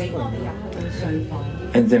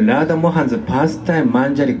 and then Radha Mohan's pastime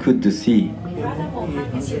Manjari could see.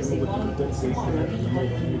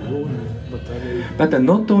 But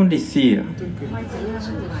not only seer.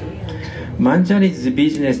 Manjari's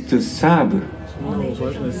business to serve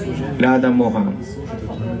Radha Mohan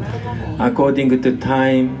according to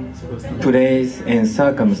time, place, and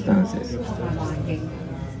circumstances.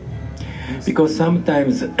 Because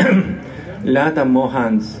sometimes Radha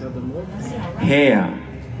Mohan's hair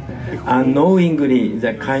unknowingly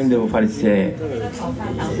the kind of Pharisee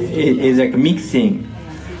is like mixing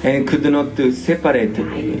and could not separate.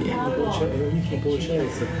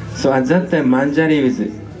 So at that time Manjari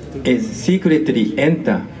is secretly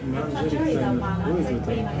enter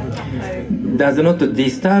does not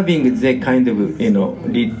disturbing the kind of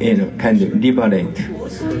kind of liberate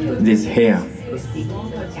this hair.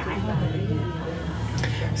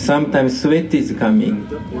 Sometimes sweat is coming.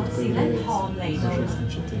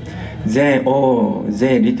 Then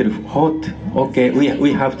they little hot. Okay,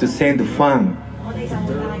 we have to send fan.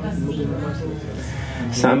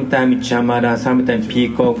 Sometimes chamara, sometimes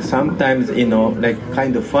peacock, sometimes like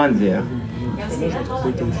kind of fan there.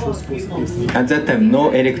 At that time,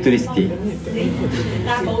 no electricity.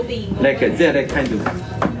 Like they're like kind of,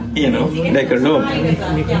 like a rope. And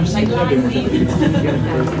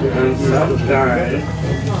sometimes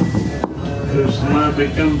Krishna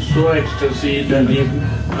becomes so ecstasy that he.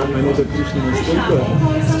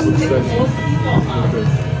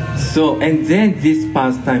 So, and then these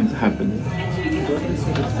pastimes happen.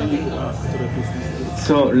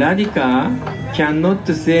 So Radhika cannot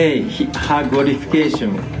say her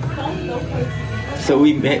glorification. So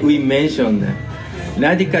we mentioned that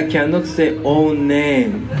Radhika cannot say own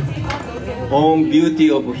name, own beauty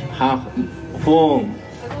of her form,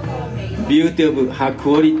 beauty of her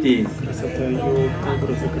qualities,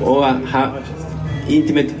 or her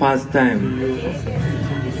intimate pastime.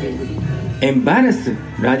 Embarrass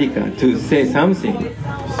Radhika to say something.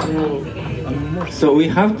 So we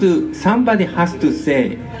have to, somebody has to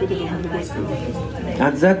say.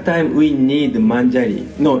 At that time we need Manjari.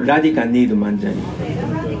 No, Radhika need Manjari.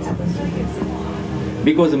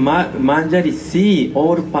 Because Manjari see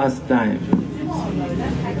all pastime.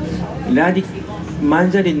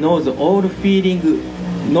 Manjari knows all feeling,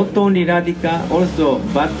 not only Radhika also,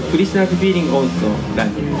 but Krishna's feeling also.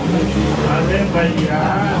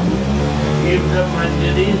 If the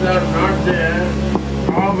Manjaris are not there,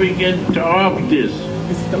 how we can talk this?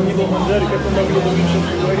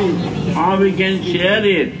 How we can share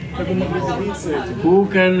it? Who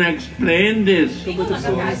can explain this?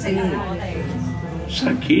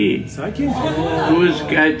 Sakhi, who is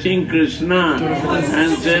catching Krishna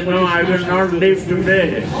and said, no, I will not live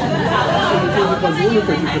today.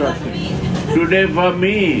 Today for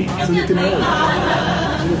me.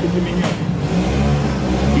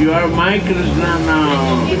 You are my Krishna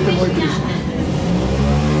now.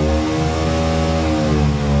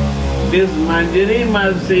 This Manjari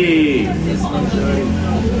must see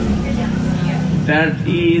that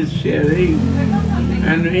he is sharing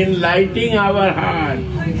and enlightening our heart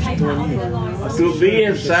to be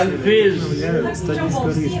a selfish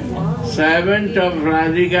servant of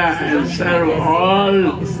Radhika and serve all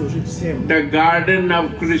the garden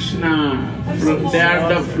of Krishna. They are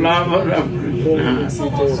the flower of Krishna.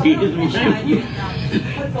 He is my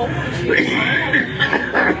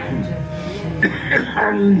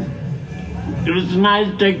Krishna is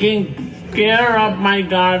taking care of my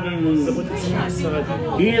garden.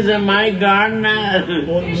 He is my gardener.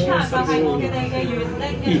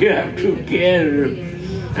 You have to care.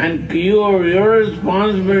 And your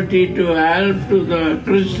responsibility to help to the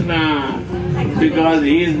Krishna because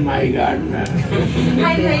he is my gardener.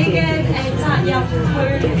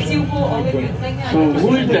 So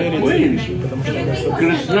who is the queen?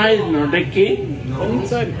 Krishna is not a king.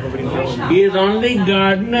 He is only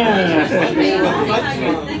gardener.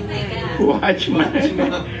 Watchman.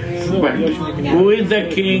 But who is the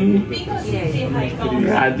king?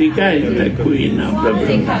 Radhika is the queen of the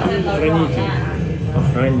Vrindavan.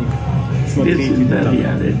 This is the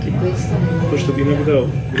reality.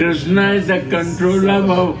 Krishna is the controller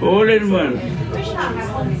of whole universe.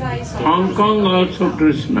 Hong Kong also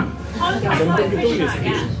Krishna.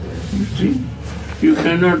 See? You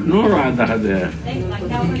cannot know Radha there.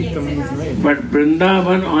 But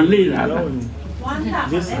Vrindavan only Radha.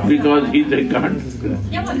 Because he is a god.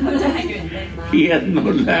 He has no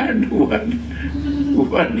land,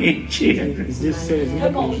 one inch here.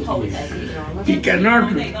 He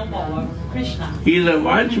cannot. He is a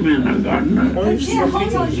watchman, a gardener.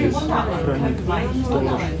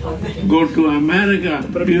 Go to America,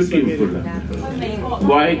 beautiful.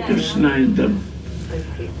 Why Krishna is the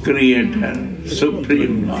Creator,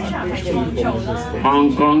 Supreme Lord.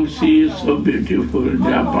 Hong Kong sea is so beautiful,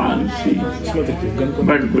 Japan sea.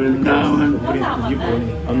 But Vrindavan,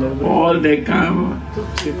 all they come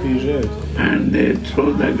and they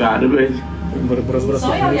throw the garbage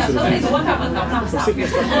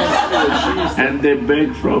and they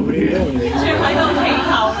beg from here.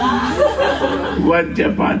 One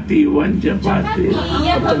chapati, one chapati.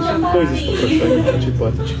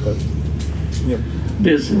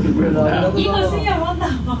 This is Vrindavan.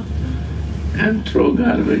 And throw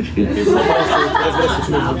garbage here.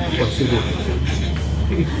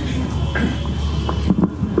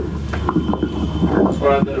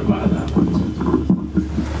 Further Radha.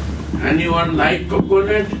 Anyone like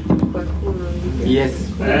coconut? Yes.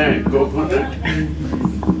 Coconut?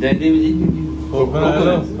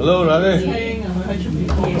 Coconut. Hello, Radha.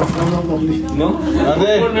 No?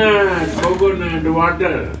 Coconut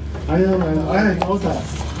water. I have water.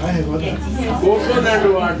 Coconut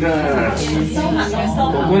water.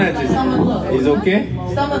 Coconut is okay?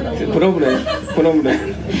 Problem.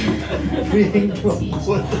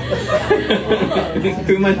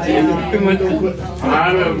 Too much. I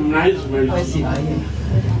have nice medicine.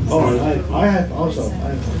 Oh, I have also.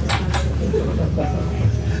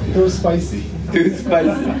 Too spicy.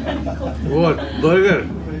 What? Burger?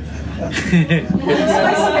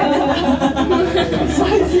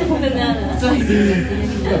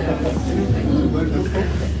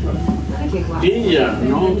 Ginger,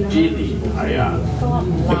 no chili.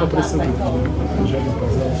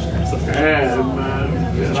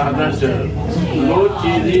 Radha said, no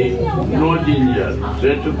chili, no ginger.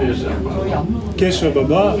 Say to Kesha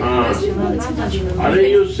Baba.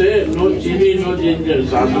 You say no chili, no ginger,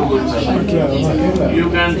 sadhu. You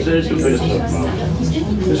can say to Pesach.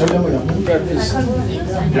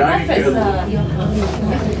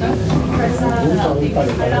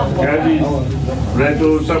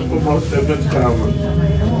 सबको बहुत तबियत खराब है।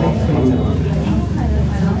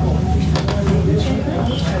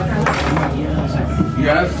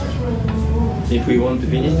 Yes. If we want to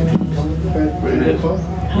finish.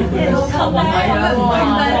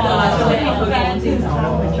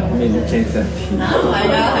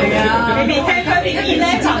 Maybe 10:30. Maybe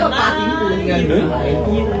 11?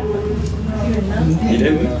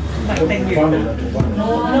 No.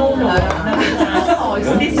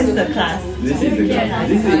 This is the class. This is the class.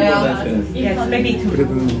 This is the class. Yes, maybe 2.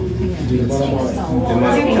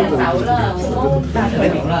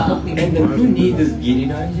 And who needs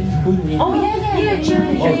giriraj? Oh, yeah.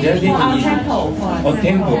 Oh, just Our temple. Oh,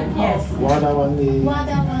 temple. Yes.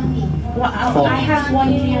 Well, I have one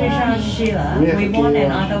Giriraj Shila. We want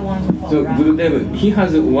another one for So Radha. Gurudev, he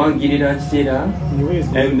has one giriraj Shila,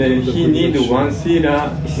 and he needs one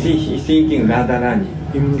Shila. He's thinking Radharani.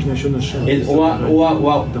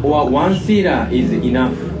 Or one Shila is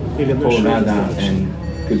enough for Radha and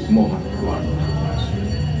Mohan.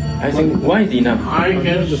 I think one is enough. I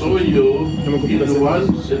can show you in one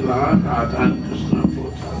Sila, Radha and Krishna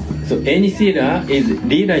both. So any Sila is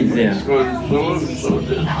Leela is there.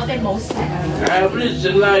 Every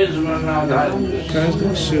Sila is one Radha and Krishna.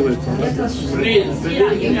 Please,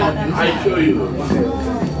 believe me, I show you.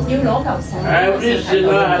 Every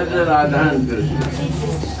Sila has a Radha and Krishna.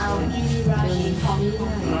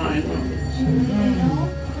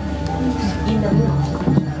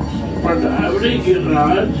 But every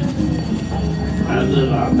Giriraj has a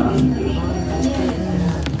Radha and Krishna.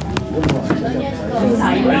 I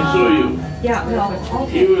show you. Yeah.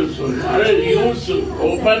 He will show you. You should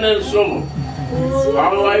open and show.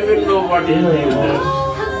 How I will know what is this?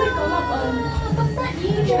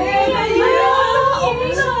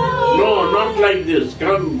 No, not like this.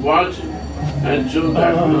 Come watch and show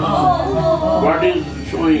that. What is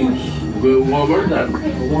showing? Go over that.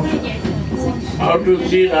 How to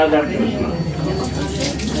see Radha Krishna.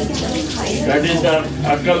 That is the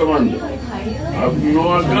akal one. No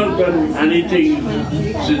akal then anything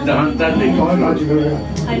Siddhanta they call it.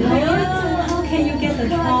 I know. How can you get the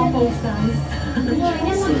travel size?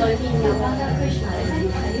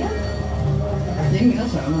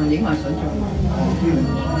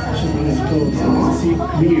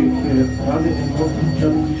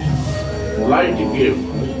 Light give.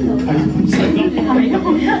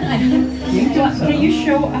 Can you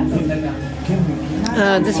show us?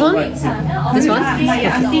 This one? This one?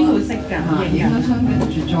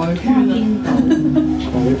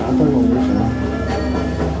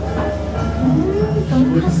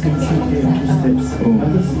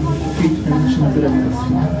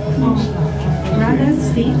 Radha's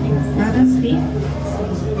feet. Radha's feet.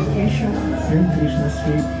 Can you show us? Krishna's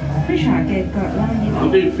feet. Krishna get got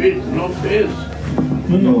Only feet, no face.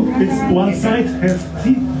 No. It's one side has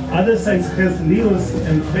feet, other side has livers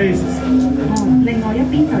and faces.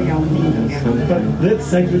 But that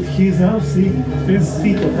side that he is now seeing, his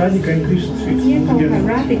feet of Radhika and Krishna's feet. 呢一個係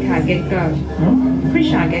Radhika 嘅腳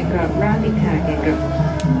 ，Krishna 嘅腳 ，Radhika 嘅腳。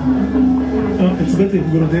 It's better if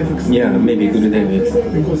Gurudev explains. Yeah, maybe Gurudev is.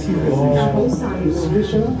 Because he was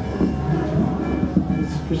special.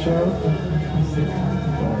 Special.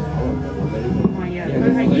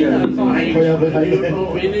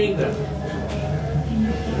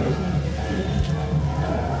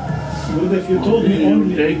 Gurudev, you told me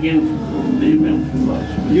only.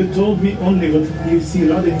 You told me only what you see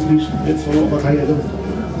Radha in Krishna. That's all what I don't.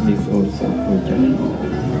 This also.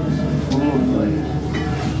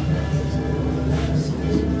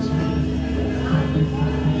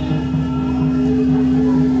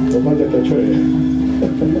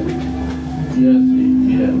 Yes,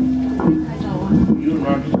 yes. You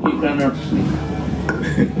cannot see.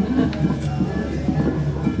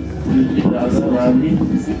 You see Radha Rani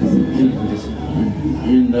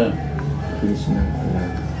in the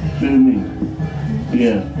swimming.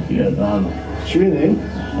 Here, Radha. Swimming?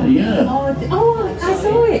 Yeah. Oh, I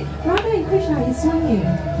saw it. Radha and Krishna is swinging.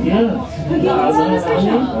 Yeah. Radha and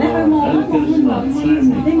Krishna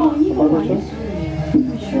swimming.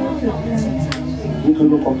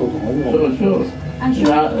 Sure.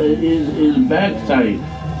 Is backside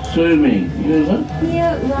swimming, you know?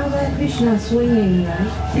 Here, Radha and Krishna swinging, right?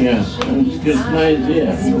 Yeah, and Krishna is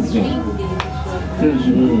here looking.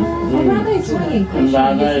 Krishna. Radha is swinging. And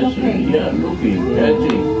Radha is looking,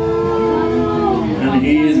 catching. And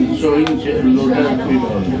he is showing lotus feet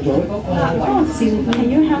also. Can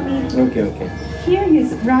you help me? Okay. Here is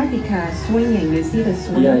Radhika swinging, you see the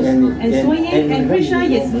swing? Yeah, and swinging, and Krishna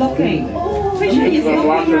is looking. Krishna is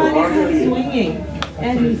looking, Radhika is swinging.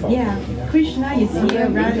 And Krishna is here,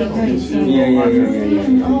 Radhika is swinging. Yeah.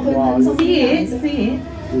 See it?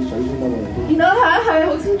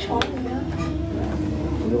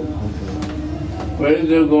 Where is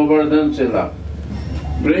the Govardhan Sila?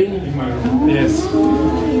 Bring. Yes. So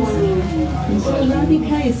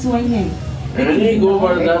Radhika is swinging. Any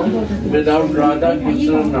Govardhan without Radha,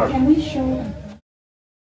 Krishna not. Can we show?